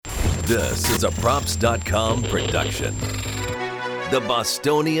This is a Props.com production. The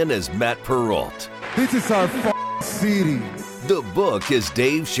Bostonian is Matt Perrault. This is our city. The book is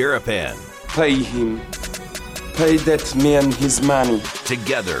Dave Sharapan. Pay him. Pay that man his money.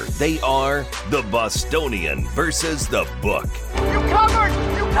 Together, they are the Bostonian versus the book. You covered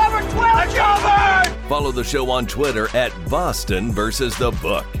 12. I covered. Follow the show on Twitter at Boston versus the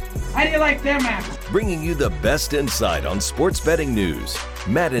book. How do you like them apples? Bringing you the best insight on sports betting news,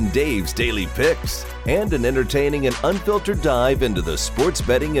 Matt and Dave's daily picks, and an entertaining and unfiltered dive into the sports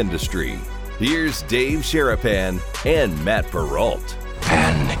betting industry. Here's Dave Sharapan and Matt Perrault.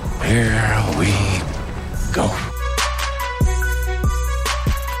 And here we go.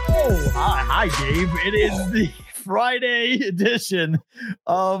 Oh, hi, Dave. It is the Friday edition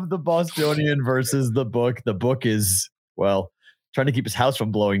of the Bostonian versus the book. The book is, well, trying to keep his house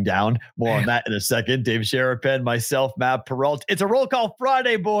from blowing down. More on that in a second. Dave Sharapan, myself, Matt Perrault. It's a Roll Call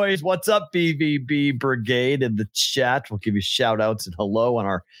Friday, boys. What's up, BVB Brigade in the chat? We'll give you shout outs and hello on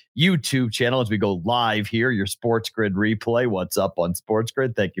our YouTube channel as we go live here. Your Sports Grid replay. What's up on Sports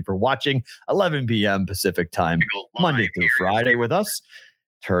Grid? Thank you for watching. 11 p.m. Pacific time, Monday through Friday with us.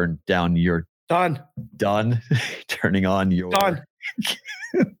 Turn down your Done. Turning on your Done.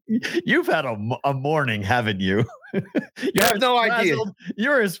 You've had a morning, haven't you? You have no idea.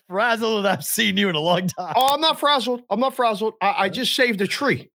 You're as frazzled as I've seen you in a long time. Oh, I'm not frazzled. I just saved a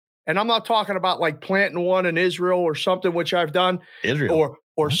tree. And I'm not talking about like planting one in Israel or something, which I've done. Israel.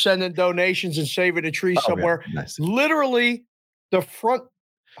 Or sending donations and saving a tree somewhere. Yeah. Nice. Literally the front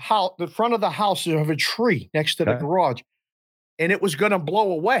of the house, you have a tree next to the garage. And it was going to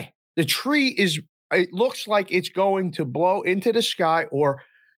blow away. The tree it looks like it's going to blow into the sky or,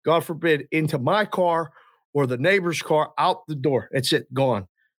 God forbid, into my car or the neighbor's car, out the door. It's gone.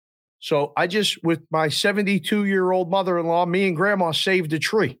 So I just, with my 72-year-old mother-in-law, me and Grandma saved a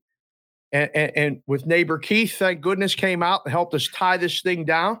tree. And with neighbor Keith, thank goodness, came out and helped us tie this thing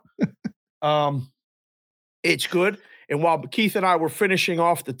down. It's good. And while Keith and I were finishing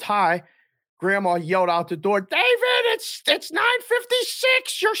off the tie, Grandma yelled out the door, "David, it's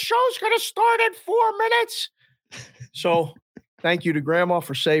 9:56. Your show's going to start in 4 minutes." So thank you to Grandma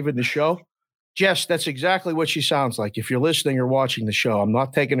for saving the show. Jess, that's exactly what she sounds like. If you're listening or watching the show, I'm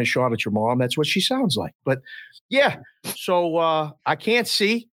not taking a shot at your mom. That's what she sounds like. But yeah, so I can't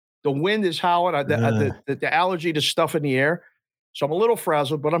see. The wind is howling. The allergy to stuff in the air. So I'm a little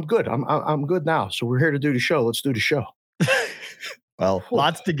frazzled, but I'm good. I'm good now. So we're here to do the show. Let's do the show. Well,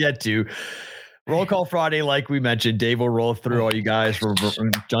 lots to get to. Roll Call Friday, like we mentioned. Dave will roll through all you guys for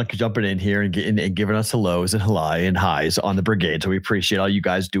jumping in here and giving us hellos and highs on the brigade. So we appreciate all you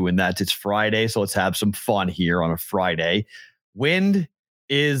guys doing that. It's Friday, so let's have some fun here on a Friday. Wind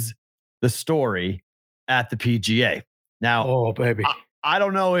is the story at the PGA. Now, oh, baby. I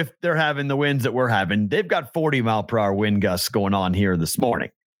don't know if they're having the winds that we're having. They've got 40-mile-per-hour wind gusts going on here this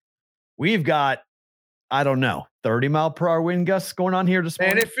morning. We've got, I don't know, 30-mile-per-hour wind gusts going on here this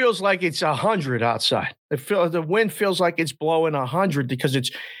morning. And it feels like it's 100 outside. The wind feels like it's blowing 100 because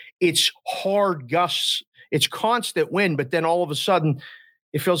it's hard gusts. It's constant wind, but then all of a sudden,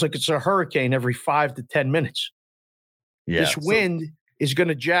 it feels like it's a hurricane every 5 to 10 minutes. Yeah, this wind is going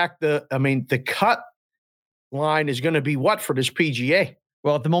to jack the cut line is going to be what for this PGA?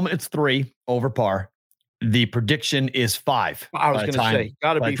 Well, at the moment, it's 3 over par. The prediction is 5. I was going to say,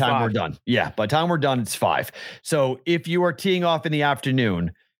 got to be 5. By the time we're done. Yeah, by the time we're done, it's 5. So if you are teeing off in the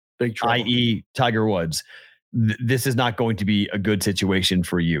afternoon, big trouble. i.e. Tiger Woods, this is not going to be a good situation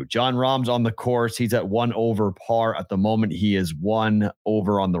for you. John Rahm's on the course. He's at 1 over par at the moment. He is 1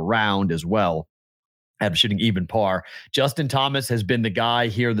 over on the round as well. I'm shooting even par. Justin Thomas has been the guy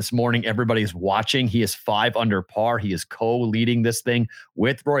here this morning. Everybody's watching. He is 5 under par. He is co-leading this thing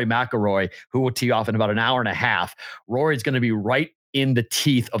with Rory McIlroy, who will tee off in about an hour and a half. Rory's going to be right in the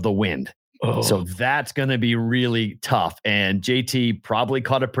teeth of the wind. Oh. So that's going to be really tough. And JT probably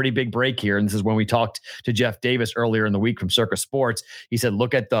caught a pretty big break here. And this is when we talked to Jeff Davis earlier in the week from Circa Sports. He said,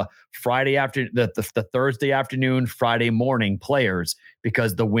 look at the Friday after the Thursday afternoon, Friday morning players,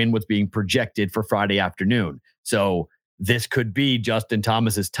 because the wind was being projected for Friday afternoon. So this could be Justin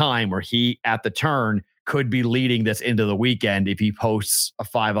Thomas's time where he at the turn could be leading this into the weekend. If he posts a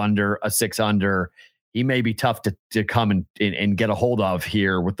 5 under, a 6 under, he may be tough to come and get a hold of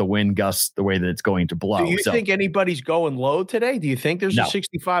here with the wind gusts the way that it's going to blow. Do you think anybody's going low today? Do you think there's a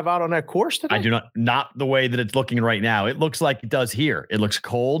 65 out on that course today? I do not the way that it's looking right now. It looks like it does here. It looks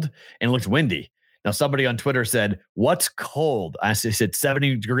cold and it looks windy. Now, somebody on Twitter said, what's cold? I said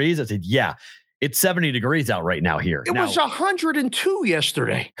 70 degrees. I said, yeah. It's 70 degrees out right now here. It was 102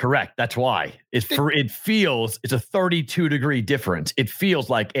 yesterday. Correct. That's why. It's a 32 degree difference. It feels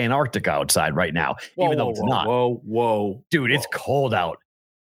like Antarctica outside right now, even though it's not. Whoa. Dude, it's cold out.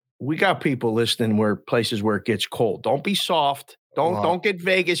 We got people listening places where it gets cold. Don't be soft. Don't get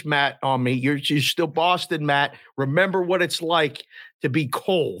Vegas Matt on me. You're still Boston Matt. Remember what it's like to be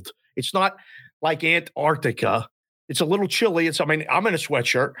cold. It's not like Antarctica. It's a little chilly. I'm in a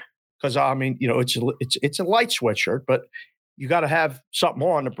sweatshirt because it's a light sweatshirt, but you got to have something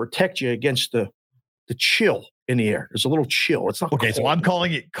on to protect you against the chill in the air. There's a little chill. It's not okay. Cold. So I'm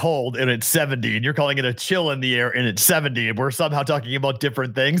calling it cold and it's 70, and you're calling it a chill in the air and it's 70, and we're somehow talking about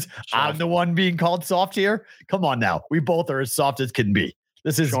different things. Soft. I'm the one being called soft here. Come on now. We both are as soft as can be.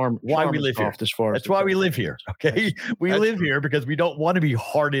 This is why we live here. That's why we live here. Okay. We live here because we don't want to be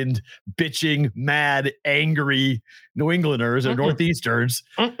hardened, bitching, mad, angry New Englanders or Northeasterns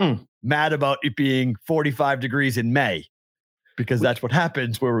mad about it being 45 degrees in May. Because that's what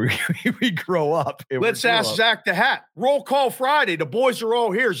happens where we grow up. Let's ask Zach the Hat. Roll call Friday. The boys are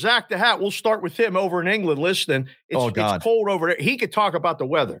all here. Zach the Hat. We'll start with him over in England listening. It's cold over there. He could talk about the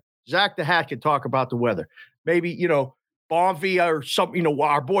weather. Zach the Hat could talk about the weather. Maybe, Bonvie or something,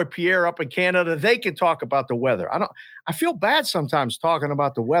 our boy Pierre up in Canada, they can talk about the weather. I feel bad sometimes talking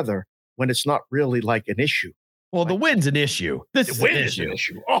about the weather when it's not really like an issue. Well, the wind's an issue. This is an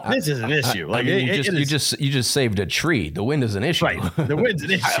issue. Oh, this is an issue. You just saved a tree. The wind is an issue. Right. The wind's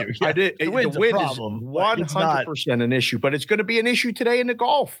an issue. I did. The wind is 100% an issue, but it's going to be an issue today in the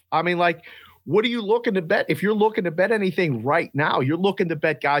golf. What are you looking to bet? If you're looking to bet anything right now, you're looking to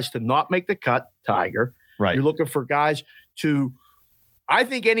bet guys to not make the cut, Tiger. Right. You're looking for guys to, I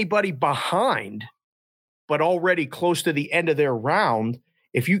think anybody behind, but already close to the end of their round,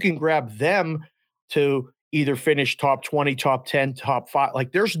 if you can grab them to either finish top 20, top 10, top 5.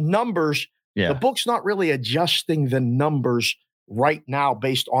 Like there's numbers. Yeah. The book's not really adjusting the numbers right now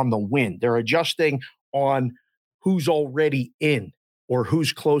based on the win. They're adjusting on who's already in or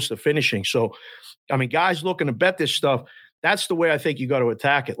who's close to finishing. So, guys looking to bet this stuff, that's the way I think you got to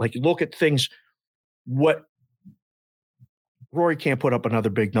attack it. Like you look at things, what Rory can't put up another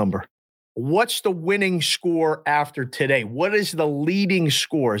big number. What's the winning score after today? What is the leading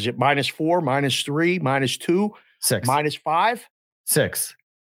score? Is it -4, -3, -2, 6, -5? 6?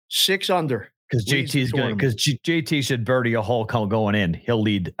 6 under. Because JT should birdie a hole going in. He'll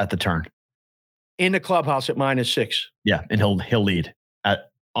lead at the turn. In the clubhouse at -6. Yeah, and he'll lead.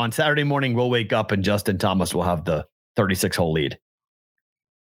 On Saturday morning, we'll wake up and Justin Thomas will have the 36-hole lead.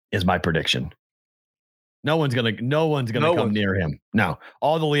 Is my prediction. No one's gonna come near him. No,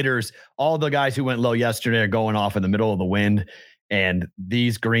 all the leaders, all the guys who went low yesterday are going off in the middle of the wind, and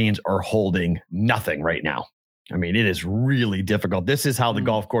these greens are holding nothing right now. It is really difficult. This is how the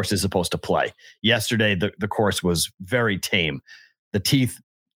golf course is supposed to play. Yesterday, the course was very tame. The teeth,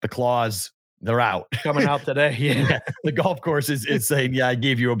 the claws, they're out. Coming out today. Yeah. The golf course is saying, yeah, I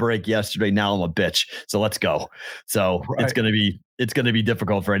gave you a break yesterday. Now I'm a bitch. So let's go. So It's going to be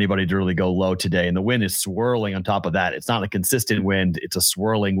difficult for anybody to really go low today. And the wind is swirling on top of that. It's not a consistent wind. It's a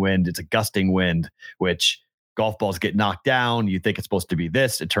swirling wind. It's a gusting wind, which golf balls get knocked down. You think it's supposed to be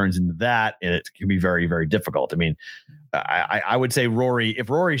this, it turns into that. And it can be very, very difficult. I would say if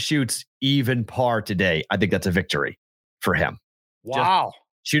Rory shoots even par today, I think that's a victory for him. Wow.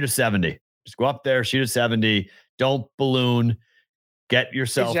 Just shoot a 70. Just go up there, shoot a 70. Don't balloon. Get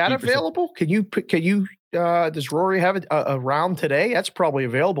yourself. Is that available? Can you? Does Rory have a round today? That's probably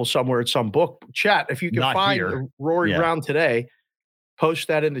available somewhere at some book. Chat, if you can find the Rory round today, post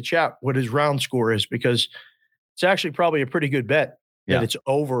that in the chat. What his round score is, because it's actually probably a pretty good bet that it's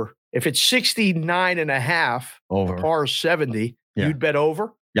over. If it's 69.5 over par 70, you'd bet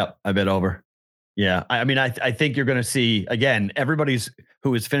over. Yep, I bet over. Yeah, I think you're going to see, again,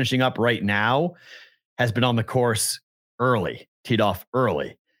 who is finishing up right now has been on the course early, teed off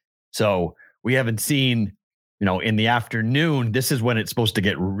early. So we haven't seen, in the afternoon, this is when it's supposed to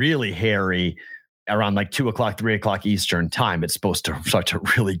get really hairy around like 2 o'clock, 3 o'clock Eastern time. It's supposed to start to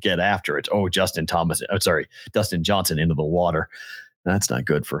really get after it. Oh, Dustin Johnson into the water. That's not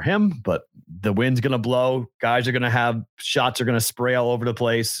good for him, but the wind's going to blow. Guys are going to have shots are going to spray all over the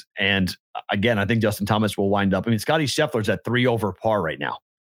place. And again, I think Justin Thomas will wind up. Scotty Scheffler's at 3 over par right now.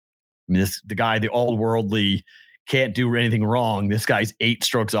 The all worldly can't do anything wrong. This guy's 8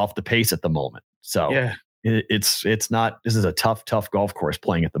 strokes off the pace at the moment. So it's not, this is a tough golf course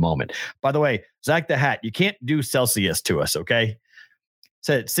playing at the moment. By the way, Zach the Hat, you can't do Celsius to us. Okay.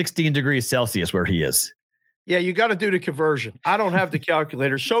 Said 16 degrees Celsius where he is. Yeah, you got to do the conversion. I don't have the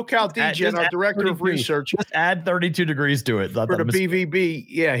calculator. SoCal DJ, our director of research. Just add 32 degrees to it. For the BVB.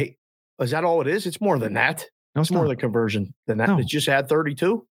 Yeah. Is that all it is? It's more than that. No, it's more the conversion than that. No. It's just add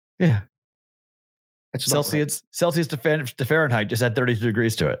 32. Yeah. That's Celsius to Fahrenheit. Just add 32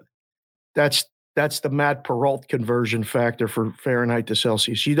 degrees to it. That's the Matt Peralt conversion factor for Fahrenheit to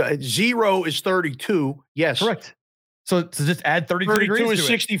Celsius. 0 is 32. Yes. Correct. So just add 32 degrees to it. 32 is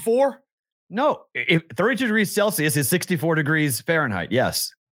 64? No. If 32 degrees Celsius is 64 degrees Fahrenheit.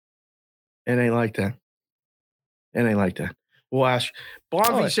 Yes. It ain't like that. We'll ask.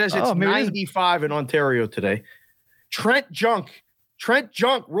 Bonvi says it's 95 in Ontario today. Trent Junk,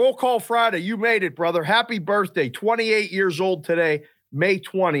 roll call Friday. You made it, brother. Happy birthday. 28 years old today, May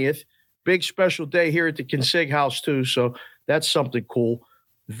 20th. Big special day here at the Consig House, too. So that's something cool.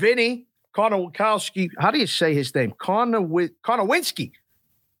 Vinny Konowinski. How do you say his name? Konowinski.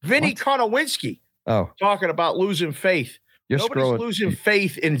 Vinny Konowinski. Oh. Talking about losing faith. Nobody's losing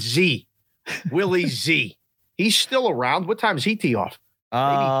faith in Z. Willie Z. He's still around. What time is he tee off?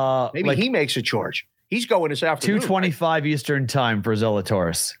 Maybe he makes a charge. He's going this afternoon. 2:25 right? Eastern time for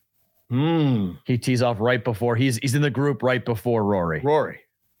Zalatoris. He tees off right before he's in the group right before Rory.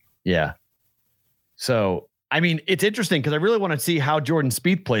 Yeah. So, I mean, it's interesting because I really want to see how Jordan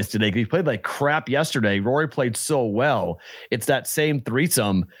Spieth plays today because he played like crap yesterday. Rory played so well. It's that same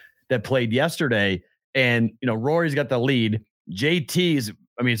threesome that played yesterday. And, Rory's got the lead. Jordan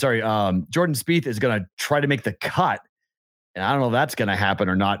Spieth is going to try to make the cut. And I don't know if that's going to happen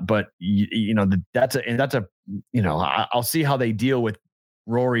or not, but I'll see how they deal with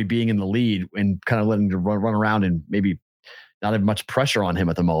Rory being in the lead and kind of letting him run around and maybe not have much pressure on him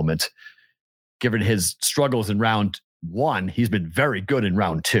at the moment. Given his struggles in round 1, he's been very good in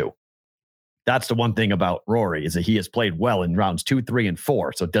round 2. That's the one thing about Rory is that he has played well in rounds 2, 3, and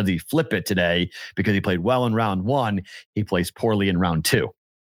 4. So does he flip it today because he played well in round 1? He plays poorly in round 2.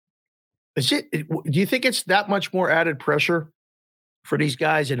 Do you think it's that much more added pressure for these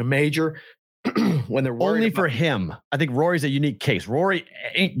guys in a major when they're worried only for him? I think Rory's a unique case. Rory,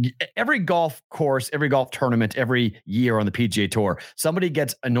 every golf course, every golf tournament, every year on the PGA Tour, somebody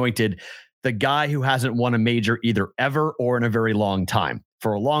gets anointed the guy who hasn't won a major either ever or in a very long time.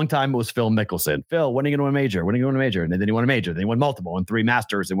 For a long time, it was Phil Mickelson. Phil, when are you going to win a major? When are you going to win a major? And then he won a major. Then he won multiple and 3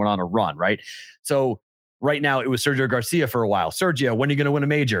 Masters and went on a run, right? So right now, it was Sergio Garcia for a while. Sergio, when are you going to win a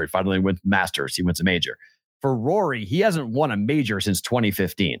major? He finally wins Masters. He wins a major. For Rory, he hasn't won a major since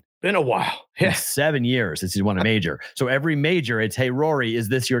 2015. Been a while. Yeah. 7 years since he's won a major. So every major, it's, hey, Rory, is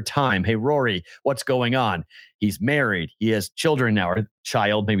this your time? Hey, Rory, what's going on? He's married. He has children now, or a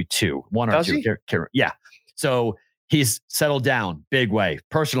child, maybe 2, 1 or 2. Yeah. So he's settled down, big way.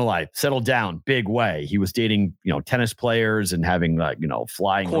 Personal life, settled down, big way. He was dating, tennis players and having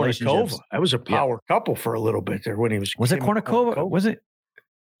flying relationships. That was a power couple for a little bit there when he was. Was it Kornikova? Was it?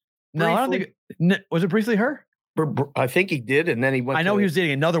 No, I don't think. Was it briefly her? I think he did, and then he went. I know he was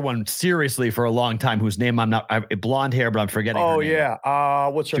dating another one seriously for a long time, whose name I'm not. Blonde hair, but I'm forgetting. Oh her name. Yeah,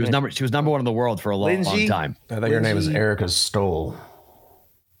 what's her name? She was number 1 in the world for a long time. I think her name is Erica Stoll.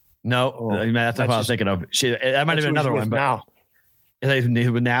 No, that's what I was thinking of. That might have been another one. But now, is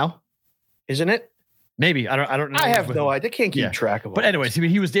it now? Isn't it? Maybe I don't know. I have no idea. They can't keep track of it. But anyways,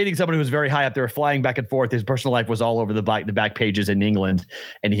 he was dating someone who was very high up there, flying back and forth. His personal life was all over the back pages in England,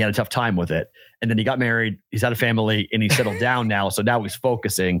 and he had a tough time with it. And then he got married. He's had a family, and he's settled down now. So now he's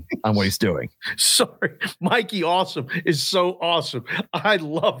focusing on what he's doing. Sorry, Mikey Awesome is so awesome. I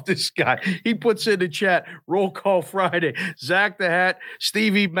love this guy. He puts in the chat, Roll Call Friday. Zach the Hat,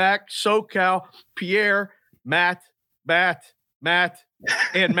 Stevie Mac, SoCal, Pierre, Matt,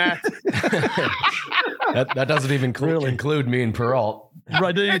 and Matt. That doesn't even include me and Peralt.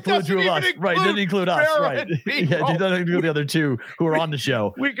 Right, didn't include 2 of us. Right, didn't include us. Right, yeah, he doesn't include the other 2 who are on the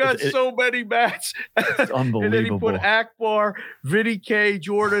show. We got so many Matts. It's unbelievable. And then he put Akbar, Vinny K,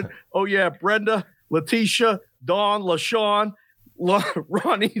 Jordan. Oh yeah, Brenda, Letitia, Dawn, LaShawn,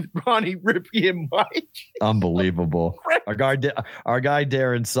 Ronnie, Rippy, and Mike. Unbelievable. Our guy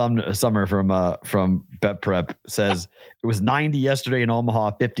Darren Summer from Bet Prep says it was 90 yesterday in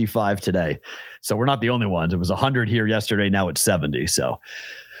Omaha, 55 today. So we're not the only ones. It was 100 here yesterday. Now it's 70. So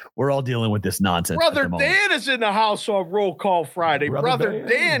we're all dealing with this nonsense. Brother Dan is in the house on Roll Call Friday. Brother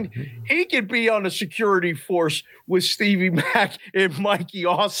Dan, he could be on the security force with Stevie Mac and Mikey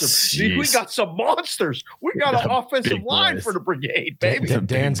Awesome. Jeez. We got some monsters. We got an offensive line for the brigade, baby.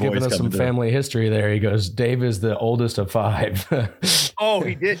 Dan's giving us some family history there. He goes, Dave is the oldest of 5. Oh,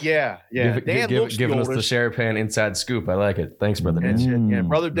 he did? Yeah. Dan looks giving us the Sherapan inside scoop. I like it. Thanks, Brother Dan. That's it. Yeah,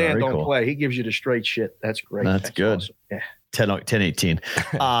 Brother Dan don't play. He gives you the straight shit. That's great. That's good. Awesome. Yeah. 10-18.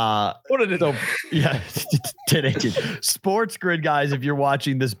 What did it? Yeah, 10-18. Sports Grid guys, if you're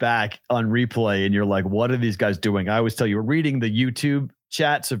watching this back on replay and you're like, what are these guys doing? I always tell you, we're reading the YouTube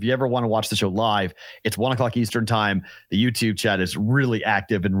chat. So if you ever want to watch the show live, it's 1:00 Eastern time. The YouTube chat is really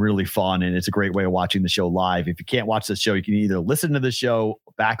active and really fun, and it's a great way of watching the show live. If you can't watch the show, you can either listen to the show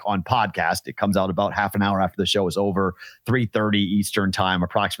back on podcast. It comes out about half an hour after the show is over, 3:30 Eastern time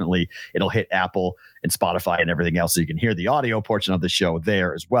approximately. It'll hit Apple and Spotify and everything else, so you can hear the audio portion of the show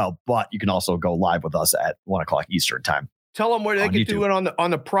there as well. But you can also go live with us at 1:00 Eastern time. Tell them where they can do it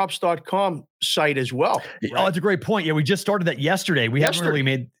on the props.com site as well. Right? Oh, that's a great point. Yeah, we just started that yesterday. We haven't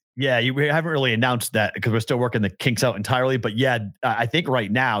really announced that because we're still working the kinks out entirely. But yeah, I think right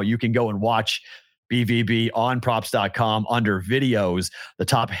now you can go and watch BVB on props.com under videos. The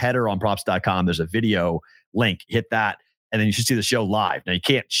top header on props.com, there's a video link. Hit that, and then you should see the show live. Now, you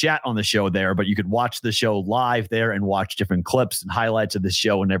can't chat on the show there, but you could watch the show live there and watch different clips and highlights of the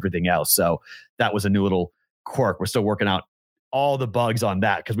show and everything else. So that was a new little quirk. We're still working out all the bugs on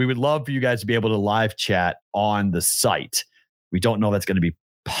that because we would love for you guys to be able to live chat on the site. We don't know if that's going to be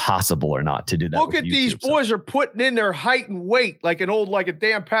possible or not to do that. Look at YouTube, these boys are putting in their height and weight like a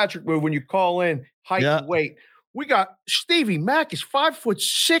Dan Patrick move when you call in height and weight. We got Stevie Mack is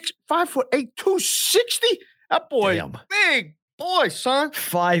 5'6", 5'8", 260. That boy, big boy, son.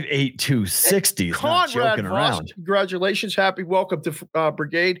 5'8", 260. Not joking around. Congratulations. Happy welcome to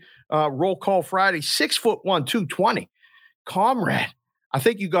Brigade. Roll call Friday, 6'1", 220. Comrade, I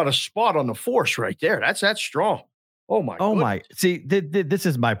think you got a spot on the force right there. That's strong. Oh my. See, this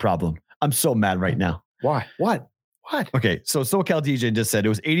is my problem. I'm so mad right now. Why? What? Okay, so SoCal DJ just said it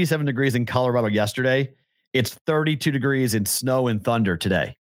was 87 degrees in Colorado yesterday. It's 32 degrees in snow and thunder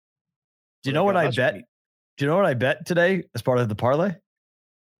today. Do you know what I bet? Do you know what I bet today as part of the parlay?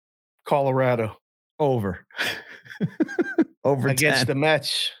 Colorado. Over. Over against 10. the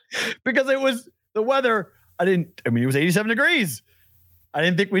Mets. Because it was the weather. It was 87 degrees. I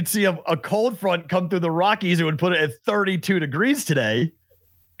didn't think we'd see a cold front come through the Rockies. It would put it at 32 degrees today.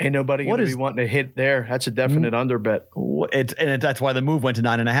 Ain't nobody going to be wanting to hit there. That's a definite under bet. That's why the move went to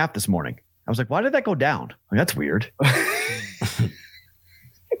 9.5 this morning. I was like, why did that go down? That's weird.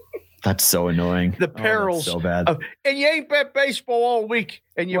 That's so annoying. The perils. So bad. And you ain't bet baseball all week.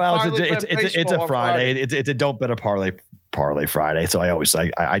 And you it's a Friday. It's a don't bet a parlay Friday. So I always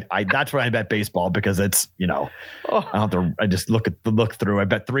I that's when I bet baseball because it's, I don't have to, I just look through. I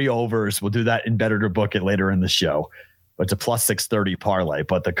bet 3 overs. We'll do that in Better to Book It later in the show. But it's a plus 630 parlay.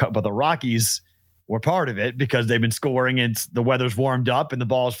 But the Rockies were part of it because they've been scoring and the weather's warmed up and the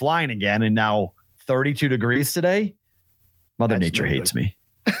ball's flying again. And now 32 degrees today. Mother Nature hates me.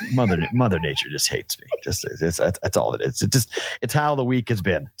 Mother Nature just hates me. That's all it is. It's how the week has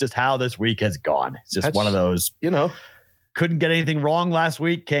been. Just how this week has gone. It's just one of those, couldn't get anything wrong last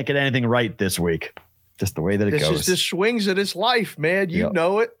week. Can't get anything right this week. Just the way that it goes. This is the swings of this life, man. You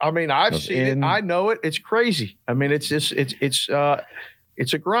know it. I mean, I've seen it. I know it. It's crazy. I mean, it's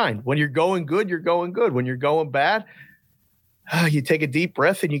a grind. When you're going good, you're going good. When you're going bad, you take a deep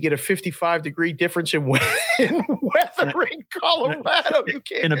breath and you get a 55-degree difference in weather in Colorado. You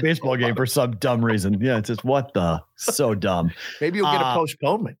can't in a baseball game for some dumb reason. Yeah, it's just so dumb. Maybe you'll get a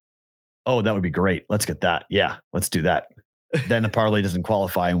postponement. Oh, that would be great. Let's get that. Yeah, let's do that. Then the parlay doesn't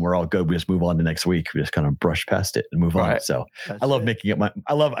qualify and we're all good. We just move on to next week. We just kind of brush past it and move on. So I love making up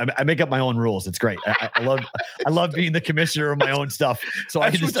I make up my own rules. It's great. I love being the commissioner of my own stuff. So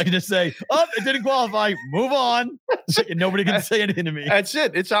I can just say, it didn't qualify. Move on. And nobody can say anything to me. That's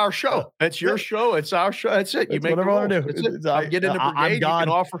it. It's our show. It's your show. It's our show. That's it. You make whatever I want to do. I'm getting into Brigade. You can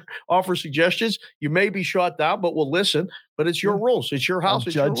offer suggestions. You may be shot down, but we'll listen. But it's your rules. It's your house.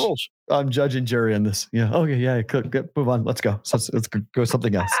 It's your rules. I'm judge and jury on this. Yeah. Okay. Yeah. Move on. Let's go. So let's go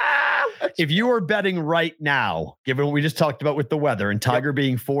something else. If you are betting right now, given what we just talked about with the weather and Tiger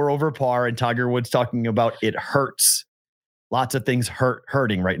being 4 over par and Tiger Woods talking about it hurts. Lots of things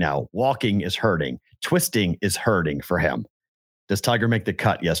hurting right now. Walking is hurting. Twisting is hurting for him. Does Tiger make the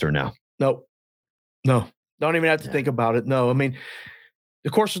cut? Yes or no? No. Don't even have to think about it. No. I mean,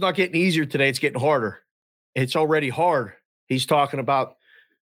 the course is not getting easier today. It's getting harder. It's already hard. He's talking about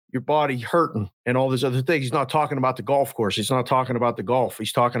your body hurting and all these other things. He's not talking about the golf course. He's not talking about the golf.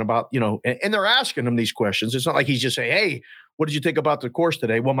 He's talking about, and they're asking him these questions. It's not like he's just saying, hey, what did you think about the course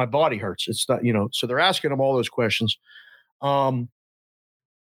today? Well, my body hurts. It's not, so they're asking him all those questions. For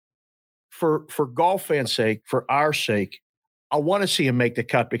golf fans' sake, for our sake, I want to see him make the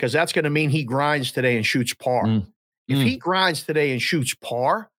cut because that's going to mean he grinds today and shoots par. If he grinds today and shoots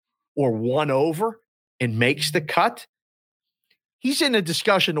par or 1 over and makes the cut, he's in a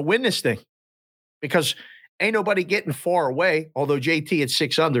discussion to win this thing because ain't nobody getting far away. Although JT at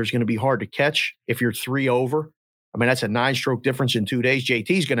 6 under is going to be hard to catch if you're 3 over. I mean, that's a 9-stroke difference in 2 days.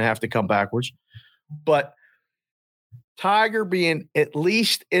 JT's going to have to come backwards. But Tiger being at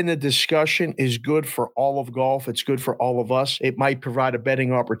least in the discussion is good for all of golf. It's good for all of us. It might provide a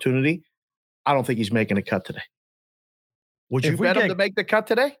betting opportunity. I don't think he's making a cut today. Would you bet him to make the cut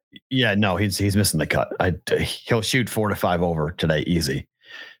today? Yeah, no, he's missing the cut. He'll shoot 4 to 5 over today, easy.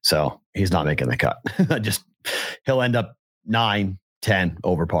 So he's not making the cut. He'll end up 9, 10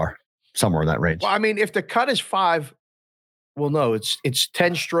 over par, somewhere in that range. Well, I mean, if the cut is 5, well, no, it's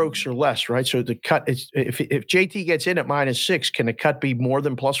 10 strokes or less, right? So the cut is if JT gets in at -6, can the cut be more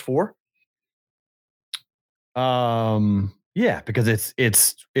than +4? Yeah, because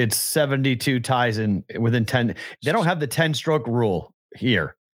it's 72 ties in within 10. They don't have the 10-stroke rule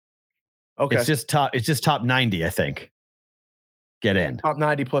here. Okay. It's just top 90, I think. Get in. Top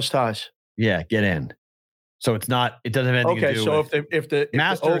 90 plus ties. Yeah, get in. So it doesn't have anything to do with. So if the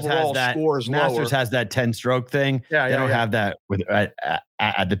Masters overall has that, score is Masters lower, has that 10-stroke thing. Yeah, they don't have that with at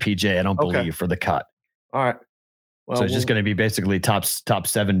the PGA. I don't believe for the cut. All right. Well, so it's just going to be basically top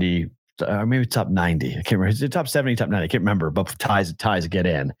 70, or maybe top 90. I can't remember. Is it top 70, top 90? I can't remember. But ties get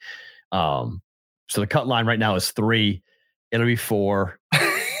in. So the cut line right now is 3. It'll be 4,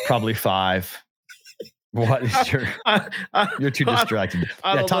 probably 5. What is you're too distracted.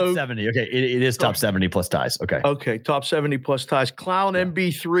 Yeah, top know. 70. Okay, it is top 70 plus ties. Okay, top 70 plus ties. Clown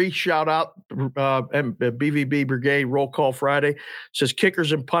MB3, shout out BVB Brigade, roll call Friday. Says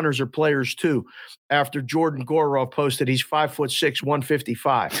kickers and punters are players too. After Jordan Gorov posted, he's 5'6",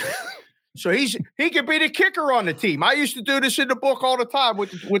 155. So he could be the kicker on the team. I used to do this in the book all the time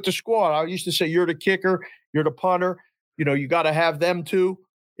with the squad. I used to say, you're the kicker, you're the punter. You got to have them too.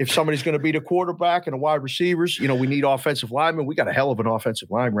 If somebody's going to be the quarterback and the wide receivers, we need offensive linemen. We got a hell of an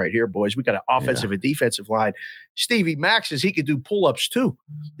offensive line right here, boys. We got an offensive and defensive line. Stevie Mack says he could do pull-ups too.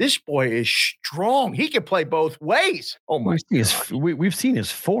 This boy is strong. He can play both ways. Oh my God. We've seen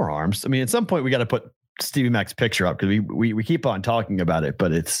his forearms. I mean, at some point we got to put Stevie Mack's picture up because we keep on talking about it,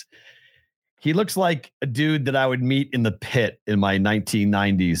 but he looks like a dude that I would meet in the pit in my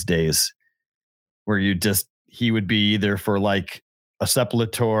 1990s days, where he would be either for like a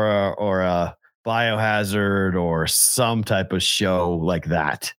Sepultura or a Biohazard or some type of show like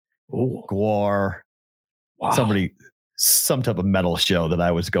that. Ooh. Gwar. Wow. Some type of metal show that I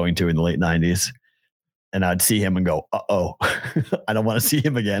was going to in the late 90s. And I'd see him and go, uh-oh, I don't want to see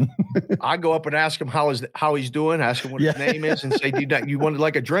him again. I'd go up and ask him how he's doing, ask him what his name is, and say, you want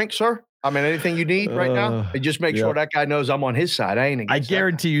like a drink, sir? I mean, anything you need right now? And just make sure that guy knows I'm on his side. I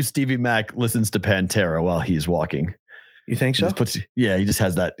guarantee you Stevie Mack listens to Pantera while he's walking. You think so? He just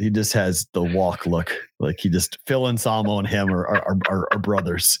has that. He just has the walk look. Like Phil Anselmo and him are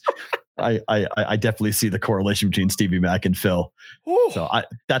brothers. I definitely see the correlation between Stevie Mack and Phil. Ooh. So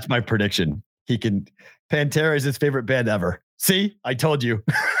that's my prediction. Pantera is his favorite band ever. See, I told you.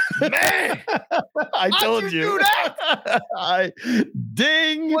 Man, I told you. Do that?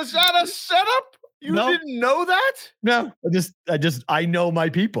 Ding. Was that a setup? You didn't know that? No, I know my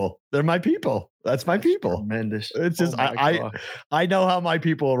people. They're my people. That's my people. Tremendous. It's just, I know how my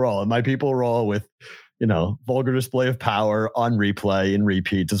people roll, and my people roll with, vulgar display of power on replay and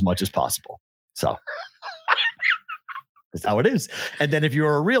repeats as much as possible. So that's how it is. And then if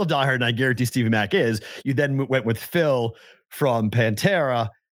you're a real diehard, and I guarantee Stevie Mack is, you then went with Phil from Pantera,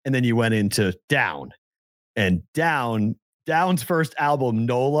 and then you went into Down. And Down's first album,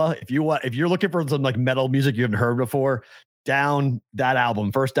 NOLA. If you're looking for some like metal music you haven't heard before, Down, that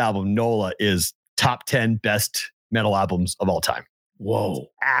album, first album, NOLA, is top 10 best metal albums of all time. Whoa.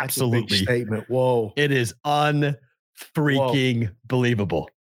 Absolutely. That's a big statement. Whoa. It is unfreaking believable.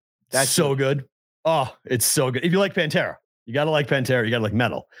 That's so good. Oh, it's so good. If you like Pantera, you got to like Pantera. You got to like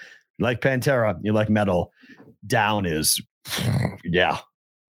metal. You like Pantera, you like metal. Down is,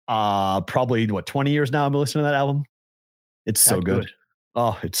 probably 20 years now I've been listening to that album. It's so good.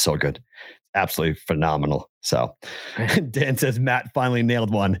 Oh, it's so good. Absolutely phenomenal. So Dan says Matt finally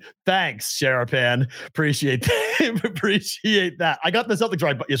nailed one. Thanks, Sharapan. Appreciate that. I got the Celtics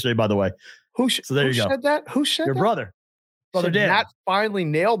right yesterday, by the way. Who said that? Who said Your that? brother Dan. Matt finally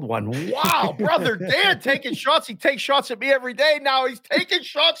nailed one. Wow, brother Dan taking shots. He takes shots at me every day. Now he's taking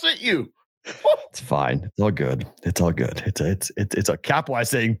shots at you. It's fine. It's all good. It's all good. It's a Capwise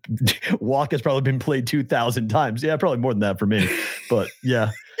saying walk has probably been played 2,000 times. Yeah, probably more than that for me. But yeah,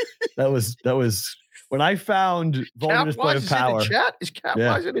 that was when I found Vulgar Display of Power. Is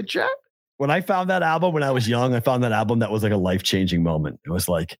Capwise in the chat? When I found that album when I was young, I found that album that was like a life-changing moment. It was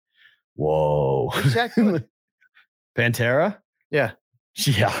like, whoa. Exactly. Pantera? Yeah.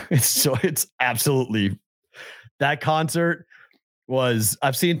 Yeah. It's absolutely that concert.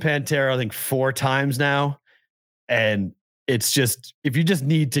 I've seen Pantera, I think 4 times now, and it's just, if you just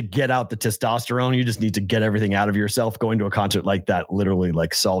need to get out the testosterone, you just need to get everything out of yourself. Going to a concert like that literally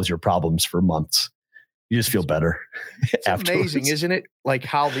like solves your problems for months. You just feel better. It's amazing, isn't it? Like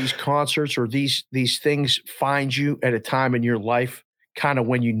how these concerts or these things find you at a time in your life, kind of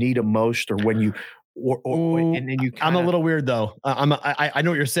when you need them most, or when you, and then you. I'm a little weird though. I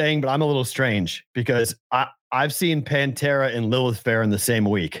know what you're saying, but I'm a little strange because I've seen Pantera and Lilith Fair in the same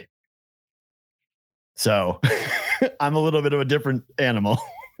week. So I'm a little bit of a different animal.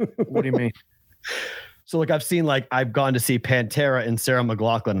 What do you mean? So like I've gone to see Pantera and Sarah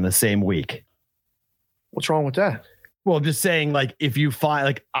McLachlan in the same week. What's wrong with that? Well, I'm just saying, like, if you find,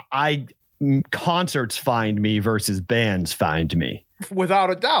 like, concerts find me versus bands find me. Without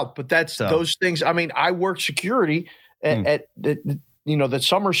a doubt. But that's those things. I mean, I worked security at the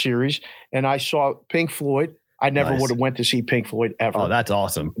summer series, and I saw Pink Floyd. I never would have went to see Pink Floyd ever. Oh, that's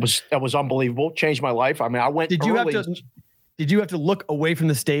awesome. That was unbelievable. Changed my life. I mean, I went Did you have to look away from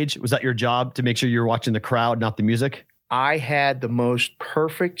the stage? Was that your job to make sure you're watching the crowd, not the music? I had the most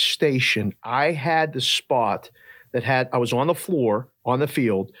perfect station. I had the spot I was on the floor, on the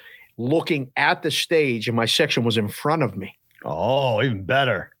field, looking at the stage, and my section was in front of me. Oh, even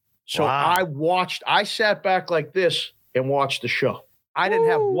better. So I sat back like this and watched the show. I didn't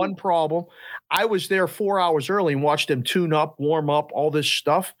have one problem. I was there 4 hours early and watched them tune up, warm up, all this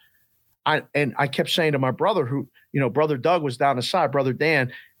stuff. I kept saying to my brother, who, Brother Doug was down the side, Brother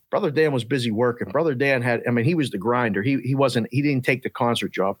Dan was busy working. Brother Dan he was the grinder. He didn't take the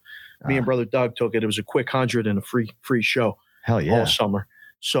concert job. Me and Brother Doug took it. It was a quick 100 and a free show. Hell yeah. All summer.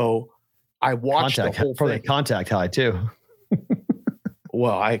 So I watched the whole thing. Contact high too.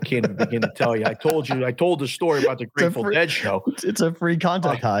 Well, I can't even begin to tell you. I told the story about the Grateful Dead show. It's a free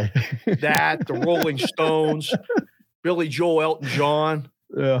contact high. That, the Rolling Stones, Billy Joel, Elton John.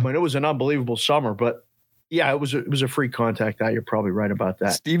 Yeah. I mean, it was an unbelievable summer, but yeah, it was a free contact high. You're probably right about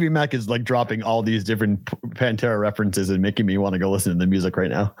that. Stevie Mac is like dropping all these different Pantera references and making me want to go listen to the music right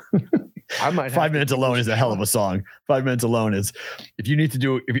now. I might. 5 Minutes Alone is a hell of a song. 5 Minutes Alone is, if you need to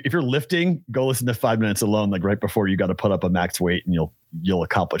do, if you're lifting, go listen to 5 Minutes Alone, like right before you got to put up a max weight, and you'll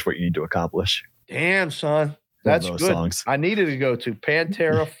accomplish what you need to accomplish. Damn, son. That's good. Songs. I needed to go to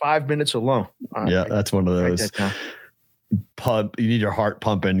Pantera 5 Minutes Alone. Yeah, that's one of those. You need your heart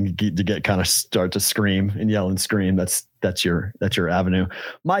pumping to get kind of start to scream and yell and scream. That's your avenue.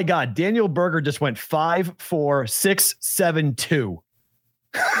 My God, Daniel Berger just went 5, 4, 6, 7, 2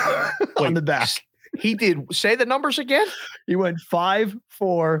 on the back. He did. Say the numbers again. He went 5,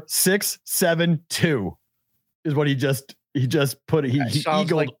 4, 6, 7, 2 is what he just put. He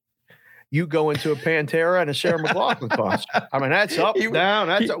eagled. Like you go into a Pantera and a Sarah McLachlan concert. I mean, that's up, down.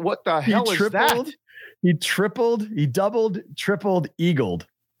 What the hell is that? He tripled, he doubled, tripled, eagled.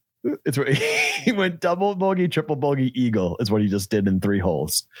 It's what he went double bogey, triple bogey, eagle is what he just did in 3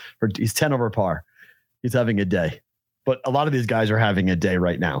 holes. He's 10 over par. He's having a day. But a lot of these guys are having a day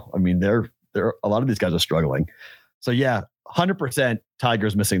right now. I mean, a lot of these guys are struggling. So yeah, 100%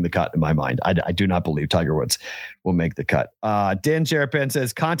 Tiger's missing the cut in my mind. I do not believe Tiger Woods will make the cut. Dan Cherapan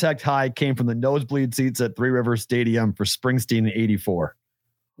says contact high came from the nosebleed seats at Three Rivers Stadium for Springsteen in 84.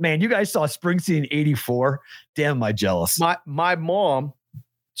 Man, you guys saw Springsteen in 84. Damn, am I jealous. My mom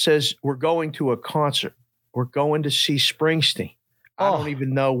says we're going to a concert. We're going to see Springsteen. I don't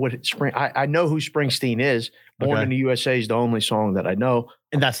even know what I know who Springsteen is. Born in the USA is the only song that I know.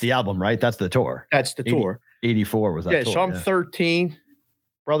 And that's the album, right? That's the tour. That's the tour. 84 was that tour. So I'm 13.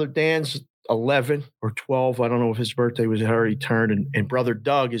 Brother Dan's 11 or 12. I don't know if his birthday was already turned. And Brother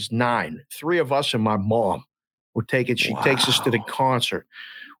Doug is 9. 3 of us and my mom were taking. She takes us to the concert.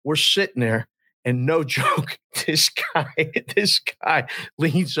 We're sitting there, and no joke, this guy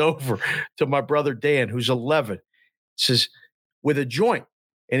leans over to my brother Dan, who's 11, says, with a joint.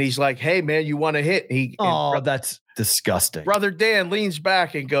 And he's like, hey, man, you want to hit? That's disgusting. Brother Dan leans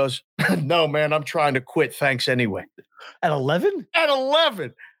back and goes, no, man, I'm trying to quit. Thanks anyway. At 11? At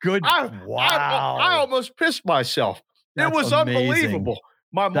 11. Good. Wow. I almost pissed myself. It was amazing. Unbelievable.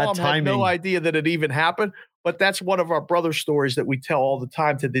 My mom had no idea that it even happened. But that's one of our brother stories that we tell all the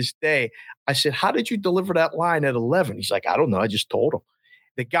time to this day. I said, how did you deliver that line at 11? He's like, I don't know. I just told him.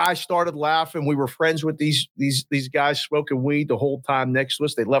 The guy started laughing. We were friends with these guys smoking weed the whole time next to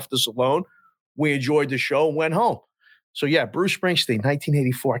us. They left us alone. We enjoyed the show and went home. So, yeah, Bruce Springsteen,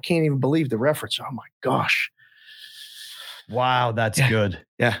 1984. I can't even believe the reference. Oh, my gosh. Wow, that's good.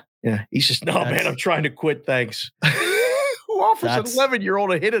 Yeah. He says, no, man, I'm trying to quit. Thanks. Who offers an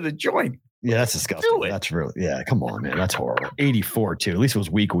 11-year-old a hit at a joint? Yeah, that's disgusting. That's really, come on, man. That's horrible. 84 too. At least it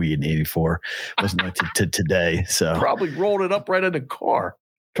was weak weed in 84. It wasn't like to today. So probably rolled it up right in the car.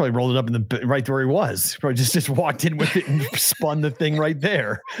 Probably rolled it up in the right where he was. Probably just walked in with it and spun the thing right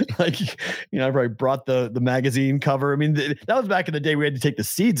there. Like, I probably brought the magazine cover. I mean, that was back in the day. We had to take the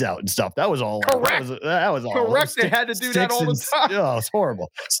seeds out and stuff. That was all. Correct. That was all. Correct. They had to do that all the time. Oh, it's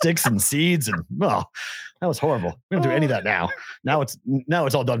horrible. Sticks and seeds and that was horrible. We don't do any of that now. Now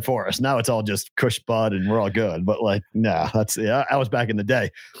it's all done for us. Now it's all just cush bud and we're all good. But like, no, I was back in the day.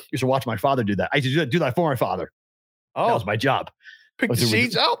 You should watch my father do that. I used to do that for my father. Oh, that was my job. Pick the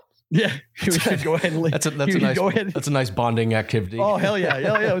seeds out. Yeah, he would go ahead and that's a nice bonding activity. Oh hell yeah,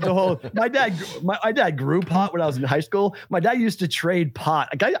 It was a whole. My dad grew pot when I was in high school. My dad used to trade pot.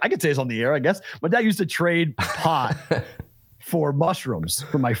 I could say this on the air, I guess. My dad used to trade pot for mushrooms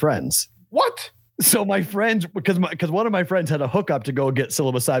for my friends. What? So my friends, because one of my friends had a hookup to go get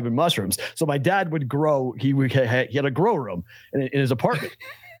psilocybin mushrooms. So my dad would grow. He had a grow room in his apartment.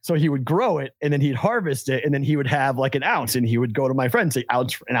 So he would grow it and then he'd harvest it and then he would have like an ounce and he would go to my friends, say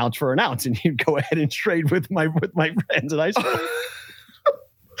an ounce for an ounce. And he'd go ahead and trade with my friends in high school.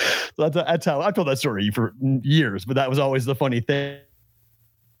 So that's how I told that story for years, but that was always the funny thing.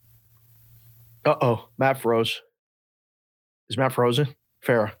 Uh-oh, Matt froze. Is Matt frozen?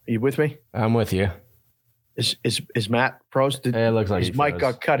 Farrah, are you with me? I'm with you. Is Matt froze? It looks like his mic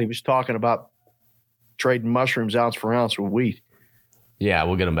got cut. He was talking about trading mushrooms ounce for ounce with wheat. Yeah,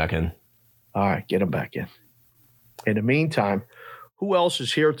 we'll get him back in. All right, get him back in. In the meantime, who else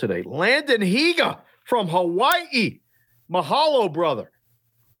is here today? Landon Higa from Hawaii. Mahalo, brother.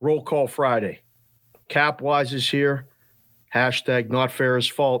 Roll Call Friday. Capwise is here. Hashtag not Farrah's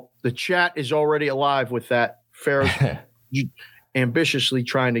fault. The chat is already alive with that. Farrah's ambitiously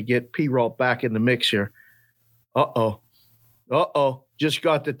trying to get P-Roll back in the mix here. Uh-oh. Just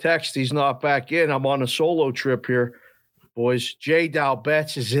got the text. He's not back in. I'm on a solo trip here. Boys, Jay Dow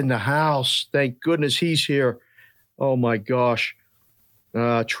Betts is in the house. Thank goodness he's here. Oh, my gosh.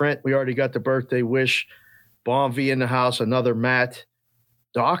 Trent, we already got the birthday wish. Bonvi in the house, another Matt.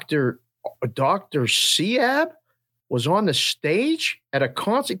 Dr. Siab was on the stage at a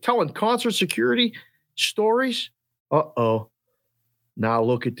concert, telling concert security stories. Uh-oh. Now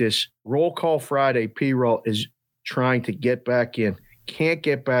look at this. Roll Call Friday, P-Roll is trying to get back in. Can't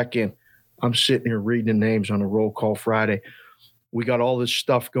get back in. I'm sitting here reading the names on the Roll Call Friday. We got all this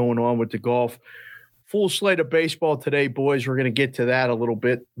stuff going on with the golf. Full slate of baseball today, boys. We're going to get to that a little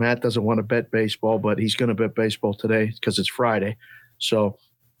bit. Matt doesn't want to bet baseball, but he's going to bet baseball today because it's Friday. So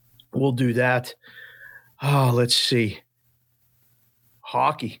we'll do that. Oh, let's see.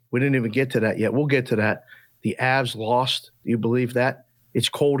 Hockey. We didn't even get to that yet. We'll get to that. The Avs lost. Do you believe that? It's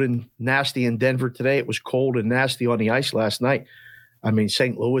cold and nasty in Denver today. It was cold and nasty on the ice last night. I mean,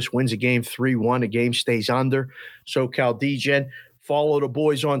 St. Louis wins a game 3-1. The game stays under. SoCal DGen. Follow the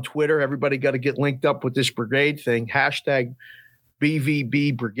boys on Twitter. Everybody got to get linked up with this brigade thing. Hashtag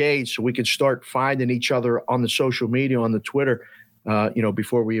BVB Brigade so we can start finding each other on the social media, on the Twitter,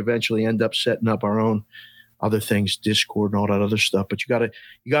 before we eventually end up setting up our own other things, Discord and all that other stuff. But you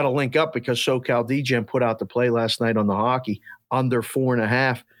got to link up because SoCal DGen put out the play last night on the hockey. Under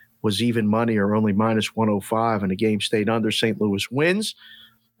 4.5 was even money or only minus 105, and the game stayed under. St. Louis wins.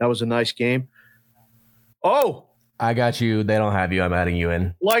 That was a nice game. Oh, I got you. They don't have you. I'm adding you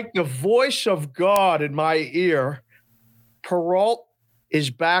in. Like the voice of God in my ear, Peralt is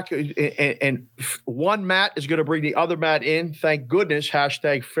back, and one Matt is going to bring the other Matt in. Thank goodness.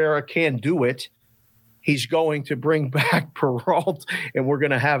 Hashtag Farrah can do it. He's going to bring back Peralt, and we're going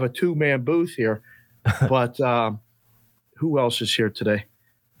to have a two-man booth here. But who else is here today?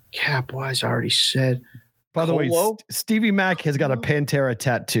 Capwise, I already said. By the way, Stevie Mac has got a Pantera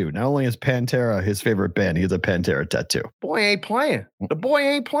tattoo. Not only is Pantera his favorite band, he has a Pantera tattoo. Boy ain't playing. The boy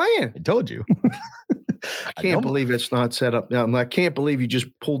ain't playing. I told you. I can't believe it's not set up now. I can't believe you just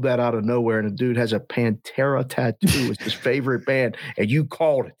pulled that out of nowhere and the dude has a Pantera tattoo. It's his favorite band, and you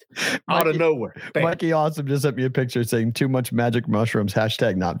called it out of nowhere. Bam. Mikey Awesome just sent me a picture saying too much magic mushrooms,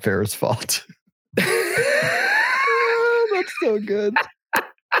 hashtag not Farrah's fault. That's so good.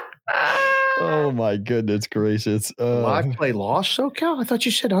 Oh my goodness gracious. Live play lost, SoCal? I thought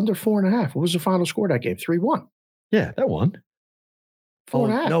you said under 4.5. What was the final score of that game? 3-1. Yeah, that won.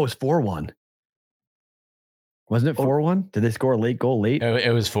 4.5. No, it was 4-1. Wasn't it 4-1? Did they score a late goal late?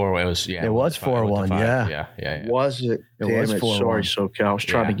 It was 4-1. It was 4-1. Yeah. Was it? Damn it. Sorry, SoCal. I was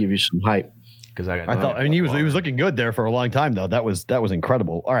trying to give you some hype. Because he was looking good there for a long time though. That was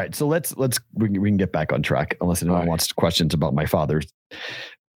incredible. All right, so we can get back on track unless anyone wants questions about my father's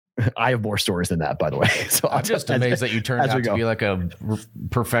I have more stories than that, by the way. So I'm just amazed that you turned out to be like a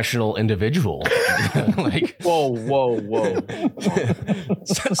professional individual. Like, whoa.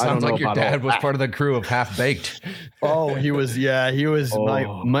 Sounds like your dad was part of the crew of Half Baked. Oh, he was. Yeah, he was.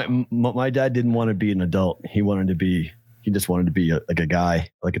 Oh. My dad didn't want to be an adult. He just wanted to be like a guy,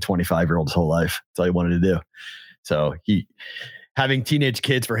 like a 25-year-old his whole life. That's all he wanted to do. So having teenage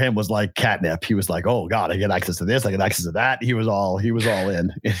kids for him was like catnip. He was like, oh God, I get access to this. I get access to that. He was all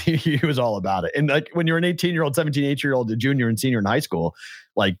in. He was all about it. And like when you're an 18-year-old, 17, 18-year-old, a junior and senior in high school,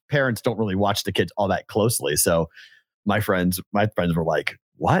 like parents don't really watch the kids all that closely. So my friends were like,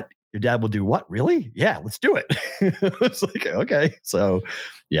 what? Your dad will do what? Really? Yeah, let's do it. It's like, okay. So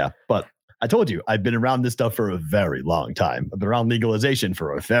yeah, but I told you, I've been around this stuff for a very long time. I've been around legalization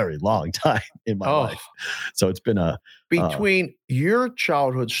for a very long time in my life. So it's been between your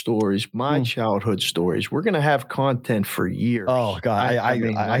childhood stories, my childhood stories, we're going to have content for years. Oh God. I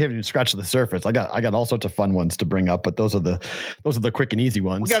haven't even scratched the surface. I got all sorts of fun ones to bring up, but those are the quick and easy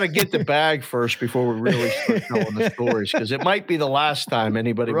ones. We got to get the bag first before we really start telling the stories, because it might be the last time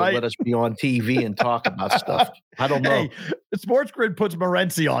anybody will let us be on TV and talk about stuff. I don't know. Hey, Sports Grid puts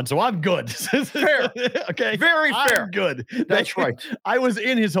Morency on, so I'm good. Fair. Okay. Very fair. I'm good. That's right. I was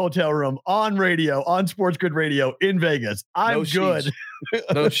in his hotel room on radio, on Sports Grid Radio in Vegas. I'm good.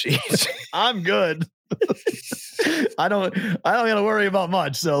 No sheets. I'm good. I don't gotta worry about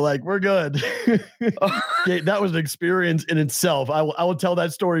much. So like, we're good. Okay, that was an experience in itself. I will tell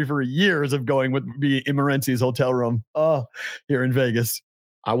that story for years of going with me in Morency's hotel room. Here in Vegas.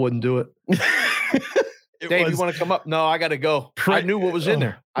 I wouldn't do it. Dave, you want to come up? No, I got to go. I knew what was in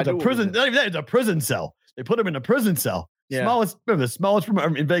there. It's a prison. Not even that. It's a prison cell. They put him in a prison cell. Yeah. The smallest room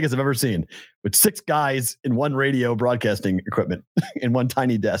in Vegas I've ever seen, with 6 guys in one radio broadcasting equipment in one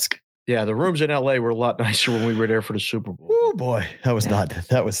tiny desk. Yeah, the rooms in LA were a lot nicer when we were there for the Super Bowl. Oh boy, that was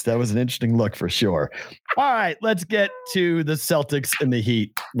an interesting look for sure. All right, let's get to the Celtics and the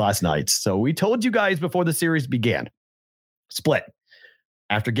Heat last night. So we told you guys before the series began, split.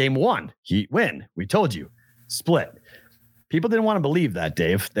 After game 1, Heat win. We told you, split. People didn't want to believe that,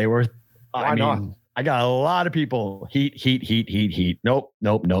 Dave. They were. Why not? I got a lot of people. Heat. Nope.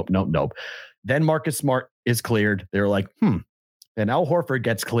 Then Marcus Smart is cleared. They're like, Then Al Horford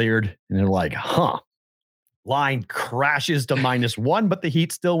gets cleared, and they're like, Line crashes to -1, but the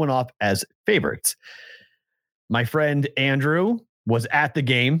Heat still went off as favorites. My friend Andrew was at the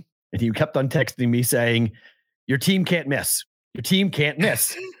game, and he kept on texting me saying, your team can't miss. Your team can't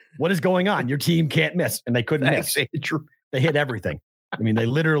miss. What is going on? Your team can't miss. And they couldn't miss. They hit everything. I mean, they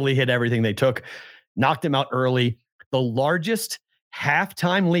literally hit everything they took. Knocked him out early. The largest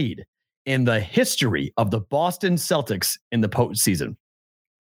halftime lead in the history of the Boston Celtics in the postseason.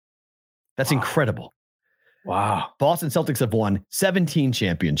 That's incredible. Wow. Boston Celtics have won 17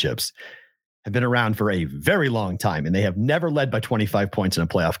 championships, have been around for a very long time, and they have never led by 25 points in a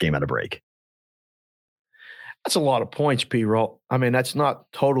playoff game at a break. That's a lot of points, P-Roll. I mean, that's not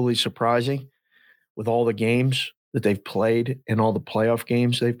totally surprising with all the games that they've played and all the playoff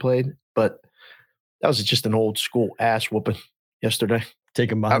games they've played. But that was just an old school ass whooping yesterday.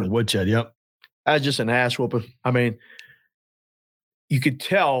 Take him behind the woodshed. Yep. That was just an ass whooping. I mean, you could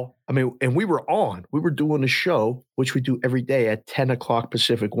tell. I mean, and we were doing a show, which we do every day at 10 o'clock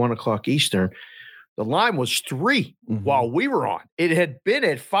Pacific, 1 o'clock Eastern. The line was 3 while we were on. It had been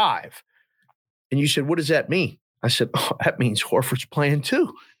at 5. And you said, what does that mean? I said, that means Horford's playing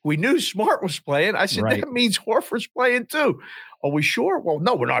too. We knew Smart was playing. I said, that means Horford's playing too. Are we sure? Well,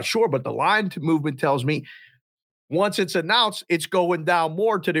 no, we're not sure. But the line movement tells me once it's announced, it's going down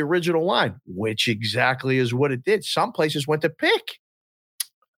more to the original line, which exactly is what it did. Some places went to pick.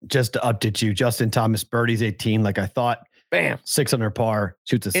 Just to update you, Justin Thomas, birdies 18, like I thought. Bam. 6 under par,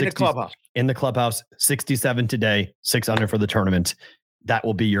 shoots a 60. In the clubhouse. In the clubhouse, 67 today, 6 under for the tournament. That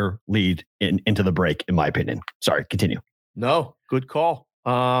will be your lead into the break, in my opinion. Sorry, continue. No, good call.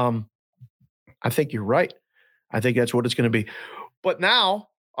 I think you're right. I think that's what it's going to be. But now,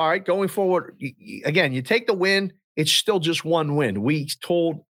 all right, going forward, again, you take the win. It's still just one win. We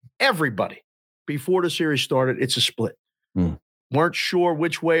told everybody before the series started, it's a split. Weren't sure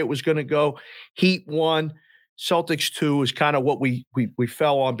which way it was going to go. Heat 1, Celtics 2 is kind of what we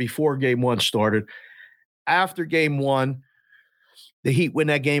fell on before game 1 started. After game 1, the Heat win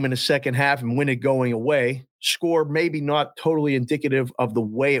that game in the second half and win it going away. Score maybe not totally indicative of the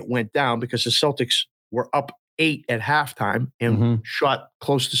way it went down, because the Celtics were up 8 at halftime and shot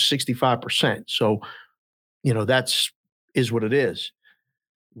close to 65%. So, that's what it is.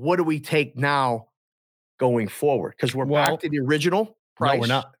 What do we take now going forward? Because we're back to the original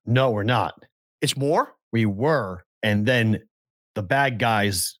price. No, we're not. It's more? We were. And then the bad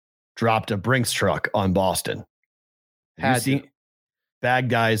guys dropped a Brinks truck on Boston. You see, bad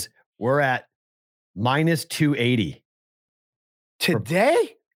guys, we're at minus 280.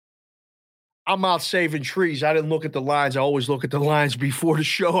 Today? I'm out saving trees. I didn't look at the lines. I always look at the lines before the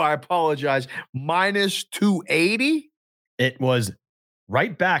show. I apologize. Minus 280? It was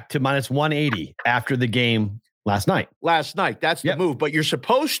right back to minus 180 after the game last night. That's the move. But you're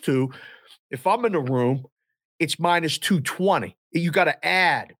supposed to, if I'm in the room, it's minus 220. You got to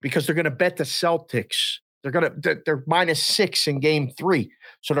add because they're going to bet the Celtics. They're minus 6 in game 3.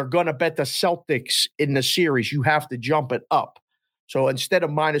 So they're going to bet the Celtics in the series. You have to jump it up. So instead of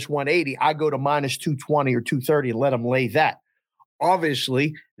minus 180, I go to minus 220 or 230 and let them lay that.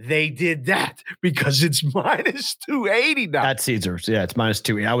 Obviously, they did that because it's minus 280 now. At Caesars. Yeah, it's minus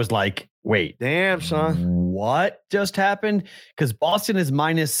 280. I was like, wait. Damn, son. What just happened? Because Boston is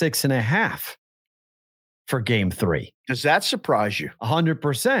minus 6.5 for game 3. Does that surprise you?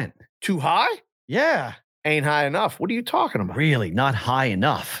 100%. Too high? Yeah. Ain't high enough. What are you talking about? Really, not high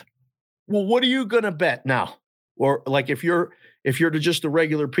enough. Well, what are you going to bet now? Or like if you're just the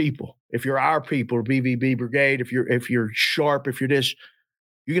regular people, if you're our people or BVB Brigade, if you're sharp, if you're this,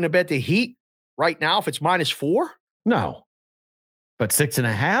 you're going to bet the Heat right now if it's minus 4? No. But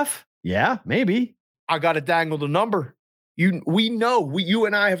 6.5? Yeah, maybe. I got to dangle the number. You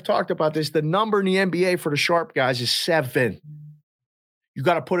and I have talked about this. The number in the NBA for the sharp guys is 7. You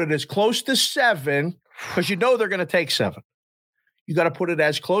got to put it as close to 7 because you know they're going to take 7. You got to put it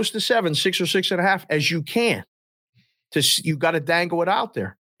as close to 7, 6 or 6.5 as you can. You got to dangle it out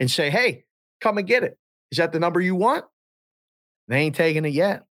there and say, hey, come and get it. Is that the number you want? They ain't taking it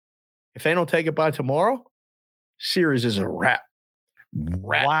yet. If they don't take it by tomorrow, series is a wrap.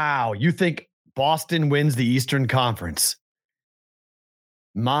 Wow. You think Boston wins the Eastern Conference?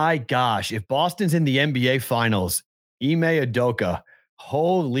 My gosh. If Boston's in the NBA Finals, Ime Udoka,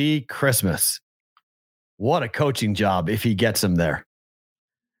 holy Christmas. What a coaching job if he gets him there.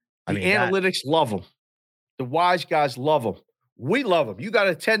 The analytics love him. The wise guys love them. We love them. You got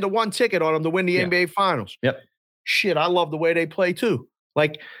a 10-1 ticket on them to win the NBA Finals. Yep. Shit, I love the way they play too.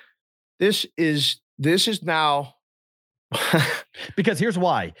 Like this is now. Because here's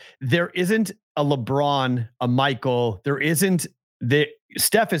why. There isn't a LeBron, a Michael. There isn't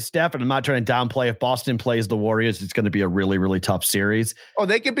Steph is Steph, and I'm not trying to downplay. If Boston plays the Warriors, it's going to be a really, really tough series. Oh,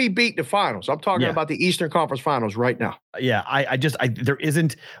 they could be beat in the finals. I'm talking about the Eastern Conference Finals right now. Yeah, I there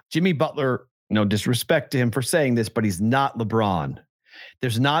isn't Jimmy Butler. No disrespect to him for saying this, but he's not LeBron.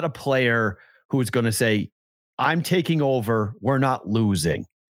 There's not a player who is going to say, I'm taking over. We're not losing.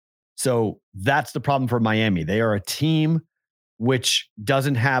 So that's the problem for Miami. They are a team which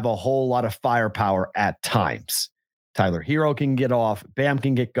doesn't have a whole lot of firepower at times. Tyler Hero can get off. Bam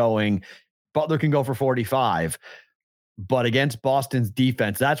can get going. Butler can go for 45. But against Boston's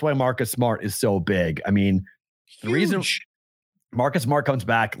defense, that's why Marcus Smart is so big. I mean, the reason Marcus Smart comes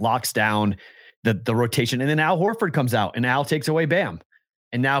back, locks down the rotation, and then Al Horford comes out and Al takes away Bam.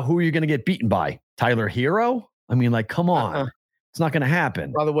 And now who are you going to get beaten by? Tyler Hero? I mean, like, come on. It's not going to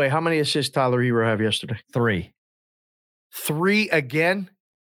happen. By the way, how many assists Tyler Hero have yesterday? 3. 3 again?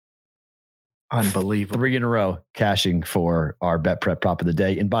 Unbelievable. 3 in a row, cashing for our bet prep prop of the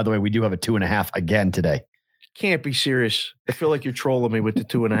day. And by the way, we do have a 2.5 again today. Can't be serious. I feel like you're trolling me with the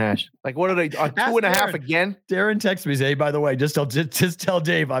 2.5. Like, what are they? 2.5 again? Darren texts me, hey, by the way, just tell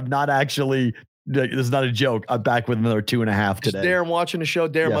Dave I'm not actually. This is not a joke. I'm back with another 2.5 today. Is Darren watching the show?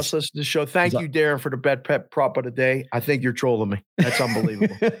 Darren must listen to the show. Thank you, Darren, for the bet prop of the day. I think you're trolling me. That's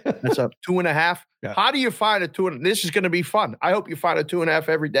unbelievable. That's a 2.5. Yeah. How do you find a 2.5? This is going to be fun. I hope you find a 2.5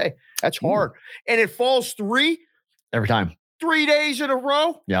 every day. That's hard. And it falls 3 every time. 3 days in a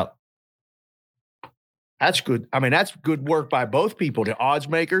row. Yep. That's good. I mean, that's good work by both people, the odds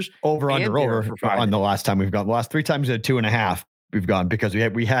makers. Over on the last time we've gone. The last 3 times we had 2.5. We've gone because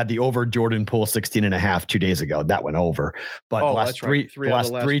we had the over Jordan Poole 16.5 2 days ago. That went over. But the last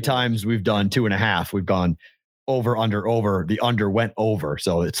three times we've done 2.5. We've gone over, under. The under went over.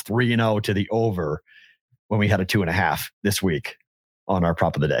 So it's 3-0 to the over when we had a 2.5 this week on our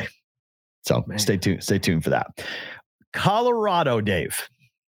prop of the day. So stay tuned for that. Colorado, Dave,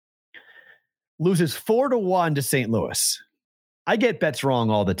 loses 4-1 to St. Louis. I get bets wrong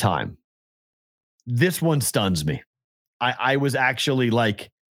all the time. This one stuns me. I was actually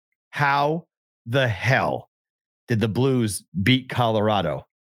like, how the hell did the Blues beat Colorado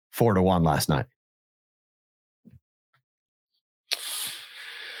 4-1 last night?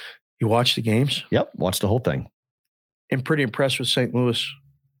 You watched the games? Yep, watched the whole thing. I'm pretty impressed with St. Louis.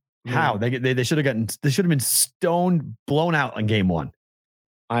 How? They should have been blown out on game 1.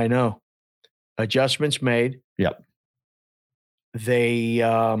 I know. Adjustments made. Yep. They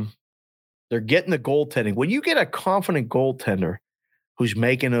They're getting the goaltending. When you get a confident goaltender who's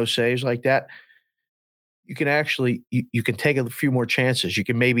making those saves like that, you can actually you can take a few more chances. You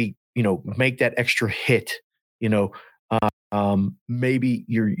can maybe make that extra hit. Maybe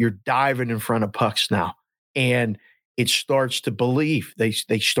you're diving in front of pucks now, and it starts to believe. They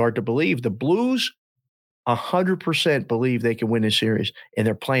start to believe. The Blues 100% believe they can win this series, and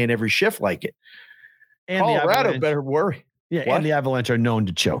they're playing every shift like it. And Colorado better worry. Yeah, what? And the Avalanche are known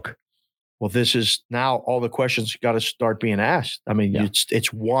to choke. Well, this is now all the questions got to start being asked. I mean, it's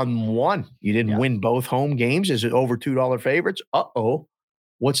 1-1. You didn't win both home games. Is it over $2 favorites?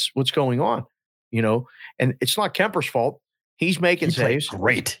 What's going on? And it's not Kemper's fault. He's making saves.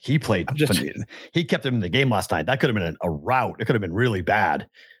 Great. He played. He kept him in the game last night. That could have been a rout. It could have been really bad.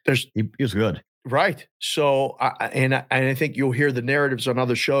 He was good. Right. So, I think you'll hear the narratives on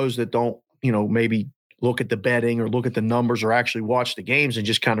other shows that don't, maybe look at the betting or look at the numbers or actually watch the games and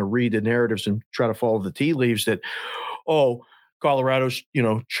just kind of read the narratives and try to follow the tea leaves that, Colorado's,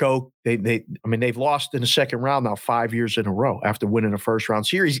 choke. They've lost in the second round now 5 years in a row after winning a first round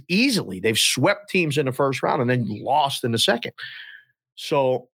series easily. They've swept teams in the first round and then lost in the second.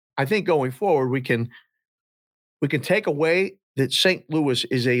 So I think going forward, we can take away that St. Louis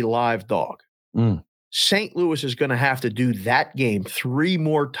is a live dog. St. Louis is going to have to do that game 3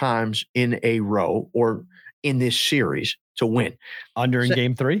 more times in a row or in this series to win. Under in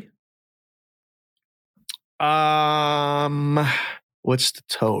game 3? What's the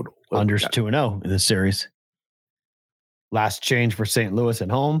total? Under's 2-0 in this series. Last change for St. Louis at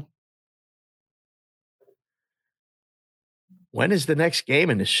home. When is the next game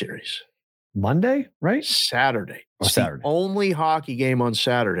in this series? Monday, right? Saturday. It's Saturday. The only hockey game on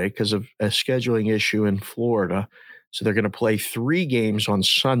Saturday because of a scheduling issue in Florida. So they're going to play 3 games on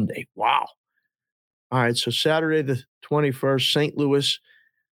Sunday. Wow. All right. So Saturday the 21st, St. Louis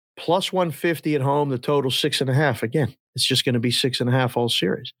plus 150 at home. The total 6.5. Again, it's just going to be 6.5 all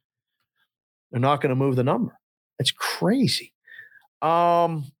series. They're not going to move the number. It's crazy.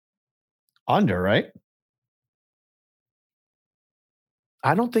 Under, right?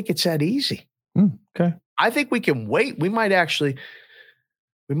 I don't think it's that easy. Okay. I think we can wait. We might see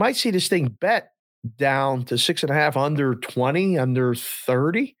this thing bet down to 6.5, under 20, under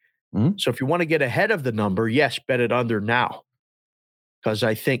 30. So if you want to get ahead of the number, yes, bet it under now. Because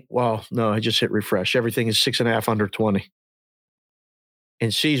I think, I just hit refresh. Everything is 6.5 under 20.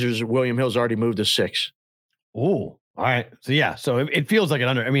 And Caesars, William Hill's already moved to 6. Oh, all right. So it feels like an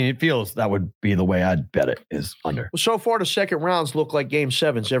under. I mean, it feels that would be the way I'd bet it is under. Well, so far the second rounds look like game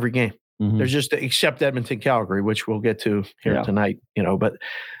 7s every game. There's just except Edmonton, Calgary, which we'll get to here tonight. But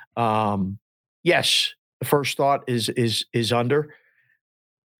yes, the first thought is under.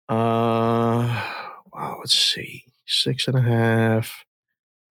 Let's see, 6.5.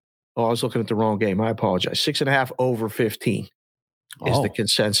 Oh, I was looking at the wrong game. I apologize. 6.5 over 15 is the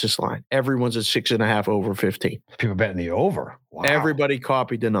consensus line. Everyone's at 6.5 over 15. People betting the over. Wow. Everybody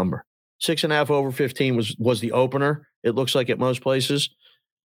copied the number. 6.5 over 15 was the opener. It looks like at most places,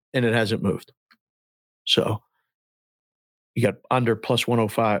 and it hasn't moved. So you got under plus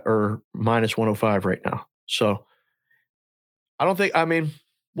 105 or minus 105 right now. So I don't think. I mean,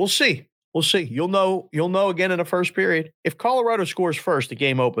 we'll see. We'll see. You'll know again in the first period. If Colorado scores first, the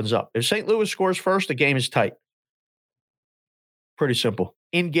game opens up. If St. Louis scores first, the game is tight. Pretty simple.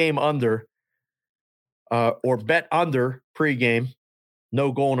 In-game under or bet under pregame.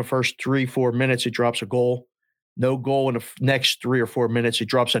 No goal in the first 3-4 minutes, it drops a goal. No goal in the next 3 or 4 minutes, it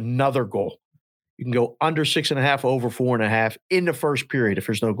drops another goal. You can go under 6.5, over 4.5 in the first period if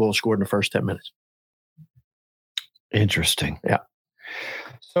there's no goal scored in the first 10 minutes. Interesting. Yeah.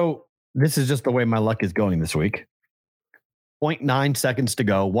 So this is just the way my luck is going this week. 0.9 seconds to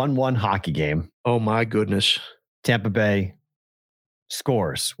go. 1-1 hockey game. Oh, my goodness. Tampa Bay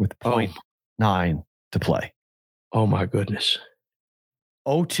scores with 0.9 to play. Oh, my goodness.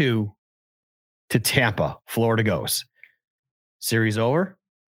 0-2 to Tampa. Florida goes. Series over?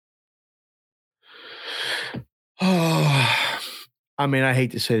 Oh, I mean, I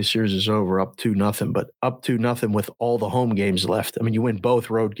hate to say the series is over, up 2-0, but up 2-0 with all the home games left. I mean, you win both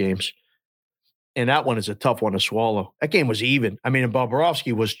road games. And that one is a tough one to swallow. That game was even. I mean, and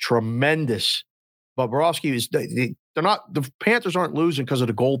Bobrovsky was tremendous. Bobrovsky is, the Panthers aren't losing because of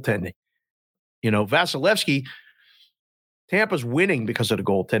the goaltending. Vasilevsky, Tampa's winning because of the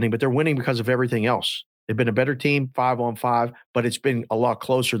goaltending, but they're winning because of everything else. They've been a better team, 5-on-5, but it's been a lot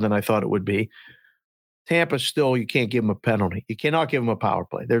closer than I thought it would be. Tampa still, you can't give them a penalty. You cannot give them a power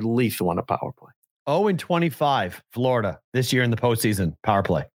play. They're lethal on a power play. 0-25, Florida, this year in the postseason, power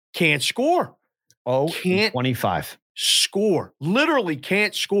play. Can't score. 0-25. Score. Literally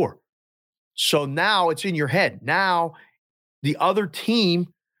can't score. So now it's in your head. Now the other team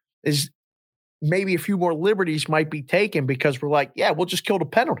is maybe a few more liberties might be taken because we're like, yeah, we'll just kill the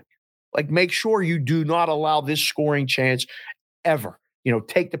penalty. Like, make sure you do not allow this scoring chance ever.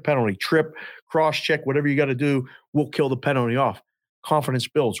 Take the penalty, trip, cross-check, whatever you got to do, we'll kill the penalty off. Confidence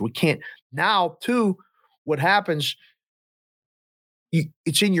builds. We can't. Now, too, what happens,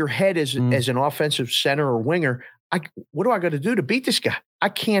 it's in your head as an offensive center or winger. What do I got to do to beat this guy?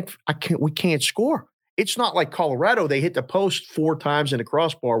 We can't score. It's not like Colorado. They hit the post 4 times in the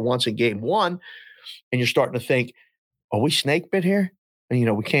crossbar once in game 1, and you're starting to think, are we snake bit here?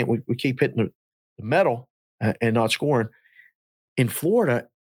 And, we keep hitting the metal and not scoring. In Florida,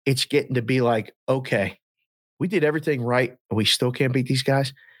 it's getting to be like, okay, we did everything right, and we still can't beat these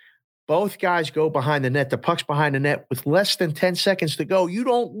guys. Both guys go behind the net. The puck's behind the net with less than 10 seconds to go. You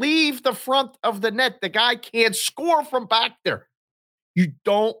don't leave the front of the net. The guy can't score from back there. You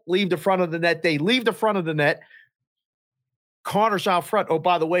don't leave the front of the net. They leave the front of the net. Connor's out front. Oh,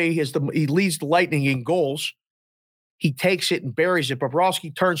 by the way, he leads the Lightning in goals. He takes it and buries it.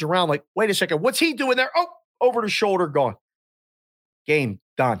 Bobrovsky turns around like, wait a second, what's he doing there? Oh, over the shoulder, gone. Game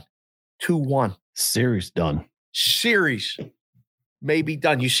done. 2-1. Series done. Series may be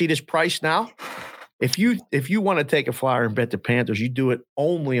done. You see this price now? If you want to take a flyer and bet the Panthers, you do it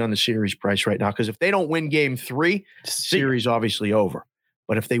only on the series price right now. Because if they don't win game 3, series obviously over.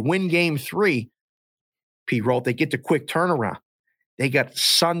 But if they win game 3, P-Roll, they get the quick turnaround. They got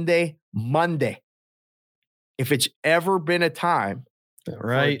Sunday, Monday. If it's ever been a time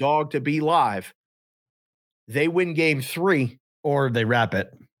for a dog to be live, they win game 3. Or they wrap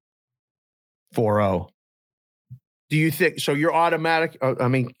it 4-0. Do you think so? You're automatic.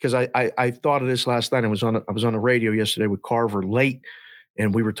 Because I thought of this last night. I was on the radio yesterday with Carver late,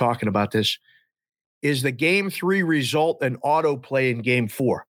 and we were talking about this. Is the game 3 result an auto play in game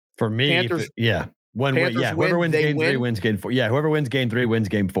 4? For me, Panthers, whoever wins game 3 wins game 4. Yeah, whoever wins game 3 wins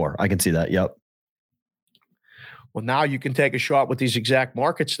game 4. I can see that. Yep. Well, now you can take a shot with these exact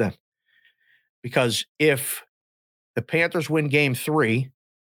markets then, because if the Panthers win game 3,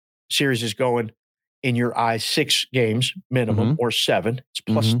 series is going, in your eyes, 6 games minimum or 7. It's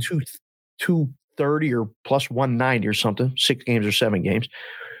plus 230 or plus 190 or something, 6 games or 7 games.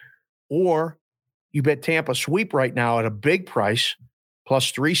 Or you bet Tampa sweep right now at a big price,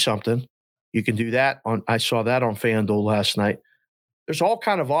 plus 3 something. You can do that I saw that on FanDuel last night. There's all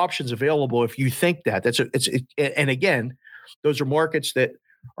kind of options available if you think that. And again, those are markets that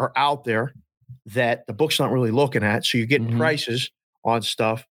are out there that the book's not really looking at. So you're getting prices on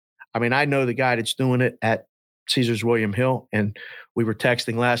stuff. I mean, I know the guy that's doing it at Caesars William Hill, and we were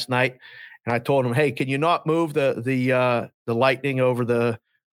texting last night, and I told him, "Hey, can you not move the Lightning over the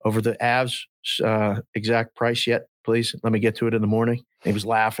Avs exact price yet, please? Let me get to it in the morning." And he was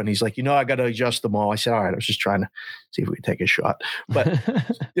laughing. He's like, "I got to adjust them all." I said, "All right, I was just trying to see if we could take a shot." But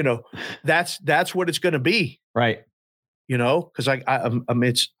that's what it's going to be, right? Because I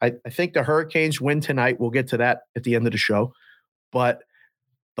think the Hurricanes win tonight. We'll get to that at the end of the show, but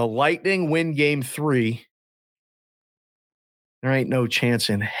the Lightning win game 3. There ain't no chance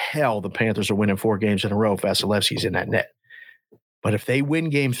in hell the Panthers are winning 4 games in a row if Vasilevsky's in that net. But if they win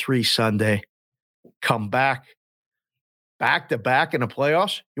game 3 Sunday, come back to back in the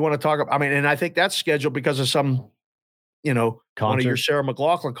playoffs, you want to talk about, and I think that's scheduled because of some, one of your Sarah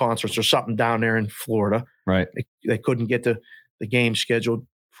McLachlan concerts or something down there in Florida. Right. They couldn't get the game scheduled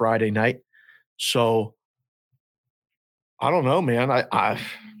Friday night. So I don't know, man. I'm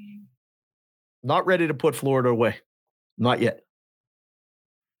not ready to put Florida away. Not yet.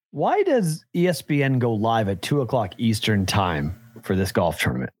 Why does ESPN go live at 2:00 Eastern time for this golf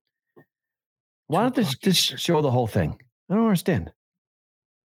tournament? Why don't they just show the whole thing? I don't understand.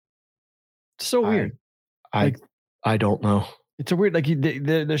 It's so weird. I don't know. It's a weird,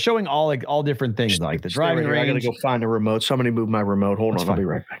 they're showing all different things, like the driving range. I got to go find a remote. Somebody move my remote. Hold on. I'll be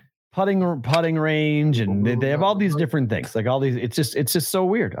right back. Putting range, and they have all these different things, like all these. It's just so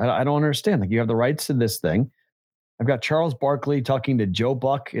weird. I don't understand. Like, you have the rights to this thing. I've got Charles Barkley talking to Joe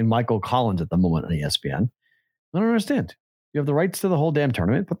Buck and Michael Collins at the moment on ESPN. I don't understand. You have the rights to the whole damn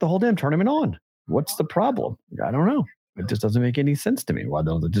tournament. Put the whole damn tournament on. What's the problem? I don't know. It just doesn't make any sense to me. Why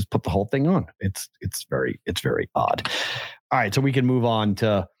don't they just put the whole thing on? It's very odd. All right, so we can move on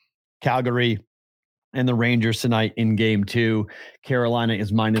to Calgary and the Rangers tonight in game 2. Carolina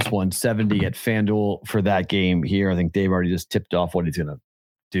is minus 170 at FanDuel for that game here. I think Dave already just tipped off what he's going to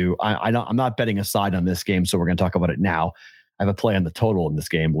do. I'm not betting a side on this game, so we're going to talk about it now. I have a play on the total in this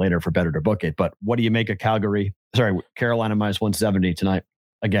game later for better to book it. But what do you make of Carolina minus 170 tonight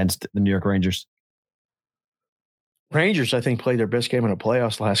against the New York Rangers? Rangers, I think, played their best game in the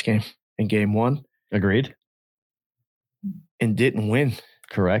playoffs last game. in game one. Agreed. And didn't win.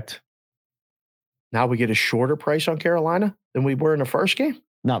 Correct. Now we get a shorter price on Carolina than we were in the first game?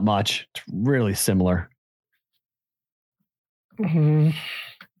 Not much. It's really similar. I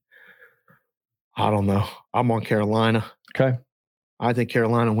don't know. I'm on Carolina. Okay. I think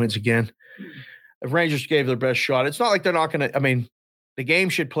Carolina wins again. The Rangers gave their best shot. It's not like they're not going to – I mean, the game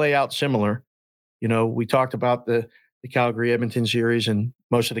should play out similar. You know, we talked about the Calgary-Edmonton series, and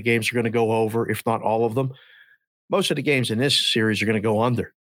most of the games are going to go over, if not all of them. Most of the games in this series are going to go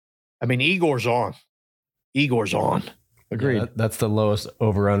under. I mean, Igor's on. Agreed. Yeah, that's the lowest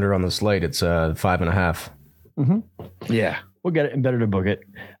over-under on the slate. It's 5.5. Mm-hmm. Yeah. We'll get it and better to book it.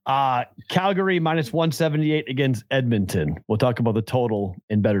 Calgary minus 178 against Edmonton. We'll talk about the total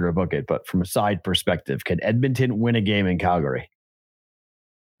and better to book it. But from a side perspective, can Edmonton win a game in Calgary?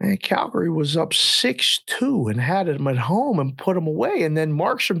 Man, Calgary was up 6-2 and had them at home and put them away. And then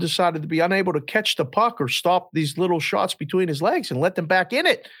Markstrom decided to be unable to catch the puck or stop these little shots between his legs and let them back in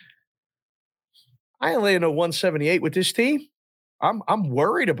it. I ain't laying a 178 with this team. I'm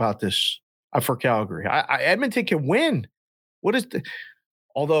worried about this for Calgary. Edmonton can win.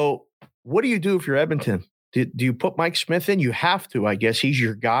 Although, what do you do if you're Edmonton? Do you put Mike Smith in? You have to, I guess. He's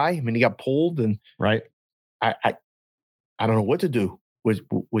your guy. I mean, he got pulled, and right. I don't know what to do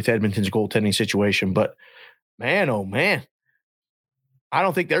with Edmonton's goaltending situation. But man, oh man, I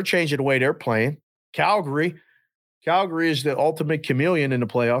don't think they're changing the way they're playing. Calgary is the ultimate chameleon in the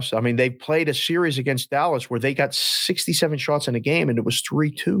playoffs. I mean, they played a series against Dallas where they got 67 shots in a game, and it was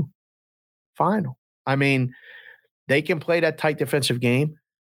 3-2 final. I mean, they can play that tight defensive game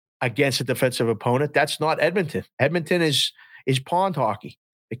against a defensive opponent. That's not Edmonton. Edmonton is pond hockey.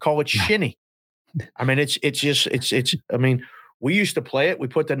 They call it shinny. I mean, it's. I mean, we used to play it. We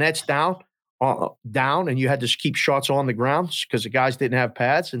put the nets down, and you had to keep shots on the ground because the guys didn't have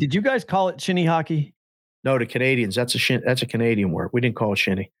pads. And did you guys call it shinny hockey? No, the Canadians. That's a Canadian word. We didn't call it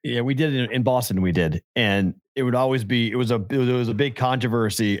shinny. Yeah, we did it in Boston. We did, and it would always be. It was a big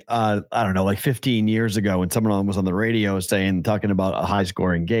controversy. I don't know, like 15 years ago, when someone was on the radio talking about a high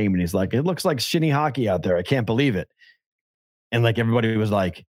scoring game, and he's like, "It looks like shinny hockey out there. I can't believe it." And like everybody was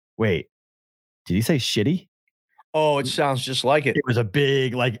like, "Wait, did he say shitty?" Oh, it sounds just like it. It was a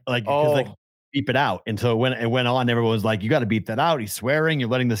big beep it out. And so when it went on, everyone was like, "You got to beep that out. He's swearing. You're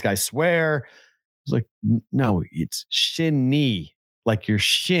letting this guy swear." It's like, no, it's shinny, like your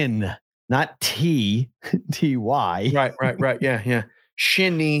shin, not T-Y. Right. Yeah.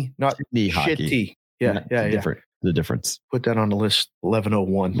 Shinny, not shinny hockey. Shitty. Yeah. Different. The difference. Put that on the list.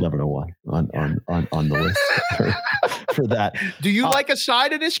 1101 on the list for that. Do you like a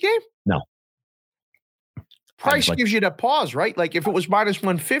side in this game? No. Price gives you that pause, right? Like if it was minus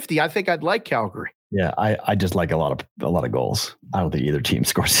 150, I think I'd like Calgary. Yeah, I just like a lot of goals. I don't think either team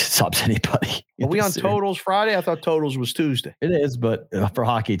stops anybody. Are we on totals Friday? I thought totals was Tuesday. It is, but for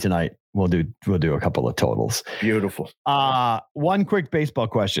hockey tonight, we'll do a couple of totals. Beautiful. One quick baseball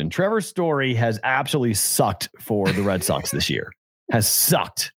question. Trevor Story has absolutely sucked for the Red Sox this year. Has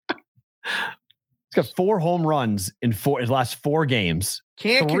sucked. He's got 4 home runs in his last 4 games.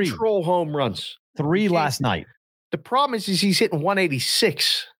 Can't control home runs. 3 last night. The problem is he's hitting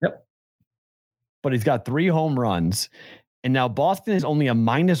 186. Yep. But he's got 3 home runs. And now Boston is only a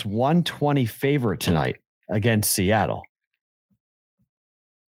minus 120 favorite tonight against Seattle.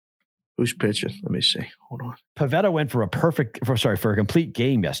 Who's pitching? Let me see. Hold on. Pivetta went for a complete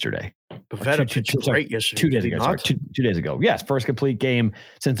game yesterday. Pivetta pitched great yesterday. 2 days ago. 2 days ago. Yes, first complete game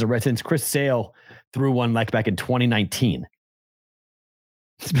since Chris Sale threw one like back in 2019.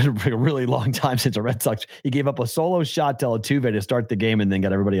 It's been a really long time since the Red Sox. He gave up a solo shot to Altuve to start the game and then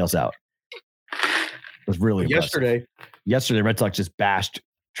got everybody else out. It was really yesterday. Yesterday, Red Sox just bashed.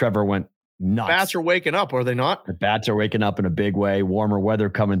 Trevor went nuts. Bats are waking up, are they not? The bats are waking up in a big way. Warmer weather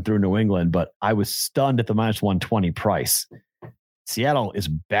coming through New England, but I was stunned at the minus 120 price. Seattle is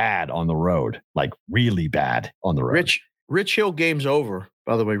bad on the road, like really bad on the road. Rich Hill game's over.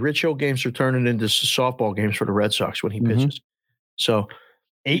 By the way, Rich Hill games are turning into softball games for the Red Sox when he pitches. So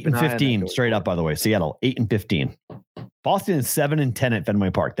 8-15 straight up. By the way, Seattle 8-15. Boston is 7-10 at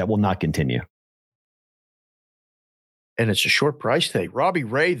Fenway Park. That will not continue. And it's a short price tag. Robbie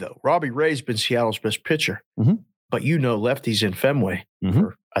Ray, though. Robbie Ray's been Seattle's best pitcher. But lefties in Fenway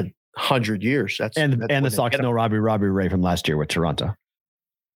for 100 years. That's the Sox know Robbie Ray from last year with Toronto.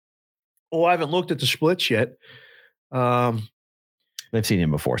 Oh, I haven't looked at the splits yet. They've seen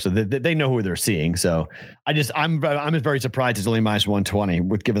him before, so they know who they're seeing. So I'm just very surprised it's only minus 120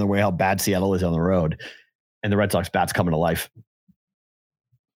 with given the way how bad Seattle is on the road, and the Red Sox bats coming to life.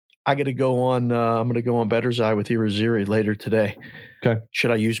 I got to go on. I'm going to go on Better's Eye with Irizarry later today. Okay.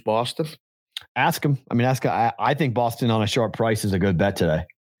 Should I use Boston? Ask him. I think Boston on a short price is a good bet today.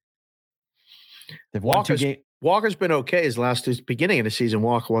 They've won 2 games. Walker's been okay. His beginning of the season,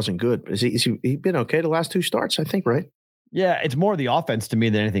 Walker wasn't good. Is he been okay the last 2 starts? I think, right? Yeah, it's more the offense to me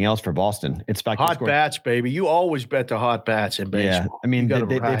than anything else for Boston. It's fact hot bats, baby. You always bet the hot bats in baseball.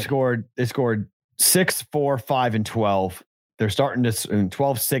 Yeah, they scored 6, 4, 5, and 12. They're starting to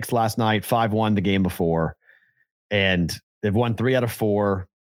 12-6 last night, 5-1 the game before, and they've won 3 out of 4.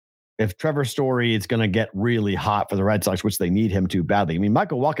 If Trevor Story is going to get really hot for the Red Sox, which they need him to badly.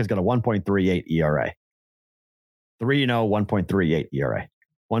 Michael Wacha's got a 1.38 ERA. 3-0, 1.38 ERA.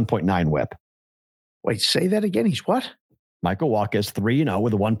 1.9 whip. Wait, say that again. He's what? Michael Wacha is 3-0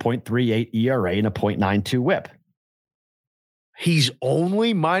 with a 1.38 ERA and a 0.92 whip. He's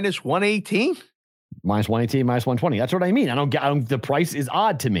only minus 118? Minus 118, minus 120. That's what I mean. The price is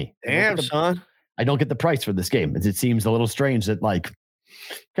odd to me. Damn, son. I don't get the price for this game. It seems a little strange that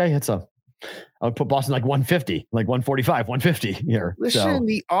okay, I would put Boston 150, 145, 150 here. Listen,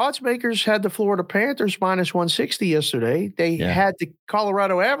 the odds makers had the Florida Panthers minus 160 yesterday. They had the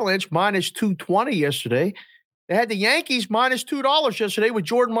Colorado Avalanche minus 220 yesterday. They had the Yankees minus $2 yesterday with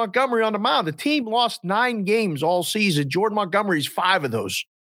Jordan Montgomery on the mound. The team lost 9 games all season. Jordan Montgomery's 5 of those.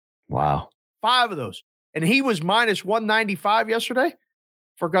 Wow. 5 of those. And he was minus 195 yesterday.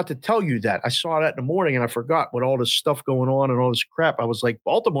 Forgot to tell you that. I saw that in the morning and I forgot with all this stuff going on and all this crap. I was like,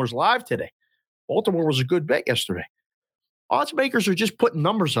 Baltimore's live today. Baltimore was a good bet yesterday. Odds makers are just putting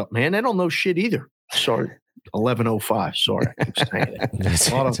numbers up, man. They don't know shit either. Sorry. 11:05. Sorry. I keep saying it.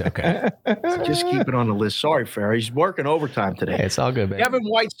 It's okay. Just keep it on the list. Sorry, Farrah. He's working overtime today. Hey, it's all good, man. Kevin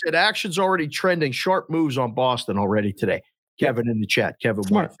White said action's already trending. Sharp moves on Boston already today. Kevin in the chat. Kevin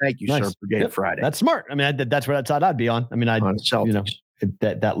White. Thank you, sir, for Game Friday. That's smart. That's what side I'd be on.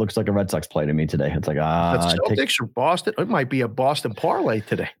 That looks like a Red Sox play to me today. It's Celtics or Boston. It might be a Boston parlay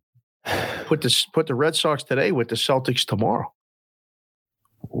today. Put the Red Sox today with the Celtics tomorrow.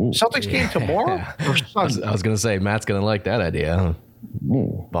 Ooh, Celtics game tomorrow? Or Sunday? I was going to say, Matt's going to like that idea.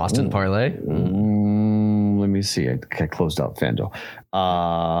 Boston parlay? Let me see. I closed out FanDuel.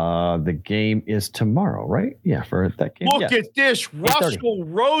 The game is tomorrow, right? Yeah, for that game. Look at this. Russell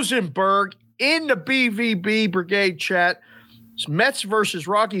Rosenberg in the BVB Brigade chat. Mets versus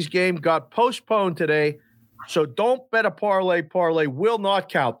Rockies game got postponed today. So don't bet a parlay. Parlay will not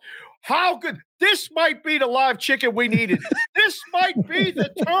count. How good? This might be the live chicken we needed. This might be the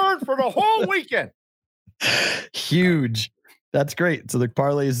turn for the whole weekend. Huge. That's great. So the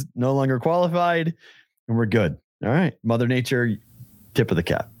parlay is no longer qualified and we're good. All right. Mother Nature, tip of the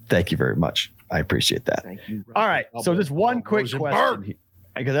cap. Thank you very much. I appreciate that. Thank you. All right. So just one quick question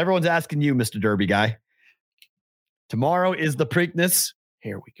because everyone's asking you, Mr. Derby guy. Tomorrow is the Preakness.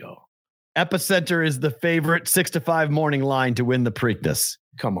 Here we go. Epicenter is the favorite 6-5 morning line to win the Preakness.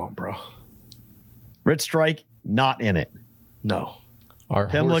 Come on, bro. Rich Strike, not in it. No. Our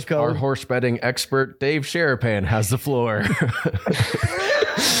horse betting expert, Dave Sherapan, has the floor.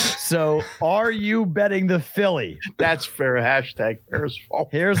 So are you betting the Philly? That's fair. Hashtag Farrah's fault.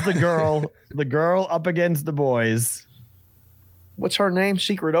 Here's the girl up against the boys. What's her name?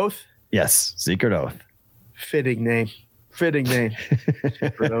 Secret Oath? Yes, Secret Oath. Fitting name.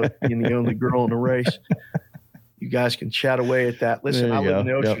 Secret Oath being the only girl in the race. You guys can chat away at that. Listen, I live in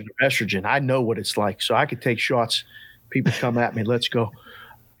the ocean of estrogen. I know what it's like, so I could take shots. People come at me. Let's go.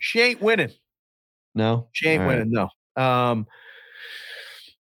 She ain't winning. No? She ain't winning, no. I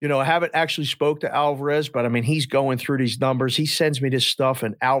haven't actually spoke to Alvarez, but he's going through these numbers. He sends me this stuff.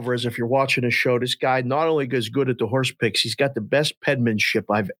 And Alvarez, if you're watching the show, this guy not only is good at the horse picks, he's got the best penmanship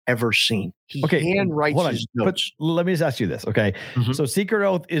I've ever seen. He handwrites his notes. But let me just ask you this, okay? Mm-hmm. So Secret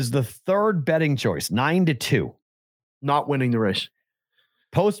Oath is the third betting choice, 9-2. Not winning the race.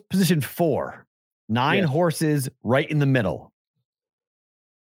 Post position 4, 9 horses right in the middle.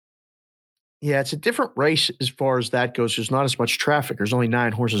 Yeah, it's a different race as far as that goes. There's not as much traffic. There's only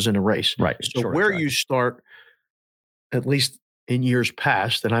 9 horses in a race. Right. So where you start, at least in years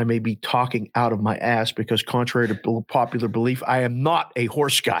past, and I may be talking out of my ass because contrary to popular belief, I am not a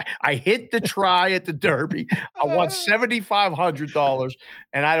horse guy. I hit the try at the Derby. I won $7,500,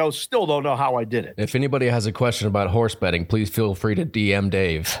 and I still don't know how I did it. If anybody has a question about horse betting, please feel free to DM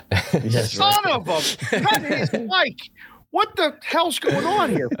Dave. Yes, son of a cut his mic. What the hell's going on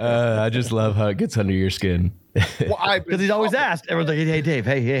here? I just love how it gets under your skin. Because he's always asked. Everyone's like, "Hey, Dave.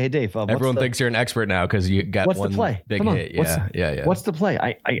 Hey, Dave." Everyone thinks you're an expert now because you got one big hit. Yeah. What's the play?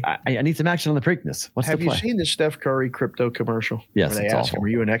 I need some action on the Preakness. What's the play? Have you seen the Steph Curry crypto commercial? Yes, where they ask him, "Are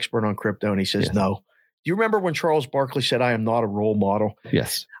you an expert on crypto?" And he says, "No." Do you remember when Charles Barkley said, "I am not a role model"?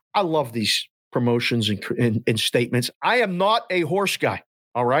 Yes. I love these promotions and statements. I am not a horse guy.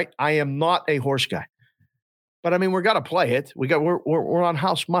 All right. I am not a horse guy. But I mean, we're going to play it. We're on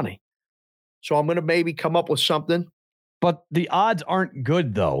house money. So I'm going to maybe come up with something. But the odds aren't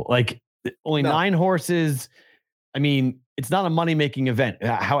good though. Like only 9 horses. I mean, it's not a money-making event,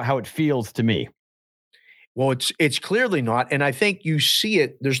 how it feels to me. Well, it's clearly not. And I think you see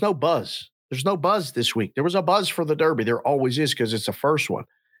it. There's no buzz. There's no buzz this week. There was a buzz for the Derby. There always is because it's the first one.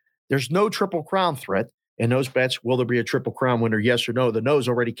 There's no Triple Crown threat. And those bets, will there be a Triple Crown winner? Yes or no? The no's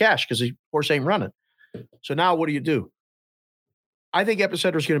already cashed because the horse ain't running. So now what do? I think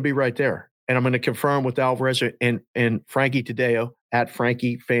Epicenter is going to be right there. And I'm going to confirm with Alvarez and Frankie Tadeo at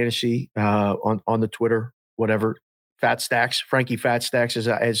Frankie Fantasy on the Twitter, whatever. Fat Stacks, Frankie Fat Stacks,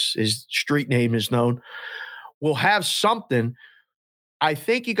 as his street name is known, will have something. I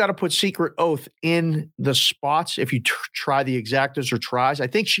think you got to put Secret Oath in the spots if you try the exactas or tries. I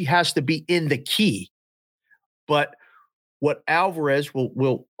think she has to be in the key. But what Alvarez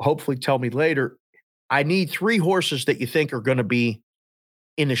will hopefully tell me later, I need 3 horses that you think are going to be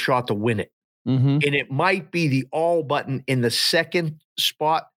in the shot to win it. Mm-hmm. And it might be the all button in the second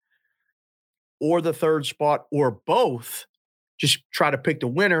spot or the third spot or both. Just try to pick the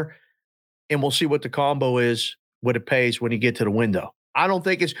winner and we'll see what the combo is, what it pays when you get to the window. I don't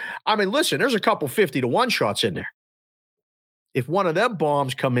think listen, there's a couple 50-1 shots in there. If one of them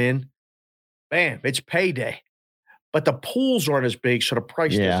bombs come in, bam, it's payday. But the pools aren't as big, so the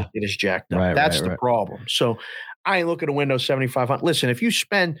price doesn't get as jacked up. Right, That's the problem. So I ain't looking at a window 7,500. Listen, if you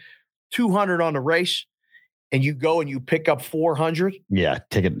spend $200 on the race, and you go and you pick up 400. Yeah,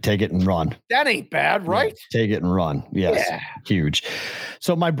 take it and run. That ain't bad, right? Yeah, take it and run. Yes, yeah. Huge.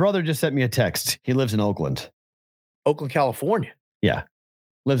 So my brother just sent me a text. He lives in Oakland, California. Yeah,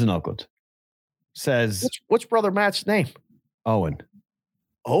 lives in Oakland. Says, what's brother Matt's name? Owen.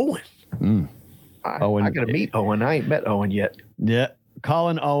 Owen. Owen. I got to meet Owen. I ain't met Owen yet. Yeah,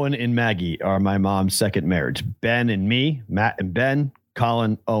 Colin, Owen, and Maggie are my mom's second marriage. Ben and me, Matt and Ben,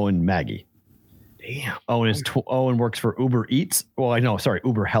 Colin, Owen, Maggie. Damn. Owen works for Uber Eats. Well, I know. Sorry,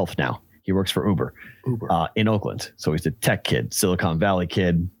 Uber Health now. He works for Uber. In Oakland. So he's a tech kid, Silicon Valley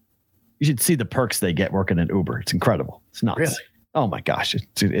kid. You should see the perks they get working at Uber. It's incredible. It's nuts. Really? Oh my gosh!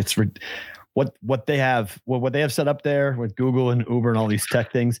 It's what they have set up there with Google and Uber and all these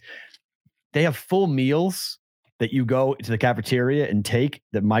tech things. They have full meals that you go to the cafeteria and take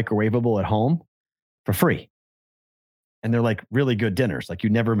that microwavable at home for free. And they're like really good dinners. Like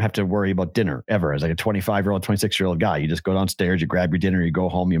you never have to worry about dinner ever. As like a 25-year-old, 26-year-old guy, you just go downstairs, you grab your dinner, you go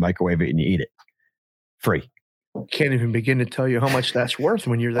home, you microwave it and you eat it. Free. Can't even begin to tell you how much that's worth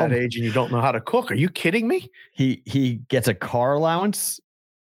when you're that age and you don't know how to cook. Are you kidding me? He gets a car allowance.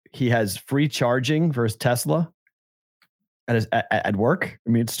 He has free charging for his Tesla at work.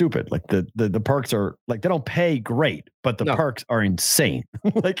 I mean, it's stupid. Like the perks are like, they don't pay great, but the perks are insane.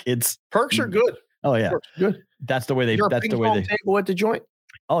 Like perks are good. Oh yeah. Perks are good. That's the way they. That's the way they table at the joint.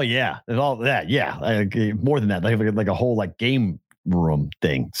 Oh yeah, there's all that. Yeah, more than that. They have like a whole like game room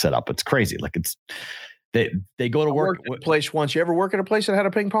thing set up. It's crazy. Like they go to work at a place once. You ever work at a place that had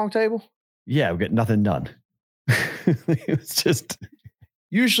a ping pong table? Yeah, we get nothing done. It's just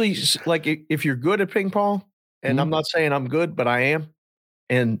usually like if you're good at ping pong, and I'm not saying I'm good, but I am.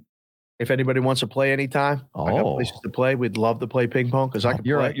 And if anybody wants to play anytime, I got places to play. We'd love to play ping pong because I can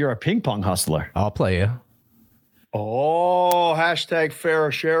play. You're a ping pong hustler. I'll play you. Oh, hashtag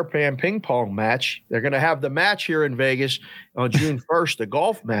Farrah Sherapan ping pong match. They're going to have the match here in Vegas on June 1st, the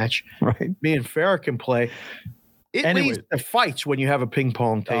golf match. Right. Me and Farrah can play. It leads to fights when you have a ping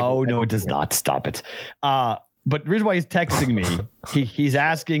pong table. Oh, no, it does not. Stop it. But the reason why he's texting me, he's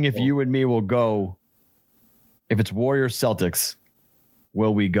asking if you and me will go. If it's Warriors Celtics,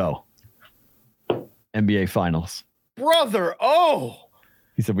 will we go? NBA Finals. Brother,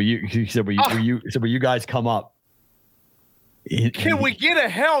 He said, will you guys come up? Can we get a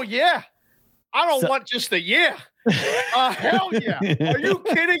hell yeah? I don't want just a yeah. Hell yeah. Are you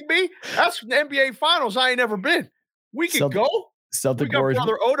kidding me? That's the NBA Finals. I ain't never been. We can go. We got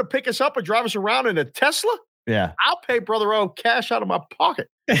Brother O to pick us up and drive us around in a Tesla. Yeah. I'll pay Brother O cash out of my pocket.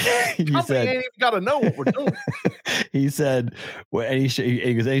 He said, ain't even got to know what we're doing. He said, well, any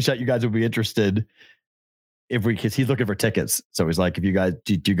shot you guys would be interested because he's looking for tickets. So he's like, if you guys,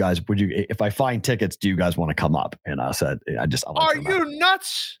 if I find tickets, do you guys want to come up? And I said, are you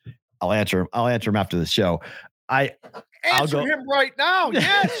nuts? I'll answer him after the show. I'll go him right now.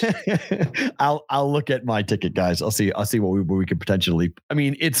 Yes. I'll look at my ticket, guys. I'll see what we could potentially. I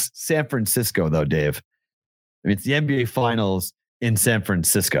mean, it's San Francisco though, Dave. I mean, it's the NBA Finals in San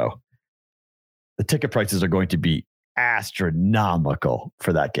Francisco. The ticket prices are going to be astronomical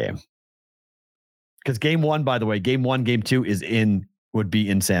for that game. Because game one, by the way, game 1, game 2 would be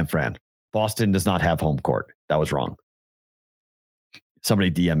in San Fran. Boston does not have home court. That was wrong.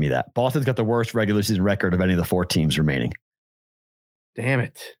 Somebody DM me that. Boston's got the worst regular season record of any of the 4 teams remaining. Damn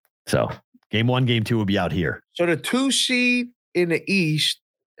it. So game 1, game 2 will be out here. So the 2 seed in the East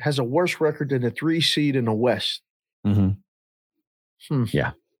has a worse record than the 3 seed in the West. Mm-hmm.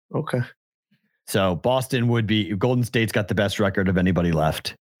 Yeah. Okay. So Boston would be, Golden State's got the best record of anybody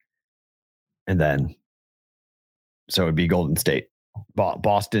left. And then, so it would be Golden State.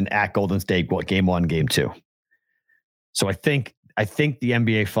 Boston at Golden State, game 1, game 2. So I think the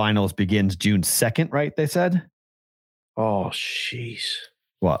NBA Finals begins June 2nd, right? They said. Oh, jeez.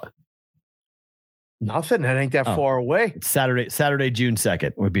 What? Nothing. That ain't that far away. It's Saturday, June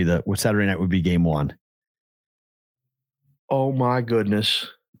 2nd would be Saturday night would be game 1. Oh my goodness.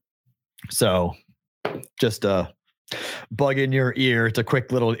 So just bug in your ear. It's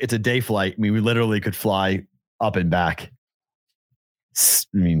a day flight. I mean, we literally could fly up and back.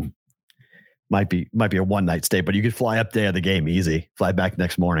 I mean, might be a one night stay, but you could fly up day of the game easy. Fly back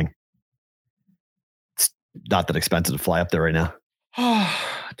next morning. It's not that expensive to fly up there right now.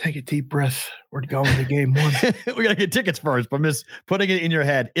 Take a deep breath. We're going to game 1. We got to get tickets first, but putting it in your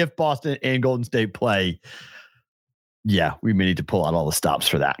head, if Boston and Golden State play, yeah, we may need to pull out all the stops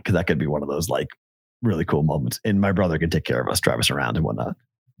for that, because that could be one of those like really cool moments. And my brother can take care of us, drive us around and whatnot.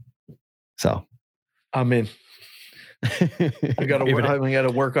 So I'm in. I got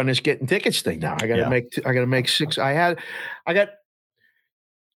to work on this getting tickets thing now. I got to make 6. I got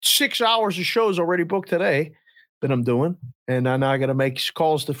 6 hours of shows already booked today that I'm doing, and now I got to make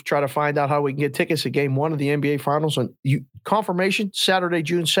calls to try to find out how we can get tickets to game 1 of the NBA Finals. And confirmation Saturday,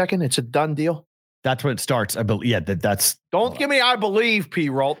 June 2nd. It's a done deal. That's when it starts. I believe. Yeah, that's. Don't give me. I believe,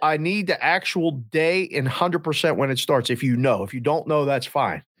 P-Roll. I need the actual day and 100% when it starts. If you don't know, that's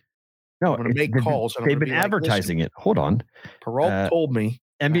fine. No, I'm going to make calls. They've been advertising it. Hold on. Perrault told me.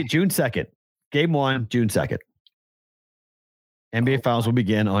 NBA June 2nd. Game 1, June 2nd. NBA Finals will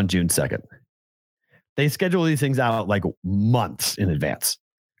begin on June 2nd. They schedule these things out like months in advance.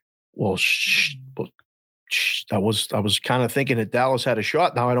 Well, I was kind of thinking that Dallas had a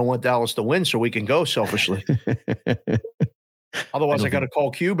shot. Now I don't want Dallas to win so we can go selfishly. Otherwise, I got to call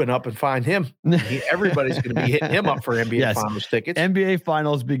Cuban up and find him. Everybody's going to be hitting him up for NBA Finals tickets. NBA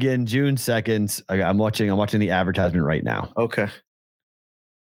Finals begin June 2nd. I'm watching the advertisement right now. Okay.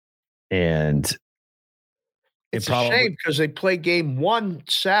 And it's a shame because they play game 1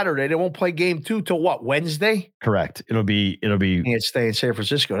 Saturday. They won't play game 2 till what, Wednesday? Correct. It'll be. I can't stay in San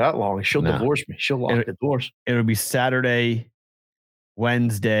Francisco that long. She'll divorce me. She'll lock the doors. It'll be Saturday,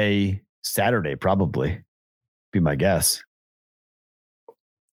 Wednesday, Saturday, probably. Be my guess.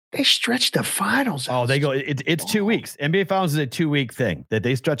 They stretch the finals out. Oh, they go. It's 2 weeks. NBA Finals is a 2-week thing that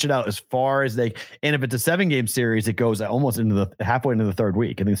they stretch it out as far as they. And if it's a 7-game series, it goes almost halfway into the 3rd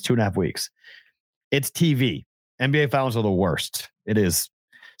week. I think it's 2.5 weeks. It's TV. NBA Finals are the worst. It is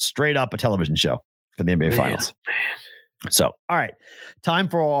straight up a television show for the NBA Finals. Man. So, all right, time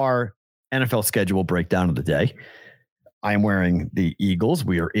for our NFL schedule breakdown of the day. I am wearing the Eagles.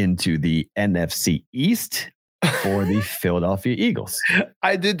 We are into the NFC East for the Philadelphia Eagles.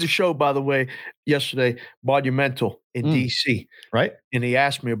 I did the show, by the way, yesterday, Monumental in DC. Right. And he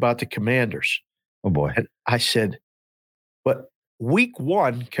asked me about the Commanders. Oh, boy. And I said, but week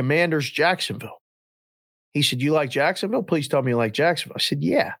 1, Commanders, Jacksonville. He said, you like Jacksonville? Please tell me you like Jacksonville. I said,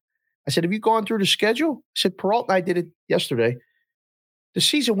 yeah. I said, have you gone through the schedule? I said, Perrault and I did it yesterday. The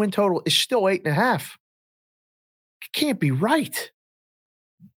season win total is still 8.5. It can't be right.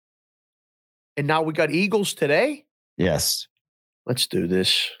 And now we got Eagles today? Yes. Let's do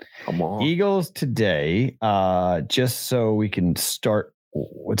this. Come on. Eagles today, just so we can start.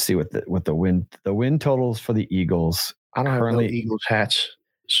 Let's see what the win totals for the Eagles. I don't have no Eagles hats.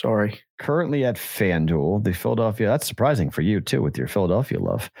 Sorry. Currently at FanDuel, the Philadelphia. That's surprising for you too, with your Philadelphia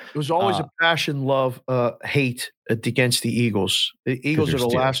love. It was always a passion, love, hate against the Eagles. The Eagles are the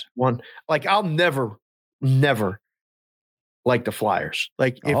last one. Like I'll never like the Flyers.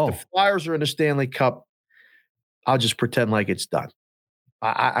 Like if the Flyers are in the Stanley Cup, I'll just pretend like it's done.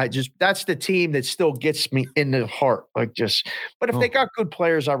 I just that's the team that still gets me in the heart. Like just, but if they got good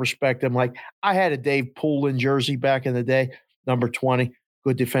players, I respect them. Like I had a Dave Poulin jersey back in the day, number 20.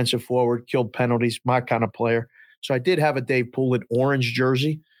 Good defensive forward, killed penalties, my kind of player. So I did have a Dave Poulin orange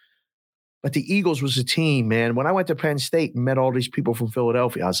jersey. But the Eagles was a team, man. When I went to Penn State and met all these people from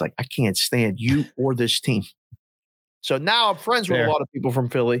Philadelphia, I was like, I can't stand you or this team. So now I'm friends with a lot of people from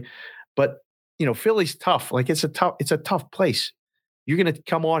Philly. But, Philly's tough. Like it's a tough place. You're going to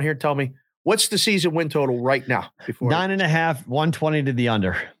come on here and tell me, what's the season win total right now? 9.5, 120 to the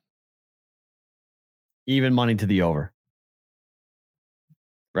under. Even money to the over.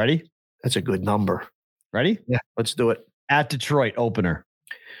 Ready? That's a good number. Ready? Yeah, let's do it. At Detroit, opener.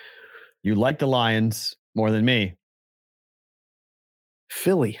 You like the Lions more than me.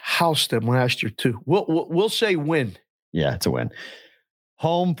 Philly housed them last year too. We'll say win. Yeah, it's a win.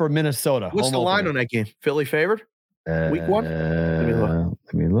 Home for Minnesota. What's home the line opener. on that game? Philly favored? Week 1?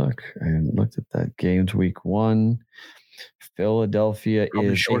 Let me look. I looked at that game's week 1. Philadelphia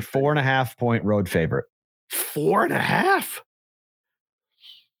Probably is a 4.5 point road favorite. 4.5?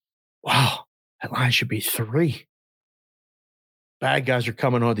 Wow. That line should be 3. Bad guys are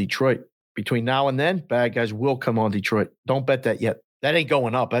coming on Detroit. Between now and then, bad guys will come on Detroit. Don't bet that yet. That ain't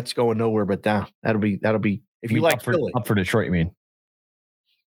going up. That's going nowhere but down. That'll be if you like Philly. Up for Detroit, you mean?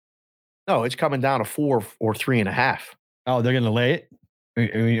 No, it's coming down to 4 or 3.5. Oh, they're going to lay it?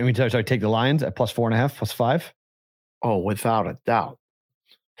 I mean, sorry, take the Lions at plus 4.5, plus 5? Oh, without a doubt.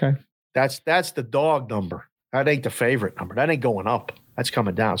 Okay. That's the dog number. That ain't the favorite number. That ain't going up. That's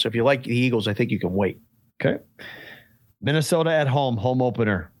coming down. So if you like the Eagles, I think you can wait. Okay. Minnesota at home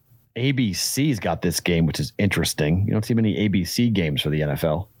opener. ABC's got this game, which is interesting. You don't see many ABC games for the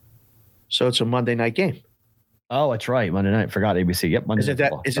NFL. So it's a Monday night game. Oh, that's right. Monday night. Forgot ABC. Yep. Monday. Is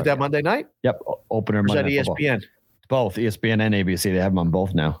it that Monday night? Yep. Opener. Or is Monday that ESPN? Football. Both ESPN and ABC. They have them on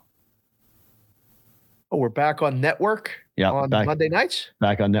both now. Oh, we're back on network. Yeah. On Monday nights.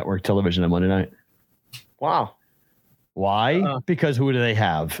 Back on network television on Monday night. Wow. Why? Because who do they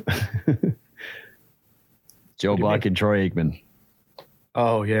have? Joe Buck and Troy Aikman.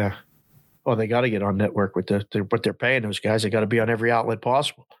 Oh yeah. Oh, they got to get on network with what they're paying those guys. They got to be on every outlet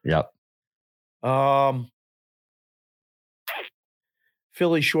possible. Yep.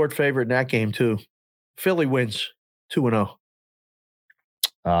 Philly short favorite in that game too. Philly wins 2-0.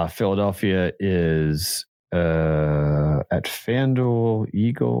 Philadelphia is at FanDuel.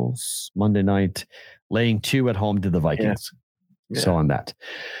 Eagles Monday night laying 2 at home to the Vikings. Yeah. So on that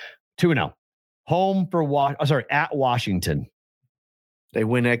 2-0. Home for at Washington. They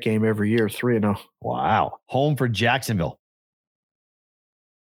win that game every year, 3-0. Wow. Home for Jacksonville.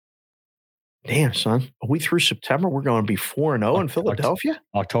 Damn, son. Are we through September? We're going to be 4-0 in Philadelphia?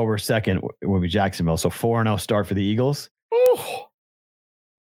 October 2nd will be Jacksonville. So 4-0 start for the Eagles. Oh.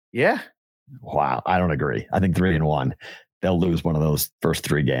 Yeah. Wow. I don't agree. I think 3-1. They'll lose one of those first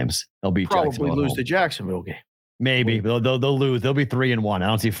 3 games. They'll beat Probably lose the Jacksonville game. Maybe. They'll lose. They'll be 3-1. I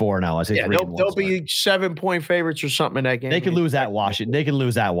don't see 4-0. I say 3-1. They'll be 7-point favorites or something in that game. They can lose at Washington. They can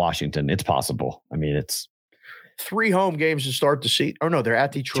lose at Washington. It's possible. I mean, it's 3 home games to start the season. Oh no, they're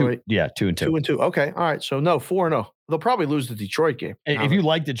at Detroit. 2-2. 2-2. Okay. All right. So no, 4-0. They'll probably lose the Detroit game. If you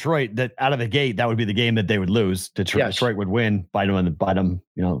like Detroit, that out of the gate, that would be the game that they would lose. Detroit would win, bite them,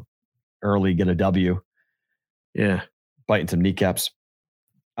 early, get a W. Yeah. Biting some kneecaps.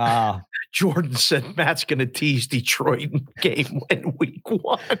 Jordan said Matt's going to tease Detroit game in week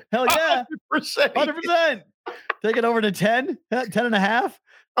 1. Hell yeah. 100%. Take it over to 10, 10.5.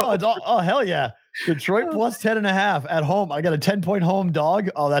 Oh, hell yeah. Detroit plus 10.5 at home. I got a 10-point home dog.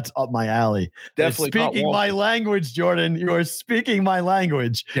 Oh, that's up my alley. Definitely speaking my language, Jordan. You are speaking my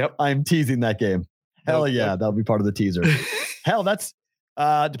language. Yep. I'm teasing that game. Hell yeah. That'll be part of the teaser. Hell, that's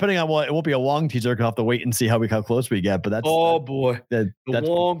depending on what, it won't be a long teaser. I'll have to wait and see how close we get. But that's the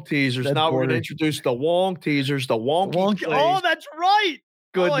Wong teasers. Now we're going to introduce the Wong teasers. The wonky. Oh, that's right.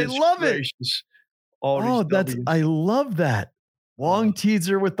 Goodness I love gracious. it. I love that. Wong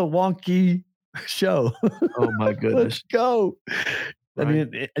teaser with the wonky show. Oh my goodness. Let's go.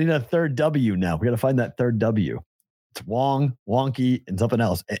 Right. I need a third W now. We got to find that third W. It's Wong, wonky, and something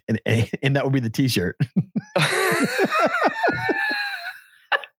else. And that would be the t-shirt.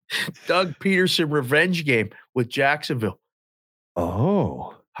 Doug Peterson revenge game with Jacksonville.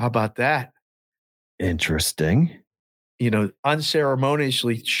 Oh. How about that? Interesting.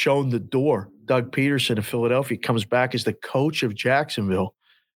 Unceremoniously shown the door. Doug Peterson of Philadelphia comes back as the coach of Jacksonville.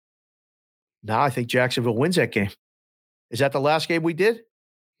 Now I think Jacksonville wins that game. Is that the last game we did?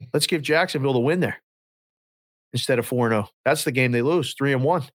 Let's give Jacksonville the win there instead of 4-0. That's the game they lose,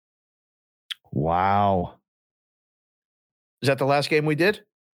 3-1. Wow. Is that the last game we did?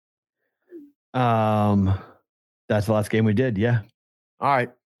 That's the last game we did. Yeah. All right.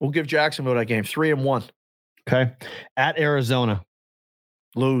 We'll give Jacksonville that game, 3-1. Okay. At Arizona.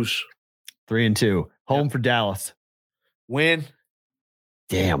 Lose. 3-2. Home for Dallas. Win.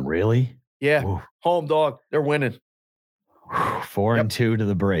 Damn, really? Yeah. Ooh. Home dog. They're winning. 4-2 to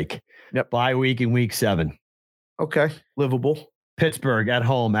the break. Yep. Bye week in week 7. Okay. Livable. Pittsburgh at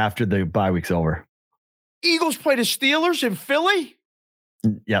home after the bye week's over. Eagles play the Steelers in Philly?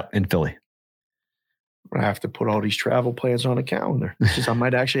 Yep, in Philly. I have to put all these travel plans on a calendar. It's just I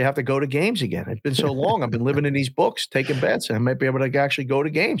might actually have to go to games again. It's been so long. I've been living in these books, taking bets, and I might be able to actually go to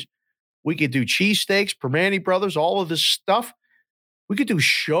games. We could do cheesesteaks, Permane Brothers, all of this stuff. We could do a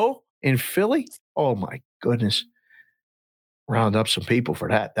show in Philly. Oh, my goodness. Round up some people for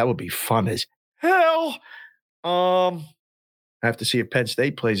that. That would be fun as hell. I have to see if Penn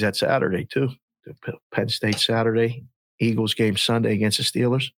State plays that Saturday, too. Penn State Saturday, Eagles game Sunday against the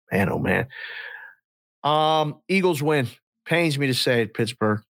Steelers. Man, oh, man. Eagles win. Pains me to say it,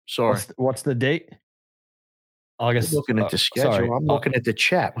 Pittsburgh. Sorry. What's the date? August. I'm looking at the schedule. Sorry. I'm looking at the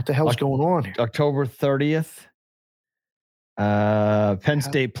chat. What the hell's going on here? October 30th. Penn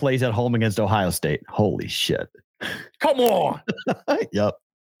State plays at home against Ohio State. Holy shit. Come on. Yep.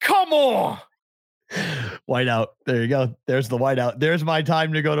 Come on. Whiteout. There you go. There's the whiteout. There's my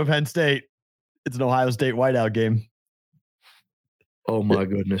time to go to Penn State. It's an Ohio State whiteout game. Oh, my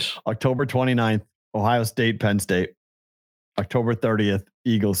goodness. October 29th, Ohio State, Penn State. October 30th,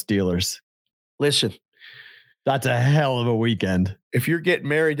 Eagles, Steelers. Listen. That's a hell of a weekend. If you're getting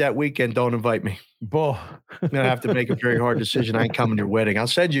married that weekend, don't invite me. Boy. I'm going to have to make a very hard decision. I ain't coming to your wedding. I'll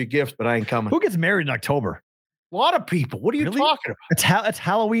send you a gift, but I ain't coming. Who gets married in October? A lot of people. What are you talking about? It's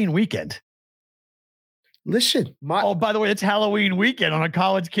Halloween weekend. Listen. Oh, by the way, it's Halloween weekend on a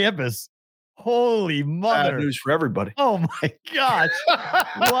college campus. Holy mother. Bad news for everybody. Oh, my gosh.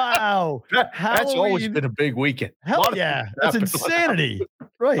 Wow. That's always been a big weekend. Hell yeah. That's insanity.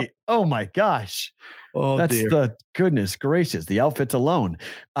 Right. Oh, my gosh. Oh, that's dear. The goodness gracious. The outfits alone.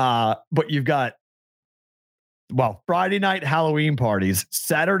 But you've got, Friday night Halloween parties.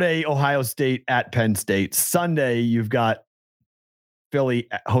 Saturday, Ohio State at Penn State. Sunday, you've got Philly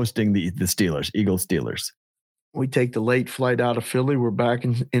hosting the Steelers, Eagles Steelers. We take the late flight out of Philly. We're back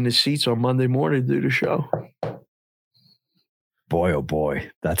in the seats on Monday morning to do the show. Boy, oh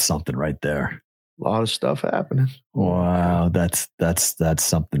boy. That's something right there. A lot of stuff happening. Wow. That's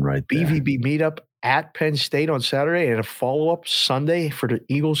something right there. BVB meetup at Penn State on Saturday and a follow-up Sunday for the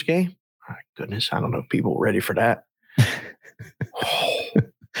Eagles game. My goodness, I don't know if people are ready for that. I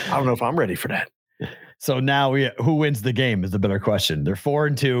don't know if I'm ready for that. So now who wins the game is the better question. They're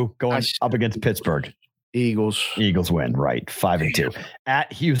 4-2 going up against Pittsburgh. Eagles win, right? 5-2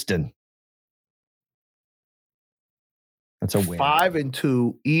 at Houston. That's a win.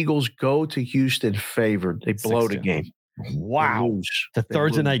 5-2. Eagles go to Houston favored. They blow the game. Wow. It's a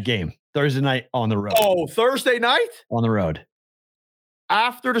Thursday night game. Thursday night on the road. Oh, Thursday night? On the road.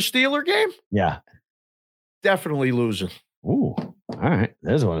 After the Steeler game? Yeah. Definitely losing. Ooh. All right.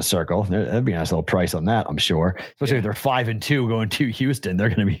 There's one to circle. That'd be a nice little price on that, I'm sure. Especially if they're 5-2 going to Houston. They're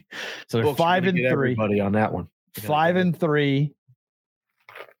going to be so they're 5-3. Everybody on that one. 5-3.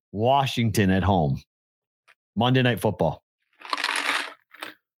 Washington at home. Monday Night Football.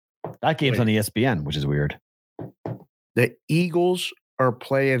 That game's on ESPN, which is weird. The Eagles are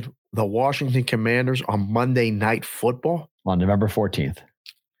playing the Washington Commanders on Monday Night Football on November 14th.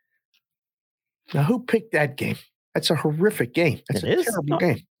 Now, who picked that game? That's a horrific game. That's a terrible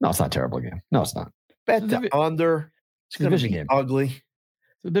game. No, it's not a terrible game. No, it's not. Bet the under. It's going to be game. Ugly.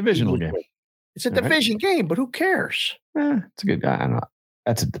 It's a divisional game. It's a division game, but who cares? It's a good guy.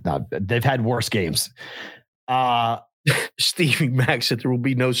 I don't know. They've had worse games. Stevie Mack said there will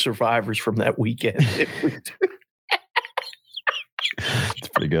be no survivors from that weekend. It's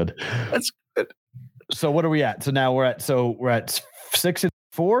pretty good. That's good. So what are we at? So now we're at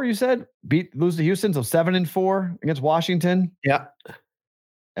 6-4. You said lose to Houston, so 7-4 against Washington. Yeah.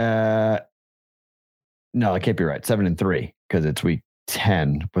 No, I can't be right. 7-3 because it's week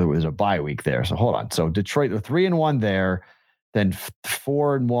 10, but it was a bye week there. So hold on. So Detroit, they're 3-1 there, then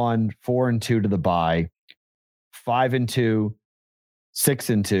 4-1, 4-2 to the bye, 5-2,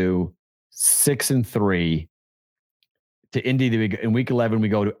 6-2, 6-3 to Indy. In week 11, we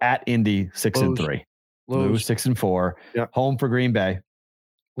go to at Indy 6-3. Lose 6-4. Yep. Home for Green Bay.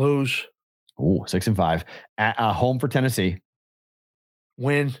 Lose. Ooh, 6-5. Home for Tennessee.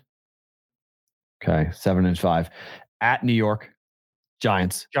 Win. Okay, 7-5. At New York.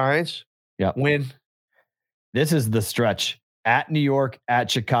 Giants. Yeah. Win. This is the stretch. At New York, at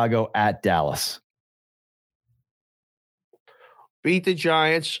Chicago, at Dallas. Beat the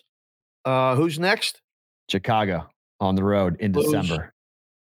Giants. Who's next? Chicago on the road in December.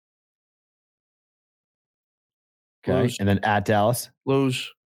 Okay. Lose. And then at Dallas.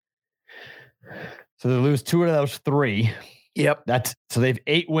 Lose. So they lose 2 of those 3. Yep. So they have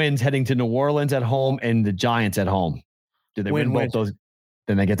 8 wins heading to New Orleans at home and the Giants at home. Do they win both those?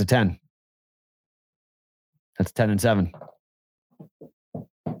 Then they get to 10. That's 10-7.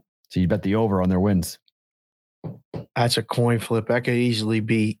 So you bet the over on their wins. That's a coin flip. That could easily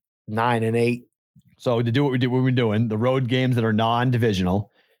be 9-8. So to do what we're doing, the road games that are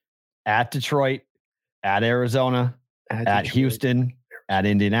non-divisional, at Detroit, at Arizona, at Houston, at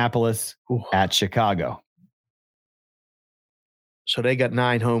Indianapolis, at Chicago. So they got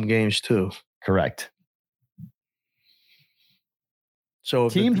 9 home games too. Correct. So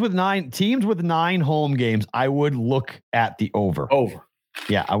teams with 9 home games, I would look at the over. Over.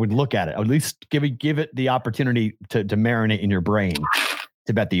 Yeah, I would look at it. I would at least give it the opportunity to marinate in your brain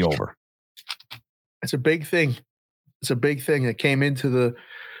to bet the over. It's a big thing. It's a big thing that came into it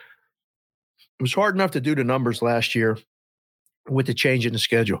was hard enough to do the numbers last year with the change in the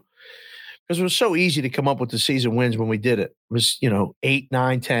schedule. Because it was so easy to come up with the season wins when we did it. It was, 8,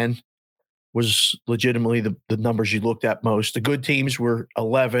 9, 10 was legitimately the numbers you looked at most. The good teams were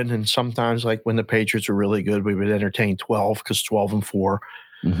 11, and sometimes, like when the Patriots were really good, we would entertain 12 because 12-4.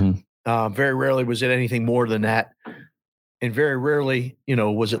 Mm-hmm. Very rarely was it anything more than that. And very rarely,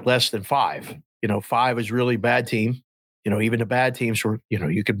 was it less than 5. 5 is really bad team. Even the bad teams were,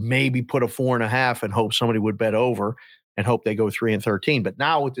 you could maybe put a 4.5 and hope somebody would bet over and hope they go 3-13. But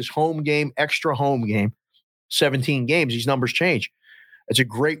now with this home game, extra home game, 17 games, these numbers change. It's a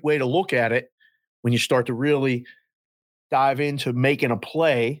great way to look at it when you start to really dive into making a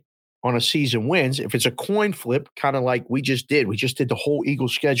play on a season wins. If it's a coin flip, kind of like we just did the whole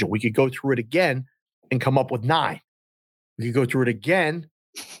Eagles schedule. We could go through it again and come up with 9. We could go through it again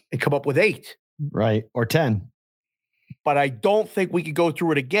and come up with 8. Right. Or 10. But I don't think we could go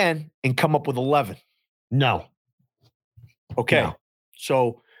through it again and come up with 11. No. Okay. No.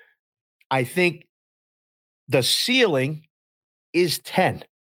 So I think the ceiling is 10.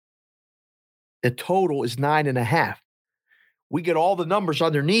 The total is 9.5. We get all the numbers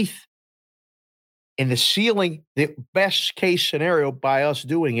underneath. And the ceiling, the best case scenario by us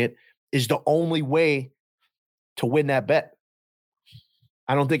doing it, is the only way to win that bet.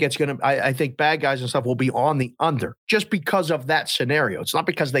 I don't think it's going to – I think bad guys and stuff will be on the under just because of that scenario. It's not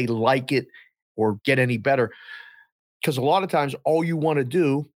because they like it or get any better. Because a lot of times all you want to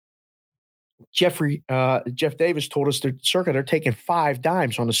do – Jeff Davis told us the circuit are taking 5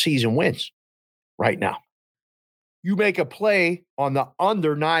 dimes on the season wins right now. You make a play on the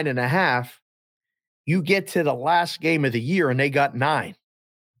under 9.5, you get to the last game of the year and they got 9.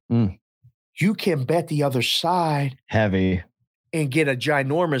 You can bet the other side heavy and get a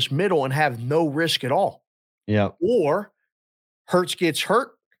ginormous middle and have no risk at all. Yeah. Or Hurts gets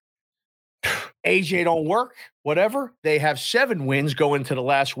hurt, AJ don't work, whatever. They have 7 wins going to the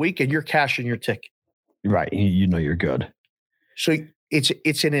last week and you're cashing your ticket. Right. You're good. So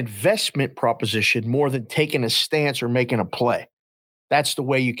it's an investment proposition more than taking a stance or making a play. That's the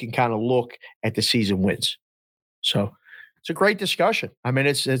way you can kind of look at the season wins. So it's a great discussion. I mean,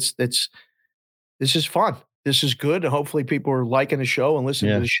 this is fun. This is good. And hopefully people are liking the show and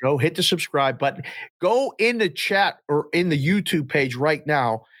listening to the show. Hit the subscribe button. Go in the chat or in the YouTube page right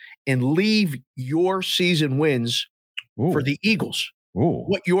now and leave your season wins for the Eagles.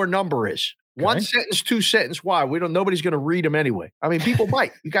 What your number is. Okay. 1 sentence, 2 sentence. Why? Nobody's going to read them anyway. I mean, people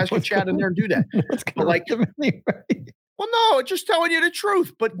might. You guys can chat in there and do that. But well, no, just telling you the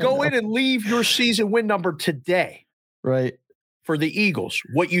truth. But go in and leave your season win number today. Right. For the Eagles,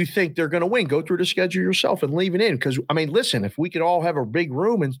 what you think they're going to win. Go through the schedule yourself and leave it in. Because, I mean, listen, if we could all have a big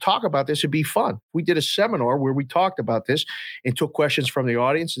room and talk about this, it'd be fun. We did a seminar where we talked about this and took questions from the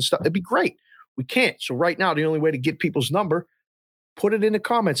audience and stuff. It'd be great. We can't. So right now, the only way to get people's number, put it in the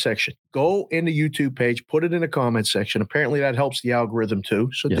comment section. Go in the YouTube page, put it in the comment section. Apparently that helps the algorithm too.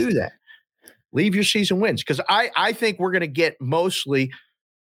 So do that. Leave your season wins. Because I think we're going to get mostly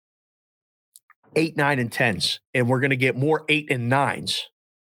 8, 9, and 10s, and we're going to get more 8 and 9s.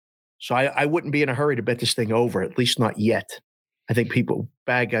 So I wouldn't be in a hurry to bet this thing over, at least not yet. I think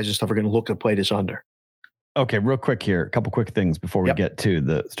bad guys and stuff are going to look to play this under. Okay, real quick here. A couple quick things before we get to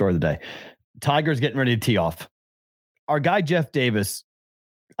the story of the day. Tiger's getting ready to tee off. Our guy, Jeff Davis,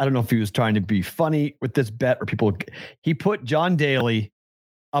 I don't know if he was trying to be funny with this bet or he put John Daly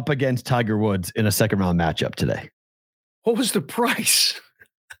up against Tiger Woods in a second round matchup today. What was the price?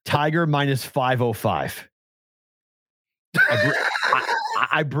 Tiger minus 505.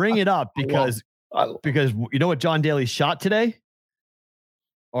 I bring it up because you know what John Daly shot today?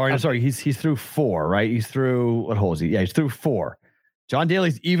 Or I'm sorry, he's through 4, right? He's through, what hole is he? Yeah, he's through 4. John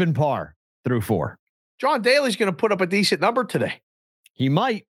Daly's even par through 4. John Daly's going to put up a decent number today. He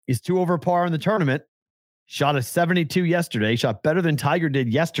might. He's 2 over par in the tournament. Shot a 72 yesterday. Shot better than Tiger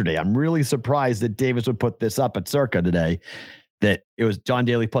did yesterday. I'm really surprised that Davis would put this up at Circa today. That it was John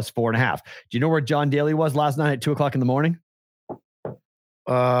Daly plus 4.5. Do you know where John Daly was last night at 2:00 in the morning?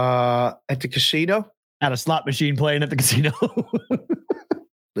 At the casino? At a slot machine playing at the casino.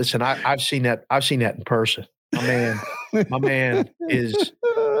 Listen, I've seen that. I've seen that in person. My man is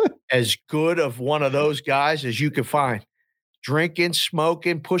as good of one of those guys as you can find. Drinking,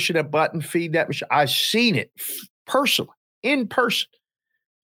 smoking, pushing a button, feeding that machine. I've seen it personally, in person.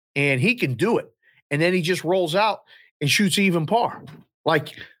 And he can do it. And then he just rolls out and shoots even par.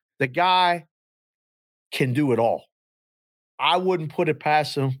 Like, the guy can do it all. I wouldn't put it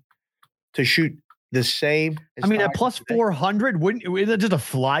past him to shoot the same. I mean, at plus 400, isn't it just a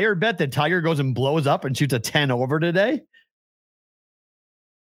flyer bet that Tiger goes and blows up and shoots a 10 over today?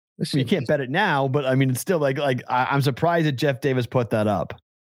 Listen, you can't bet it now, but I mean, it's still like I'm surprised that Jeff Davis put that up.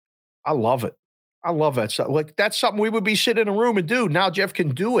 I love it. I love that stuff. Like, that's something we would be sitting in a room and do. Now Jeff can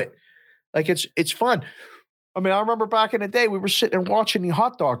do it. Like, it's fun. I mean, I remember back in the day, we were sitting and watching the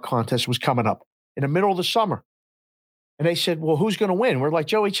hot dog contest was coming up in the middle of the summer. And they said, well, who's going to win? We're like,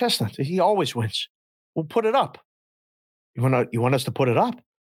 Joey Chestnut. He always wins. We'll put it up. You want us to put it up?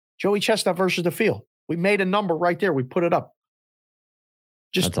 Joey Chestnut versus the field. We made a number right there. We put it up.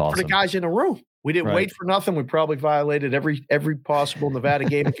 Just for the guys in the room. We didn't wait for nothing. We probably violated every possible Nevada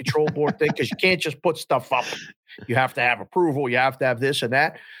Gaming Control Board thing, because you can't just put stuff up. You have to have approval. You have to have this and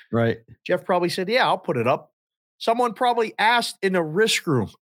that. Right. Jeff probably said, yeah, I'll put it up. Someone probably asked in the risk room,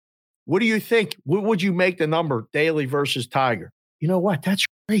 what do you think? What would you make the number, Daly versus Tiger? You know what? That's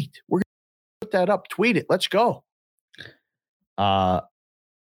great. We're going to put that up. Tweet it. Let's go.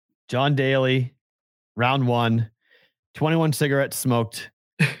 John Daly, round 1, 21 cigarettes smoked,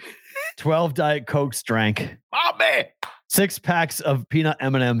 12 Diet Cokes drank. Oh, man. 6 packs of peanut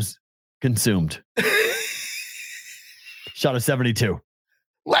M&Ms consumed. Shot a 72.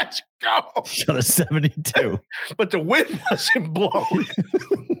 Let's go. Shot a 72. But the wind wasn't blowing.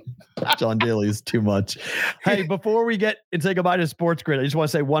 John Daly is too much. Hey, before we get and say goodbye to Sports Grid, I just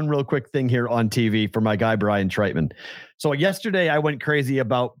want to say one real quick thing here on TV for my guy, Brian Treitman. So yesterday I went crazy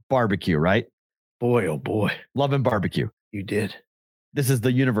about barbecue, right? Boy, oh boy. Loving barbecue. You did. This is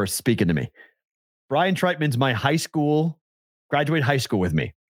the universe speaking to me. Brian Treitman's my graduated high school with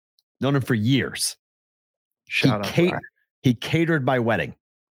me. Known him for years. Shout out, Brian. He catered my wedding.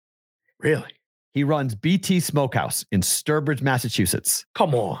 Really? He runs BT Smokehouse in Sturbridge, Massachusetts.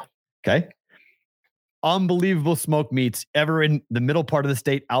 Come on. Okay. Unbelievable smoked meats ever in the middle part of the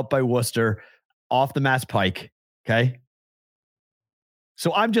state, out by Worcester, off the Mass Pike. Okay.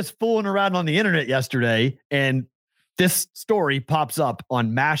 So I'm just fooling around on the internet yesterday, and this story pops up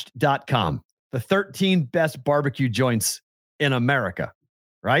on mashed.com. The 13 best barbecue joints in America.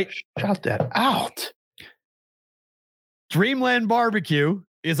 Right? Shout that out. Dreamland Barbecue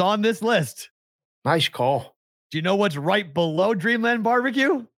is on this list. Nice call. Do you know what's right below Dreamland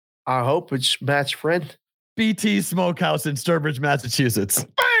Barbecue? I hope it's Matt's friend. BT Smokehouse in Sturbridge, Massachusetts.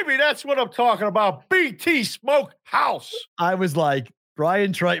 Baby, that's what I'm talking about. BT Smokehouse. I was like,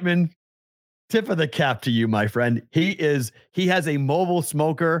 Brian Treitman, tip of the cap to you, my friend. He has a mobile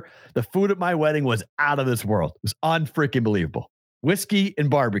smoker. The food at my wedding was out of this world. It was unfreaking believable. Whiskey and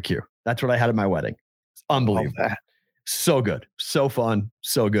barbecue. That's what I had at my wedding. It's unbelievable. So good. So fun.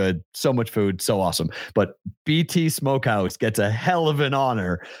 So good. So much food. So awesome. But BT Smokehouse gets a hell of an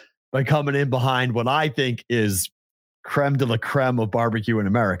honor by coming in behind what I think is creme de la creme of barbecue in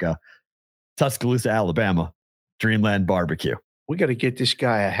America. Tuscaloosa, Alabama. Dreamland Barbecue. We got to get this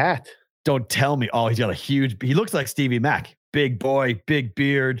guy a hat. Don't tell me. Oh, he's got he looks like Stevie Mac. Big boy, big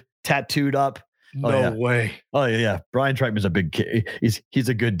beard, tattooed up. No way. Oh yeah. Brian Treitman's a big kid. He's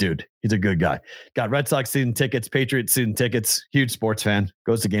a good dude. He's a good guy. Got Red Sox season tickets, Patriots season tickets. Huge sports fan.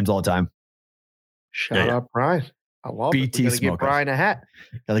 Goes to games all the time. Shout out Brian. I love BT it. Gotta get Brian a hat.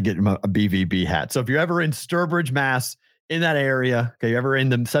 Got to get him a BVB hat. So if you're ever in Sturbridge, Mass, in that area, okay, you're ever in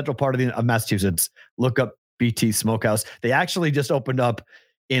the central part of Massachusetts, look up BT Smokehouse. They actually just opened up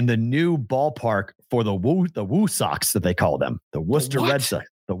in the new ballpark for the Woo Sox that they call them, the Worcester Red Sox,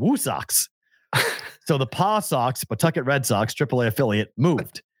 the Woo Sox. So the Paw Sox, Pawtucket Red Sox, AAA affiliate,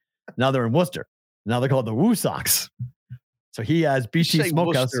 moved. Now they're in Worcester. Now they're called the Woo Sox. So he has BT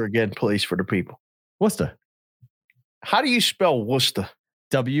Smokehouse. Worcester again, please, for the people. Worcester. How do you spell Worcester?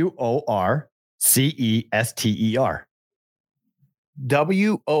 WORCESTER.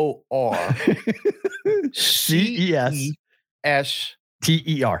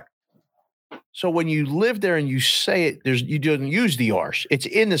 WORCESTER. So when you live there and you say it, you don't use the R's. It's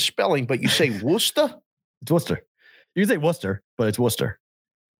in the spelling, but you say Worcester? It's Worcester. You can say Worcester, but it's Worcester.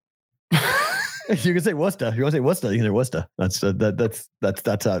 You can say Worcester. If you want to say Worcester, you can say Worcester. That's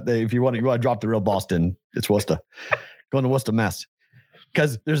if you want to drop the real Boston, it's Worcester. Going to Worcester, Mass.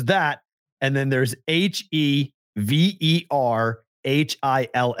 Because there's that, and then there's HEVERHILL.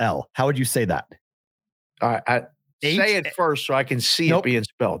 How would you say that? Say it first so I can see it being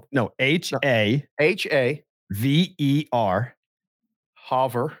spelled. No, H-A. V-E-R.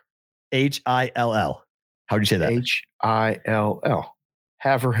 Hover. H-I-L-L. How would you say that? H-I-L-L.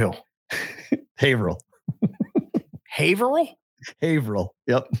 Haverhill. Haverhill. Haverhill? Haverhill.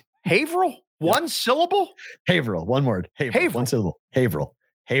 Yep. Haverhill? One syllable? Haverhill. One word. Haverhill. One syllable. Haverhill.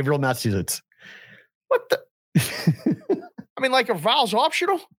 Haverhill, Massachusetts. What the? I mean, like a vowel's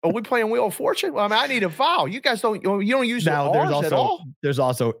optional? Are we playing Wheel of Fortune? Well, I mean, I need a vowel. You guys don't use the R's at all? There's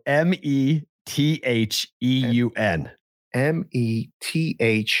also M-E-T-H-E-U-N. M-E-T-H-E-U-N.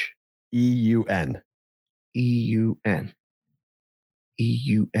 E-U-N.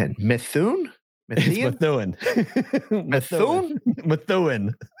 E-U-N. Methuen? It's Methuen. Methuen?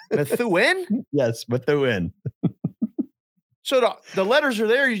 Methuen. Methuen? Yes, Methuen. So the letters are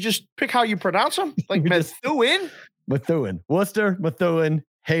there. You just pick how you pronounce them? Like Methuen? Methuen. Worcester, Methuen,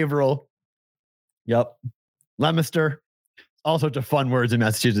 Haverhill. Yep. Leominster. All sorts of fun words in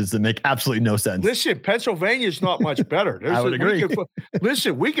Massachusetts that make absolutely no sense. Listen, Pennsylvania's not much better. I would agree.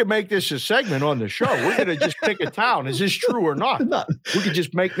 We could make this a segment on the show. We're going to just pick a town. Is this true or not? We could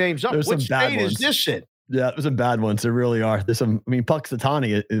just make names up. What state is this in? Yeah, there's some bad ones. There really are. There's some,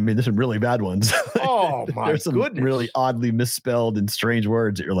 Puxatawny, there's some really bad ones. Oh, my there's some goodness. Really oddly misspelled and strange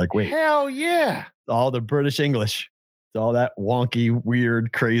words that you're like, wait. Hell yeah. All the British English. All that wonky,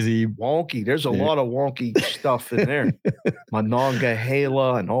 weird, crazy. Wonky. There's a lot of wonky stuff in there.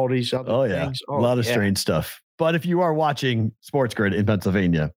 Monongahela and all these other things. A lot of strange stuff. But if you are watching Sports Grid in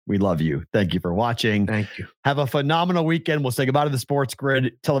Pennsylvania, we love you. Thank you for watching. Thank you. Have a phenomenal weekend. We'll say goodbye to the Sports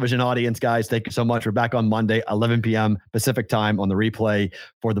Grid television audience, guys. Thank you so much. We're back on Monday, 11 p.m. Pacific time on the replay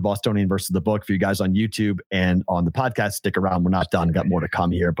for the Bostonian versus the Book. For you guys on YouTube and on the podcast, stick around. We're not done. Got more to come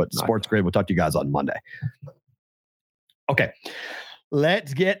here. But Sports Grid, we'll talk to you guys on Monday. Okay,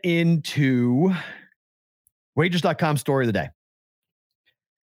 let's get into Wagers.com story of the day.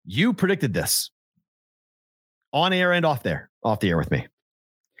 You predicted this on air and off the air with me.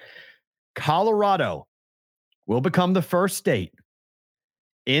 Colorado will become the first state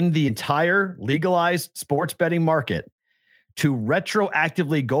in the entire legalized sports betting market to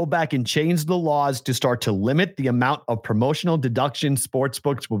retroactively go back and change the laws to start to limit the amount of promotional deductions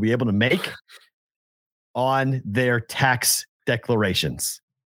sportsbooks will be able to make on their tax declarations.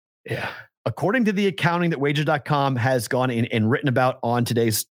 Yeah. According to the accounting that Wagers.com has gone in and written about on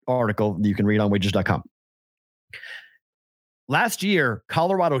today's article that you can read on Wagers.com. Last year,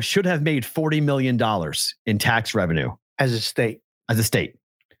 Colorado should have made $40 million in tax revenue. As a state.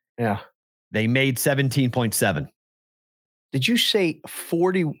 Yeah. They made 17.7. Did you say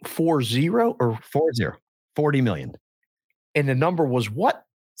 40 or 40? 40 million. And the number was what?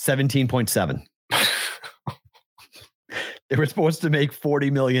 17.7. They were supposed to make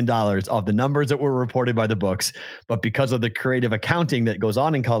 $40 million off the numbers that were reported by the books. But because of the creative accounting that goes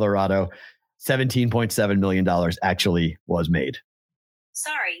on in Colorado, $17.7 million actually was made.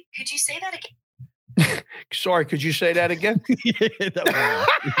 Sorry, could you say that again? Sorry, could you say that again?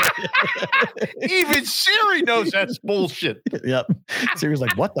 Even Siri knows that's bullshit. Yep. Siri's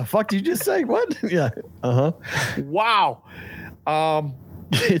like, what the fuck did you just say? What? Yeah. Uh-huh. Wow.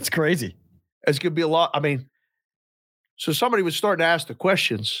 It's crazy. It's going to be a lot. I mean, so somebody was starting to ask the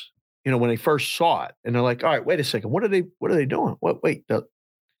questions, when they first saw it, and they're like, all right, wait a second. What are they doing? Wait, the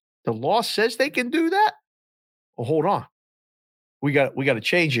law says they can do that? Well, hold on. We got to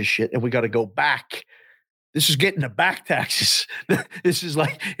change this shit, and we got to go back. This is getting the back taxes. This is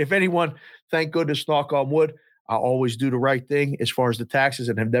like, if anyone, thank goodness, knock on wood, I always do the right thing as far as the taxes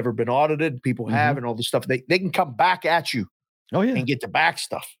and have never been audited. People have and all this stuff. They can come back at you and get the back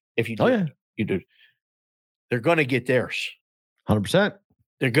stuff if you do. You do. They're going to get theirs. 100%.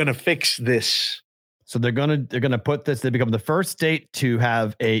 They're going to fix this. So they're going to put this, they become the first state to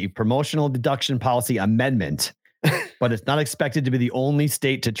have a promotional deduction policy amendment, but it's not expected to be the only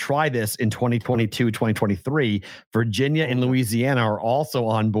state to try this in 2022, 2023. Virginia and Louisiana are also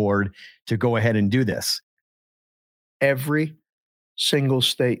on board to go ahead and do this. Every single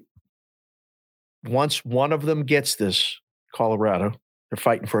state. Once one of them gets this, Colorado, they're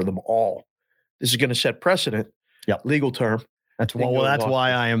fighting for them all. This is going to set precedent. Yep. Legal term. That's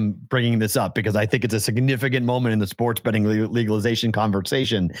why I am bringing this up, because I think it's a significant moment in the sports betting legalization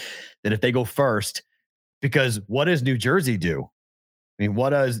conversation that if they go first, because what does New Jersey do? I mean,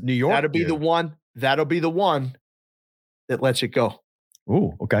 what does New York do? That'll be the one that lets it go.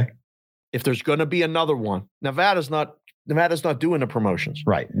 Ooh, okay. If there's going to be another one, Nevada's not doing the promotions.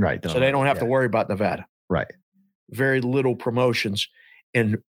 Right. So they don't have to worry about Nevada. Right. Very little promotions.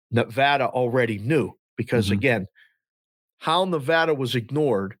 And Nevada already knew because, again, how Nevada was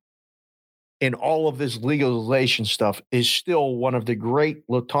ignored in all of this legalization stuff is still one of the great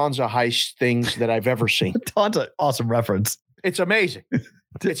Lufthansa heist things that I've ever seen. Lufthansa, awesome reference. It's amazing.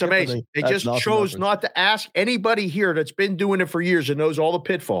 It's amazing. They just chose not to ask anybody here that's been doing it for years and knows all the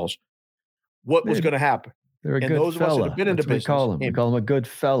pitfalls what was going to happen. They're a and good those fella. of us that have been into business. We call him a good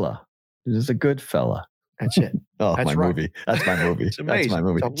fella. This is a good fella. That's it. Oh, That's my right. movie. That's my movie. It's amazing. That's my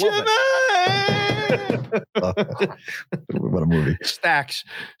movie. What a movie. Stacks.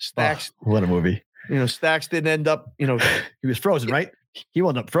 Oh, what a movie. Stacks didn't end up, He was frozen, right? He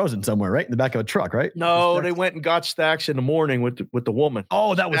wound up frozen somewhere, right? In the back of a truck, right? No, they went and got Stacks in the morning with the woman.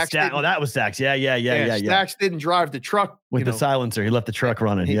 Oh, that was Stacks. Oh, that was Stacks. Yeah. Stacks didn't drive the truck. With the silencer. He left the truck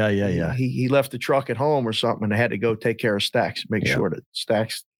running. Yeah. He left the truck at home or something, and they had to go take care of Stacks, make sure that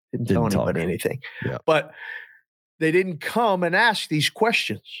Stacks didn't tell anybody anything. Yeah. But they didn't come and ask these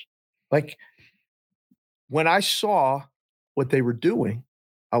questions. Like, when I saw what they were doing,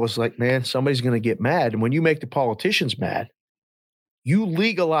 I was like, man, somebody's going to get mad. And when you make the politicians mad, you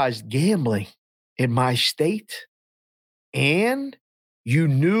legalized gambling in my state, and you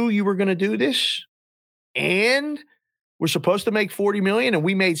knew you were going to do this, and we're supposed to make 40 million, and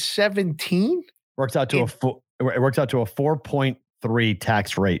we made 17. Works out to a 4.3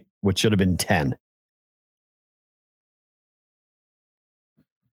 tax rate, which should have been 10.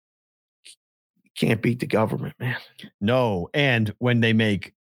 Can't beat the government, man. No, and when they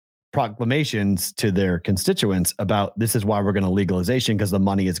make proclamations to their constituents about this is why we're going to legalization because the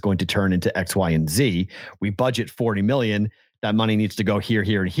money is going to turn into X, Y, and Z. We budget 40 million. That money needs to go here,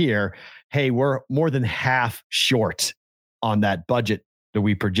 here, and here. Hey, we're more than half short on that budget that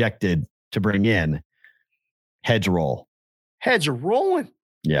we projected to bring in. Heads roll. Heads are rolling.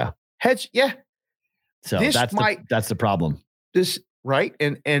 Yeah. Heads. Yeah. So that's the problem. This right.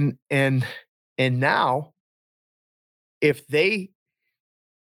 And now if they,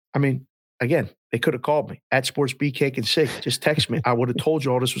 again, they could have called me at Sports Beat Cake and Sig. Just text me. I would have told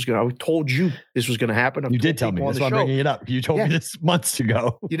you all this was going to. I told you this was going to happen. You did tell me. That's why I'm bringing it up. You told me this months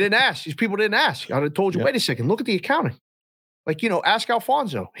ago. You didn't ask. These people didn't ask. I would have told you. Wait a second. Look at the accounting. Like, ask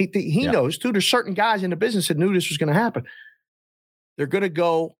Alfonso. He knows too. There's certain guys in the business that knew this was going to happen. They're going to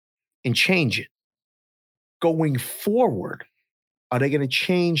go and change it. Going forward, are they going to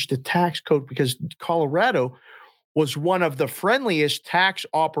change the tax code? Because Colorado was one of the friendliest tax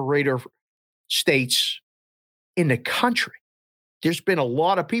operator states in the country. There's been a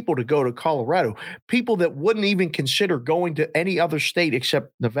lot of people to go to Colorado, people that wouldn't even consider going to any other state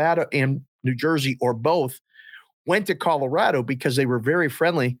except Nevada and New Jersey or both, went to Colorado because they were very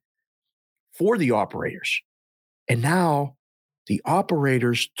friendly for the operators. And now the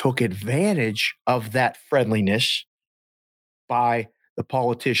operators took advantage of that friendliness by the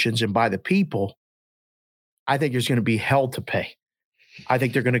politicians and by the people. I think there's going to be hell to pay. I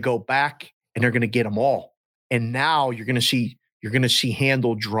think they're going to go back and they're going to get them all. And now you're going to see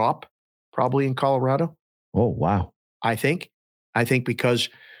handle drop probably in Colorado. Oh, wow. I think because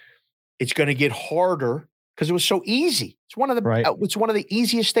it's going to get harder because it was so easy. It's one of the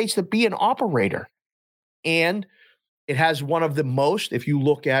easiest states to be an operator. And it has one of the most, if you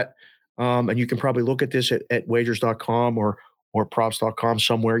look at, and you can probably look at this at wagers.com or props.com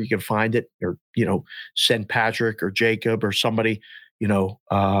somewhere, you can find it, or, send Patrick or Jacob or somebody, a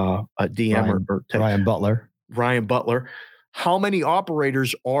DM or Ryan Butler. How many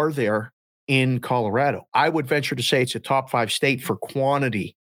operators are there in Colorado? I would venture to say it's a top 5 state for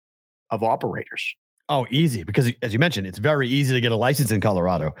quantity of operators. Oh, easy. Because as you mentioned, it's very easy to get a license in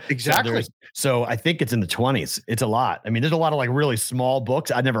Colorado. Exactly. So I think it's in the 20s. It's a lot. I mean, there's a lot of like really small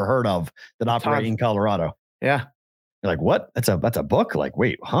books I'd never heard of that operate in Colorado. Yeah. You're like, what? That's a book? Like,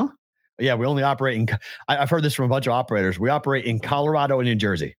 wait, huh? Yeah, we only operate in, I've heard this from a bunch of operators. We operate in Colorado and New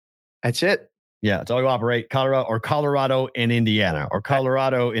Jersey. That's it. Yeah, it's all we operate. Colorado and Indiana, or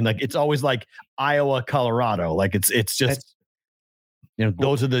Colorado in, like, it's always like Iowa, Colorado. Like it's just,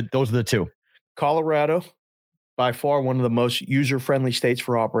 those are the two. Colorado, by far one of the most user-friendly states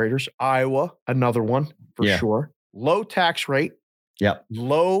for operators. Iowa, another one for sure. Low tax rate. Yeah.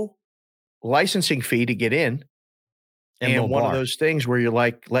 Low licensing fee to get in. And one of those things where you're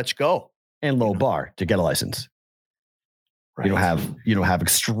like, let's go. And low bar to get a license. Right. You don't have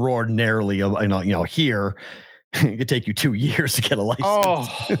extraordinarily, here it could take you 2 years to get a license.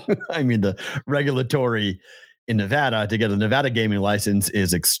 Oh. I mean, the regulatory in Nevada to get a Nevada gaming license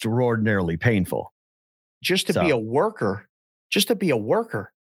is extraordinarily painful. Just to be a worker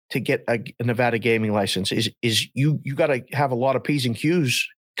to get a Nevada gaming license is you got to have a lot of P's and Q's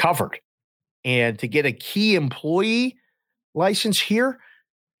covered. And to get a key employee license here,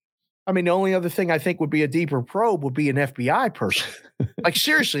 I mean, the only other thing I think would be a deeper probe would be an FBI person. Like,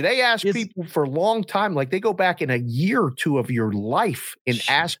 seriously, they ask people for a long time. Like, they go back in a year or two of your life and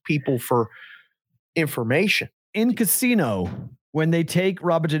ask people for information. In Casino, when they take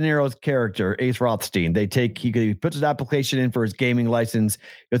Robert De Niro's character, Ace Rothstein, he puts his application in for his gaming license.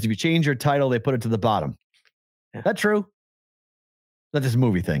 Because if you change your title, they put it to the bottom. Is that true? That's this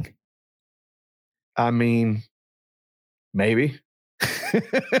movie thing. I mean, maybe.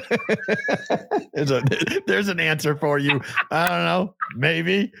 There's an answer for you. I don't know.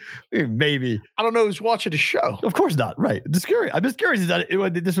 Maybe. I don't know who's watching the show. Of course not. Right. I'm just curious. Is that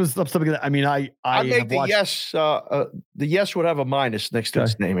this was something that I make the yes. The yes would have a minus next to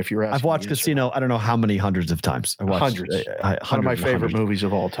its name if you're asking. I've watched Casino. I don't know how many hundreds of times. I watched hundreds. One of my favorite movies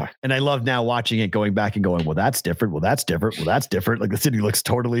of all time. And I love now watching it, going back and going, well, that's different. Well, that's different. Well, that's different. Like the city looks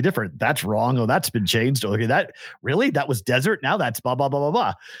totally different. That's wrong. Oh, that's been changed. Okay, that was desert. Now that's blah blah blah blah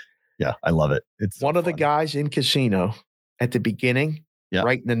blah. Yeah, I love it. It's one of the guys in Casino at the beginning,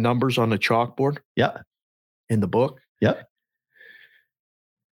 writing the numbers on the chalkboard. Yeah. In the book. Yep.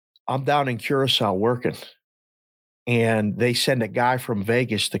 I'm down in Curacao working, and they send a guy from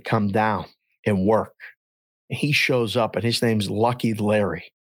Vegas to come down and work. He shows up, and his name's Lucky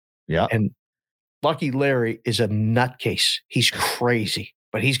Larry. Yeah. And Lucky Larry is a nutcase. He's crazy,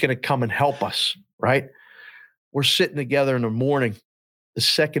 but he's going to come and help us, right? We're sitting together in the morning. The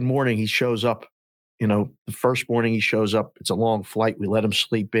second morning he shows up, the first morning he shows up, it's a long flight. We let him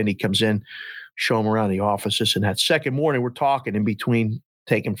sleep in. He comes in, show him around the offices. And that second morning we're talking in between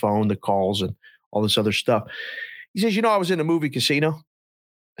taking the calls and all this other stuff. He says, I was in the movie Casino.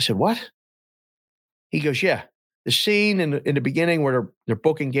 I said, what? He goes, yeah. The scene in the beginning where they're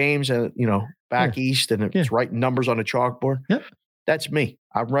booking games and, back east and it's writing numbers on a chalkboard. Yep. That's me.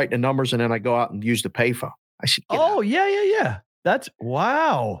 I'm writing the numbers and then I go out and use the payphone. I said, yeah. That's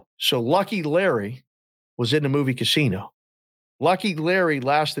wow. So Lucky Larry was in the movie Casino. Lucky Larry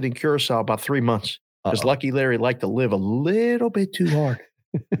lasted in Curacao about 3 months because Lucky Larry liked to live a little bit too hard.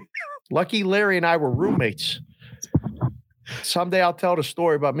 Lucky Larry and I were roommates. Someday I'll tell the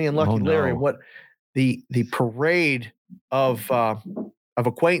story about me and Lucky Larry and what the parade of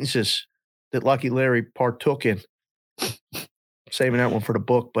acquaintances that Lucky Larry partook in. Saving that one for the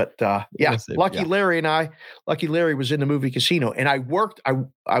book, but Lucky Larry was in the movie Casino, and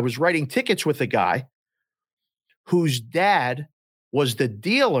I was writing tickets with a guy whose dad was the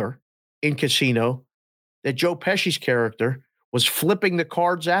dealer in Casino that Joe Pesci's character was flipping the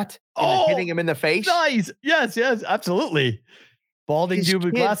cards at and hitting him in the face. Nice. Yes, absolutely. Balding dude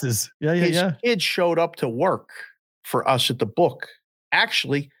with glasses. His kid showed up to work for us at the book.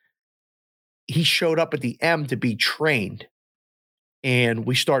 Actually, he showed up at the M to be trained. And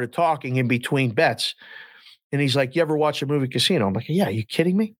we started talking in between bets. And he's like, you ever watch a movie Casino? I'm like, yeah, are you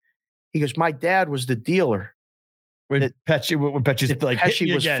kidding me? He goes, my dad was the dealer. When Pesci's like,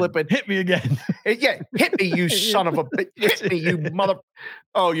 Pesci was flipping. Hit me again. Yeah, hit me, you son of a bitch. Hit me, you mother.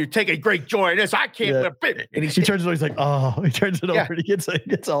 Oh, you're taking great joy in this. I can't live it. And he turns it over. He's like, he turns it over and he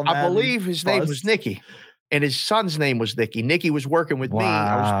gets all mad. I believe his name was Nicky. And his son's name was Nicky. Nicky was working with me.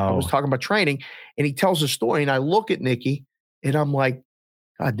 I was talking about training. And he tells a story. And I look at Nicky. And I'm like,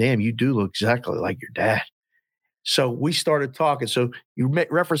 God damn, you do look exactly like your dad. So we started talking. So you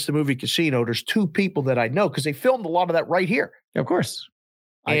referenced the movie Casino. There's two people that I know because they filmed a lot of that right here. Yeah, of course.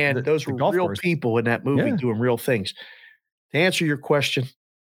 And those were real people in that movie doing real things. To answer your question,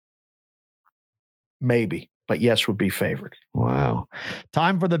 maybe, but yes would be favored. Wow.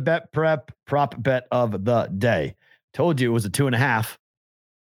 Time for the bet prep prop bet of the day. Told you it was a 2.5.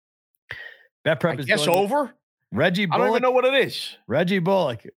 Bet prep is over. Reggie Bullock. I don't even know what it is. Reggie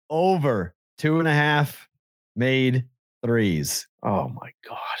Bullock over 2.5 made threes. Oh my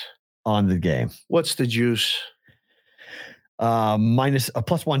God. On the game. What's the juice? Minus a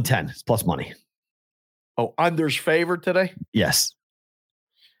plus 110. It's plus money. Oh, under's favored today? Yes.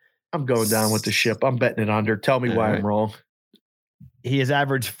 I'm going down with the ship. I'm betting it under. Tell me why I'm wrong. He has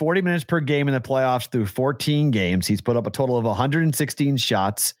averaged 40 minutes per game in the playoffs through 14 games. He's put up a total of 116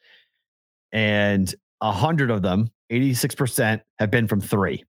 shots, and 100 of them, 86%, have been from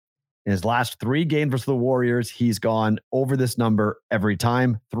three. In his last 3 games versus the Warriors, he's gone over this number every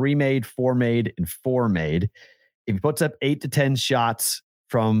time. 3 made, 4 made, and 4 made. If he puts up 8 to 10 shots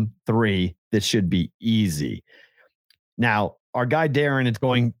from 3, this should be easy. Now, our guy Darren is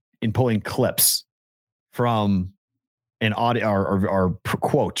going and pulling clips from an audio or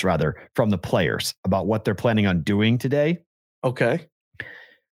quotes rather from the players about what they're planning on doing today. Okay.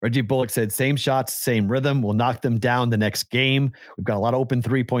 Reggie Bullock said, same shots, same rhythm. We'll knock them down the next game. We've got a lot of open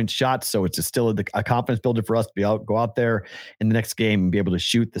 3-point shots, so it's still a confidence builder for us to go out there in the next game and be able to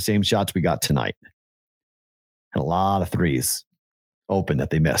shoot the same shots we got tonight. And a lot of threes open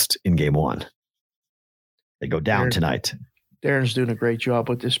that they missed in game 1. They go down tonight. Darren's doing a great job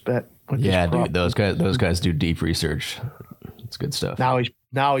with this bet. Dude, those guys do deep research. It's good stuff.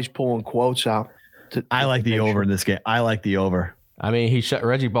 Now he's pulling quotes out. I like the over in this game. I like the over. I mean,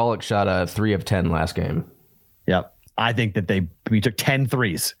 Reggie Bullock shot a 3 of 10 last game. Yep. I think that we took 10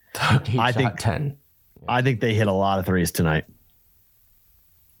 threes. I think 10. I think they hit a lot of threes tonight.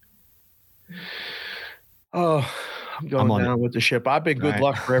 Oh, I'm going down with the ship. I've been good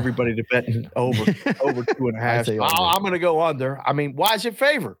luck for everybody to bet over 2.5. I'm going to go under. I mean, why is it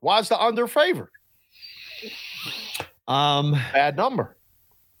favored? Why is the under favored? Bad number.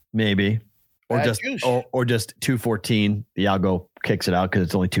 Maybe. Or just 214. The algo kicks it out because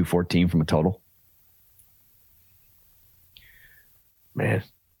it's only 214 from a total. Man,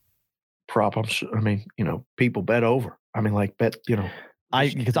 prop. People bet over. Bet.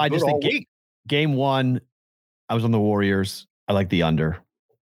 Because I just think game 1, I was on the Warriors. I like the under.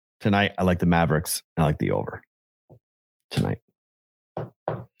 Tonight, I like the Mavericks. I like the over. Tonight.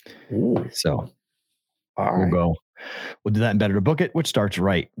 Ooh. So we'll go. We'll do that in Better to Book It, which starts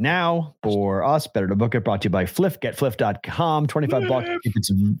right now for us. Better to Book It, brought to you by Fliff. GetFliff.com. $25. If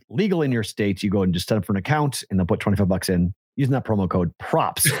it's legal in your states, you go and just set up for an account, and they'll put $25 in using that promo code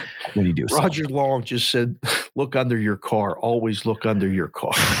PROPS when you do. Roger Long just said, "Look under your car. Always look under your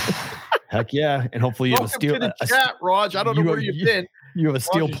car." Heck yeah! And hopefully you have a steel. Chat, Raj. I don't know where you've been. You have a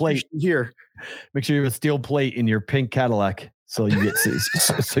steel plate here. Make sure you have a steel plate in your pink Cadillac, so you get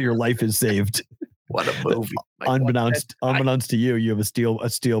so your life is saved. What a movie! Unbeknownst to you, you have a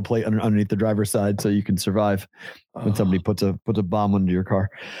steel plate underneath the driver's side, so you can survive when somebody puts a bomb under your car.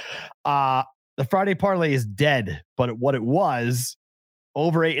 The Friday parlay is dead, but what it was: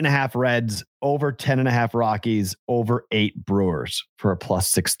 over 8.5 Reds, over 10.5 Rockies, over 8 Brewers for a plus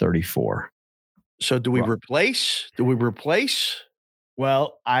 634. So do we replace?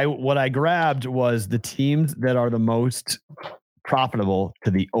 Well, what I grabbed was the teams that are the most profitable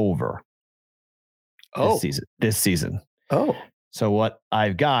to the over. This season. Oh. So what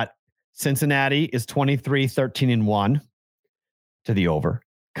I've got, Cincinnati is 23-13-1 to the over.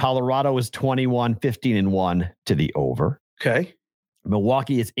 Colorado is 21-15-1 to the over. Okay.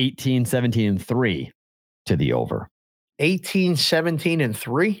 Milwaukee is 18-17-3 to the over.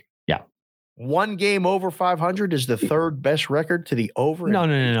 18-17-3? Yeah. One game over 500 is the third best record to the over.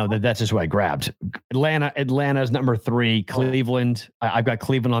 No. That's just what I grabbed. Atlanta is number 3. Cleveland. I've got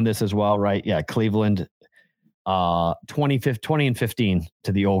Cleveland on this as well, right? Yeah. Cleveland, 20-15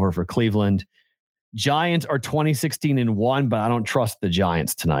 to the over for Cleveland. Giants are 20-16-1, but I don't trust the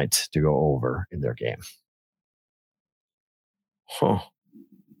Giants tonight to go over in their game. Huh.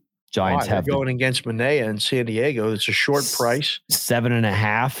 Giants have going against Manea in San Diego. It's a short price.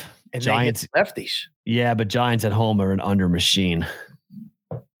 7.5. And Giants lefties. Yeah, but Giants at home are an under machine.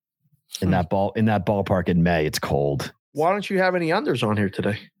 In that ballpark in May, it's cold. Why don't you have any unders on here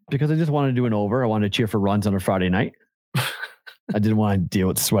today? Because I just wanted to do an over. I wanted to cheer for runs on a Friday night. I didn't want to deal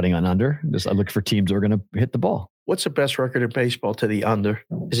with sweating on under. I look for teams that are going to hit the ball. What's the best record in baseball to the under?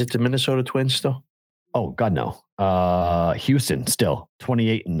 Is it the Minnesota Twins still? Oh, God, no. Houston still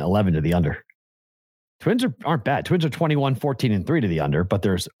 28-11 to the under. Twins aren't bad. Twins are 21-14-3 to the under, but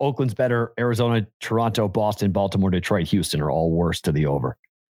there's Oakland's better. Arizona, Toronto, Boston, Baltimore, Detroit, Houston are all worse to the over.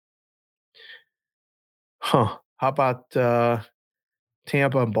 Huh. How about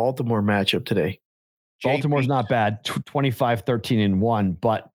Tampa and Baltimore matchup today? Baltimore's not bad. 25-13-1,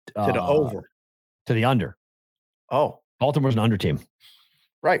 but to the over. To the under. Oh. Baltimore's an under team.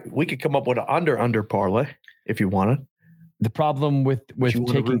 Right. We could come up with an under parlay if you wanted. The problem with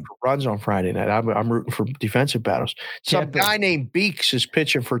taking runs on Friday night, I'm rooting for defensive battles. Some guy named Beeks is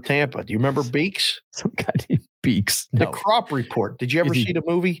pitching for Tampa. Do you remember Beeks? Some guy named Beeks. No. The Crop Report. Did you ever see the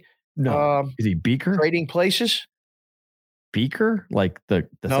movie? No. Is he Beaker? Trading Places? Beaker? Like the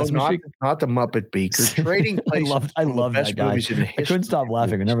no, not the Muppet Beaker. Trading Places. I love that guy. I couldn't stop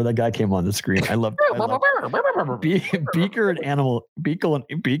laughing whenever that guy came on the screen. I love Beaker and Animal.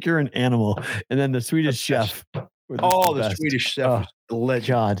 Beaker and Animal. And then the Swedish Chef. The Swedish Chef. Legend.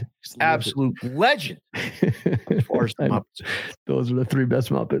 God. Absolute legend. As far as the Muppets. Those are the 3 best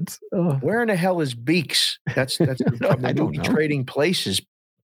Muppets. Where in the hell is Beeks? That's from the movie Trading Places.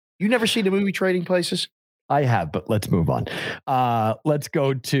 You never seen the movie Trading Places? I have, but let's move on. Let's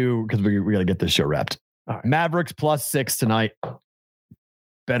go to, because we got to get this show wrapped. Right. Mavericks +6 tonight.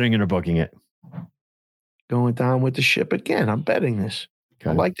 Betting it or booking it? Going down with the ship again. I'm betting this.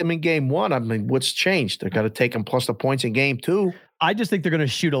 I liked them in game 1. I mean, what's changed? They got to take them plus the points in game 2. I just think they're going to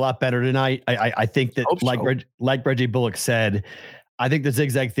shoot a lot better tonight. I think that, like Reggie Bullock said, I think the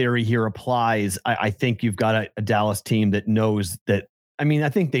zigzag theory here applies. I think you've got a Dallas team that knows that. I mean, I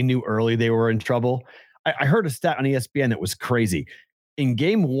think they knew early they were in trouble. I heard a stat on ESPN that was crazy. In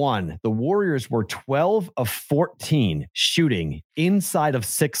game 1, the Warriors were 12 of 14 shooting inside of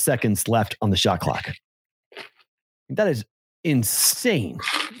 6 seconds left on the shot clock. That is insane.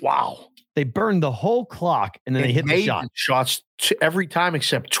 Wow. They burned the whole clock and then they hit the shot. Shots every time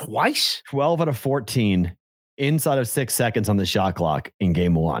except twice. 12 out of 14 inside of 6 seconds on the shot clock in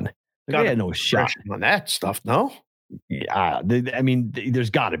game 1. They had no shot on that stuff, no? Yeah. There's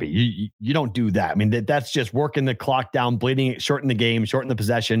got to be. You don't do that. I mean, that's just working the clock down, bleeding it, shorten the game, shorten the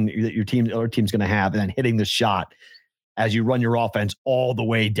possession that the other team's going to have, and then hitting the shot as you run your offense all the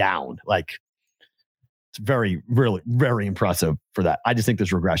way down. Like, it's very, really, very impressive for that. I just think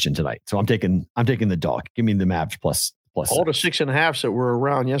there's regression tonight. So I'm taking the dog. Give me the Mavs plus. All the 6.5s that were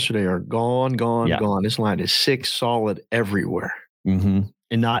around yesterday are gone. This line is 6 solid everywhere. Mm-hmm.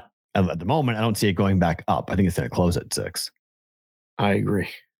 And not at the moment, I don't see it going back up. I think it's going to close at 6. I agree.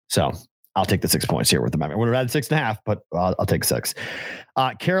 So I'll take the 6 points here with the Mavs. I would have had 6.5, but I'll take 6.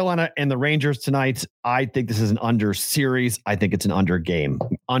 Carolina and the Rangers tonight. I think this is an under series. I think it's an under game.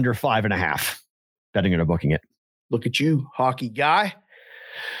 Under 5.5. Betting it or booking it. Look at you, hockey guy.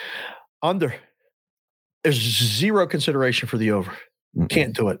 Under. There's zero consideration for the over.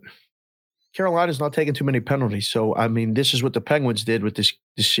 Can't do it. Carolina's not taking too many penalties. So, I mean, this is what the Penguins did with this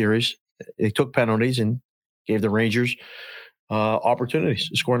series. They took penalties and gave the Rangers opportunities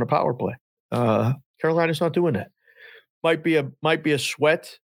to score in a power play. Carolina's not doing that. Might be a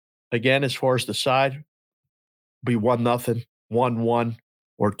sweat again as far as the side. Be 1-0, 1-1.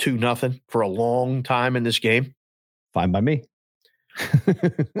 Or 2-0 for a long time in this game. Fine by me.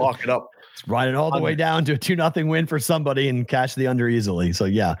 Lock it up. Let's ride it all the way down to a 2-0 win for somebody and cash the under easily. So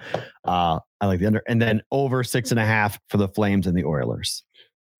yeah, I like the under. And then over 6.5 for the Flames and the Oilers.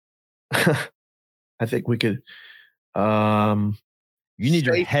 I think we could. You need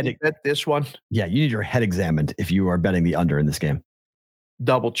your head. Bet this one. Yeah, you need your head examined if you are betting the under in this game.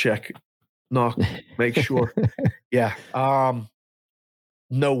 Double check. No, make sure. Yeah.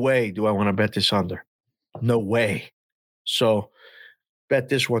 No way do I want to bet this under. No way. So bet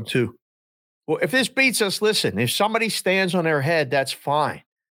this one too. Well, if this beats us, listen, if somebody stands on their head, that's fine.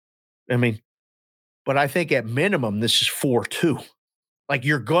 I mean, but I think at minimum, this is 4-2. Like,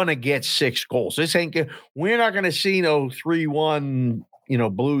 you're going to get 6 goals. This ain't good. We're not going to see no 3-1,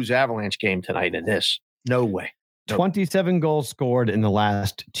 Blues Avalanche game tonight in this. No way. 27 goals scored in the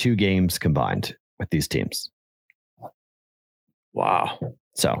last 2 games combined with these teams. Wow.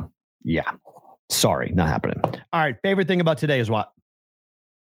 So, yeah. Sorry, not happening. All right. Favorite thing about today is what?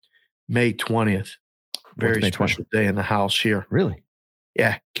 May 20th. Very special day in the house here. Really?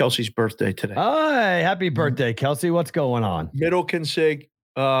 Yeah. Kelsey's birthday today. Hey, happy birthday, Kelsey. What's going on? Middle Consig.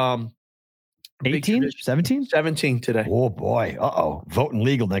 18? 17? 17 today. Oh, boy. Uh-oh. Voting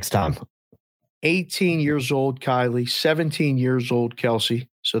legal next time. 18 years old, Kylie. 17 years old, Kelsey.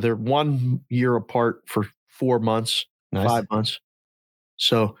 So they're 1 year apart for 4 months. Nice. 5 months.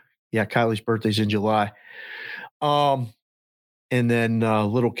 So, yeah, Kylie's birthday's in July. And then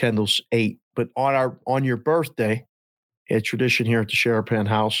little Kendall's 8. But on your birthday, a tradition here at the Sherapan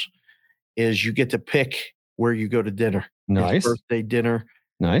house is you get to pick where you go to dinner. Nice. Birthday dinner.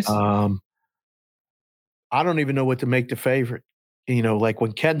 Nice. I don't even know what to make the favorite. Like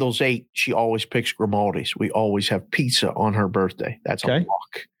when Kendall's 8, she always picks Grimaldi's. We always have pizza on her birthday. That's a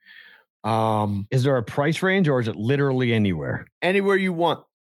lock. Is there a price range or is it literally anywhere? Anywhere you want.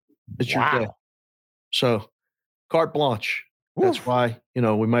 It's your day. So, carte blanche. Oof. That's why,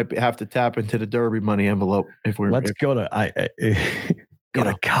 we might have to tap into the Derby money envelope if we're. Let's go to Go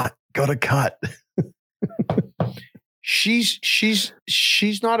to cut.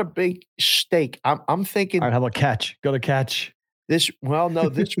 She's not a big steak. I'm thinking. All right, how about catch? Go to catch. This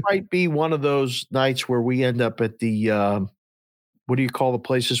might be one of those nights where we end up at the what do you call the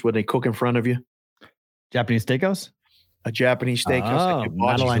places when they cook in front of you? Japanese steakhouse? A Japanese steakhouse.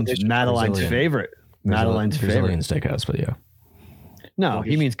 Madeline's favorite. Madeline's Brazilian steakhouse, but yeah. No,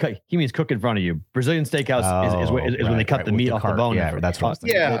 he means cook in front of you. Brazilian steakhouse is when they cut the meat off the bone. Yeah, that's what I was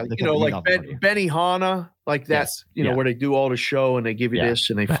thinking. Yeah, like Benihana, like that. Yes. Where they do all the show and they give you this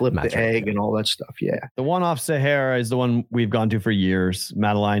and they flip the egg and all that stuff. Yeah, the one off Sahara is the one we've gone to for years.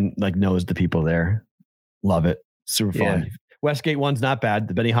 Madeline knows the people there. Love it. Super fun. Westgate one's not bad.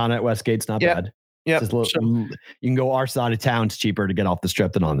 The Benihana at Westgate's not bad. Yeah, you can go our side of town. It's cheaper to get off the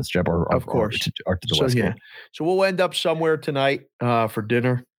Strip than on the Strip, or of course, or to the West Coast. So we'll end up somewhere tonight for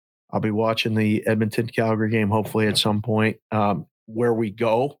dinner. I'll be watching the Edmonton-Calgary game, hopefully at some point where we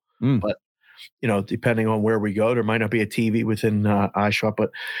go. But, depending on where we go, there might not be a TV within iShop.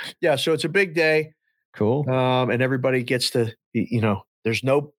 But, yeah, so it's a big day. Cool. And everybody gets to, there's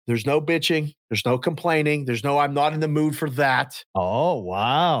no bitching. There's no complaining. There's no, I'm not in the mood for that. Oh,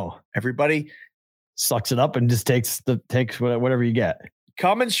 wow. Everybody sucks it up and just takes whatever you get.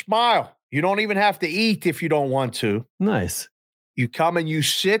 Come and smile. You don't even have to eat if you don't want to. Nice. You come and you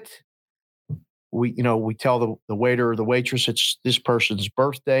sit. We tell the waiter or the waitress it's this person's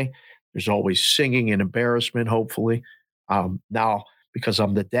birthday. There's always singing and embarrassment, hopefully. Now, because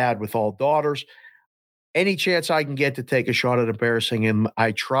I'm the dad with all daughters, any chance I can get to take a shot at embarrassing him,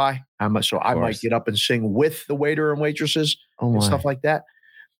 I try. I might get up and sing with the waiter and waitresses and stuff like that.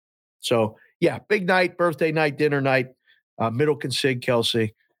 So, yeah, big night, birthday night, dinner night, middle consig,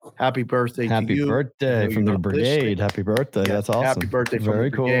 Kelsey. Happy birthday to you. Happy birthday from the brigade. Happy birthday. Yeah, That's awesome. Happy birthday from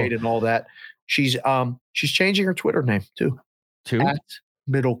Very the brigade and all that. She's changing her Twitter name too. At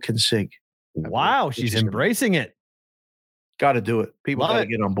middle consig. Wow, she's embracing it. Got to do it. People got to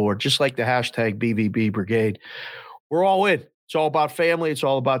get on board. Just like the hashtag BVB Brigade. We're all in. It's all about family. It's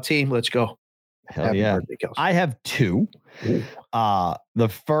all about team. Let's go. Hell Happy yeah. birthday, Kelsey. I have two. The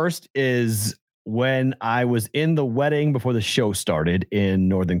first is when I was in the wedding before the show started in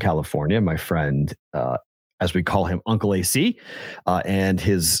Northern California. My friend, as we call him, Uncle AC, and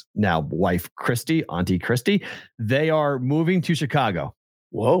his now wife, Christy, Auntie Christy, they are moving to Chicago.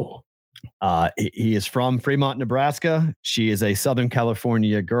 Whoa. He is from Fremont, Nebraska. She is a Southern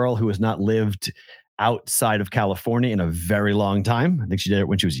California girl who has not lived outside of California in a very long time. I think she did it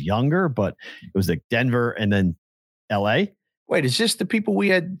when she was younger, but it was like Denver and then LA. Wait, is this the people we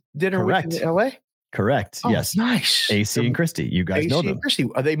had dinner with in LA? Correct. Oh, yes. Nice. AC and Christy. You guys know them. AC and Christy.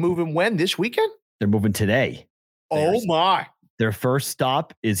 Are they moving when? This weekend? They're moving today. My. Their first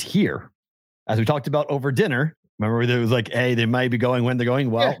stop is here. As we talked about over dinner, remember there was like, hey, they might be going when they're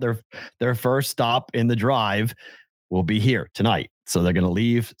going. Well, their first stop in the drive will be here tonight. So they're going to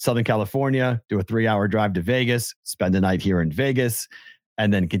leave Southern California, do a 3-hour drive to Vegas, spend the night here in Vegas,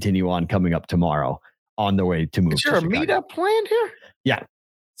 and then continue on coming up tomorrow on their way to move. Is there a meetup planned here? Yeah.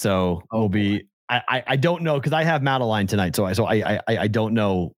 So we'll be, I don't know, because I have Madeline tonight. So I don't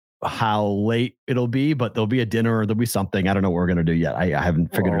know how late it'll be, but there'll be a dinner or there'll be something. I don't know what we're going to do yet. I haven't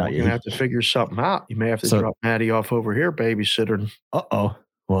figured it out yet. You're going to have to figure something out. You may have to drop Maddie off over here, babysitter. Uh-oh.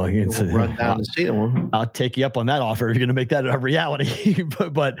 Well, we'll run down and see him. I'll take you up on that offer if you're going to make that a reality.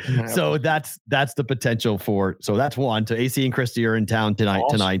 but so that's the potential for. So that's one. So AC and Christy are in town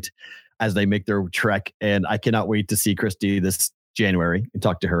tonight as they make their trek, and I cannot wait to see Christy this January and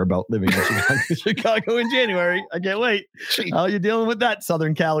talk to her about living in Chicago in January. I can't wait. How are you dealing with that,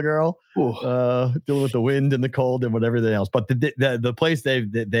 Southern Cal girl? Dealing with the wind and the cold and everything else. But the place they're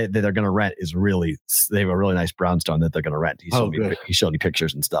going to rent is they have a really nice brownstone that they're going to rent. He showed me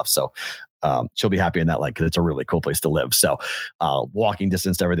pictures and stuff. So she'll be happy in that light because it's a really cool place to live. So walking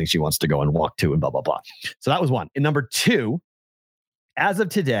distance to everything she wants to go and walk to and blah, blah, blah. So that was one. And number two, as of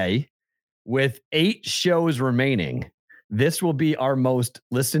today, with 8 shows remaining, this will be our most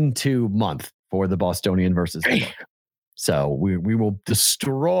listened to month for the Bostonian versus the book. So we will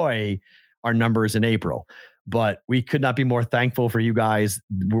destroy our numbers in April, but we could not be more thankful for you guys.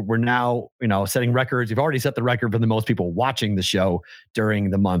 We're now, setting records. You've already set the record for the most people watching the show during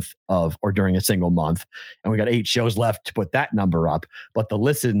the month or during a single month. And we got 8 shows left to put that number up, but the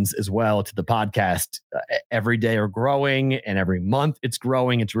listens as well to the podcast every day are growing, and every month it's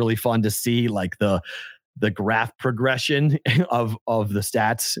growing. It's really fun to see like the graph progression of the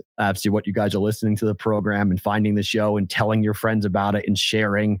stats, see what you guys are listening to the program and finding the show and telling your friends about it and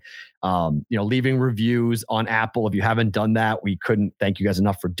sharing, leaving reviews on Apple. If you haven't done that, we couldn't thank you guys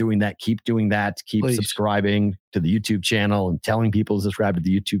enough for doing that. Keep doing that. Keep subscribing to the YouTube channel and telling people to subscribe to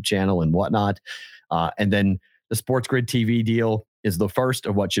the YouTube channel and whatnot. And then the Sports Grid TV deal is the first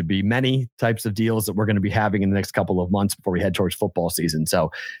of what should be many types of deals that we're going to be having in the next couple of months before we head towards football season. So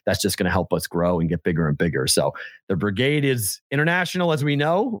that's just going to help us grow and get bigger and bigger. So the brigade is international, as we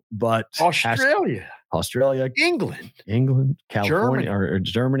know, but Australia, England, California,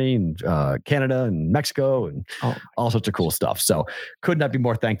 Germany, and Canada, and Mexico, and all sorts of cool stuff. So could not be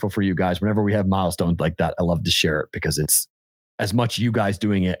more thankful for you guys. Whenever we have milestones like that, I love to share it because it's as much you guys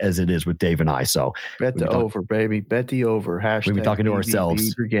doing it as it is with Dave and I. So bet the over, baby. Bet the over. Hashtag we've been talking to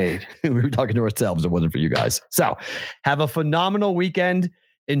ourselves. Brigade. We were talking to ourselves. It wasn't for you guys. So have a phenomenal weekend.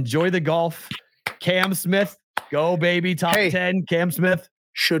 Enjoy the golf. Cam Smith, go baby. Top 10. Cam Smith.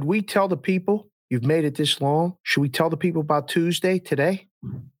 Should we tell the people You've made it this long. Should we tell the people about Tuesday today?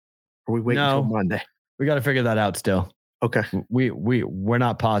 Or we wait until Monday? We got to figure that out still. Okay. We're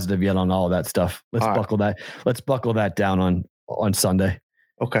not positive yet on all of that stuff. Let's buckle that down on Sunday.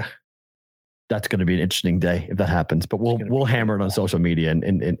 Okay. That's going to be an interesting day if that happens. But we'll hammer it on social media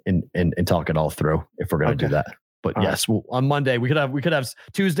and talk it all through if we're going to do that. But yes, on Monday we could have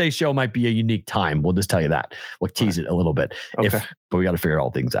Tuesday's show might be a unique time. We'll just tell you that. We'll tease it a little bit. Okay. But we got to figure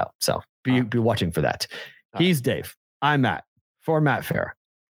all things out. So be watching for that. He's Dave. I'm Matt. For Matt Fair.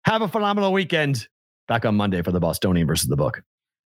 Have a phenomenal weekend. Back on Monday for the Bostonian versus the Book.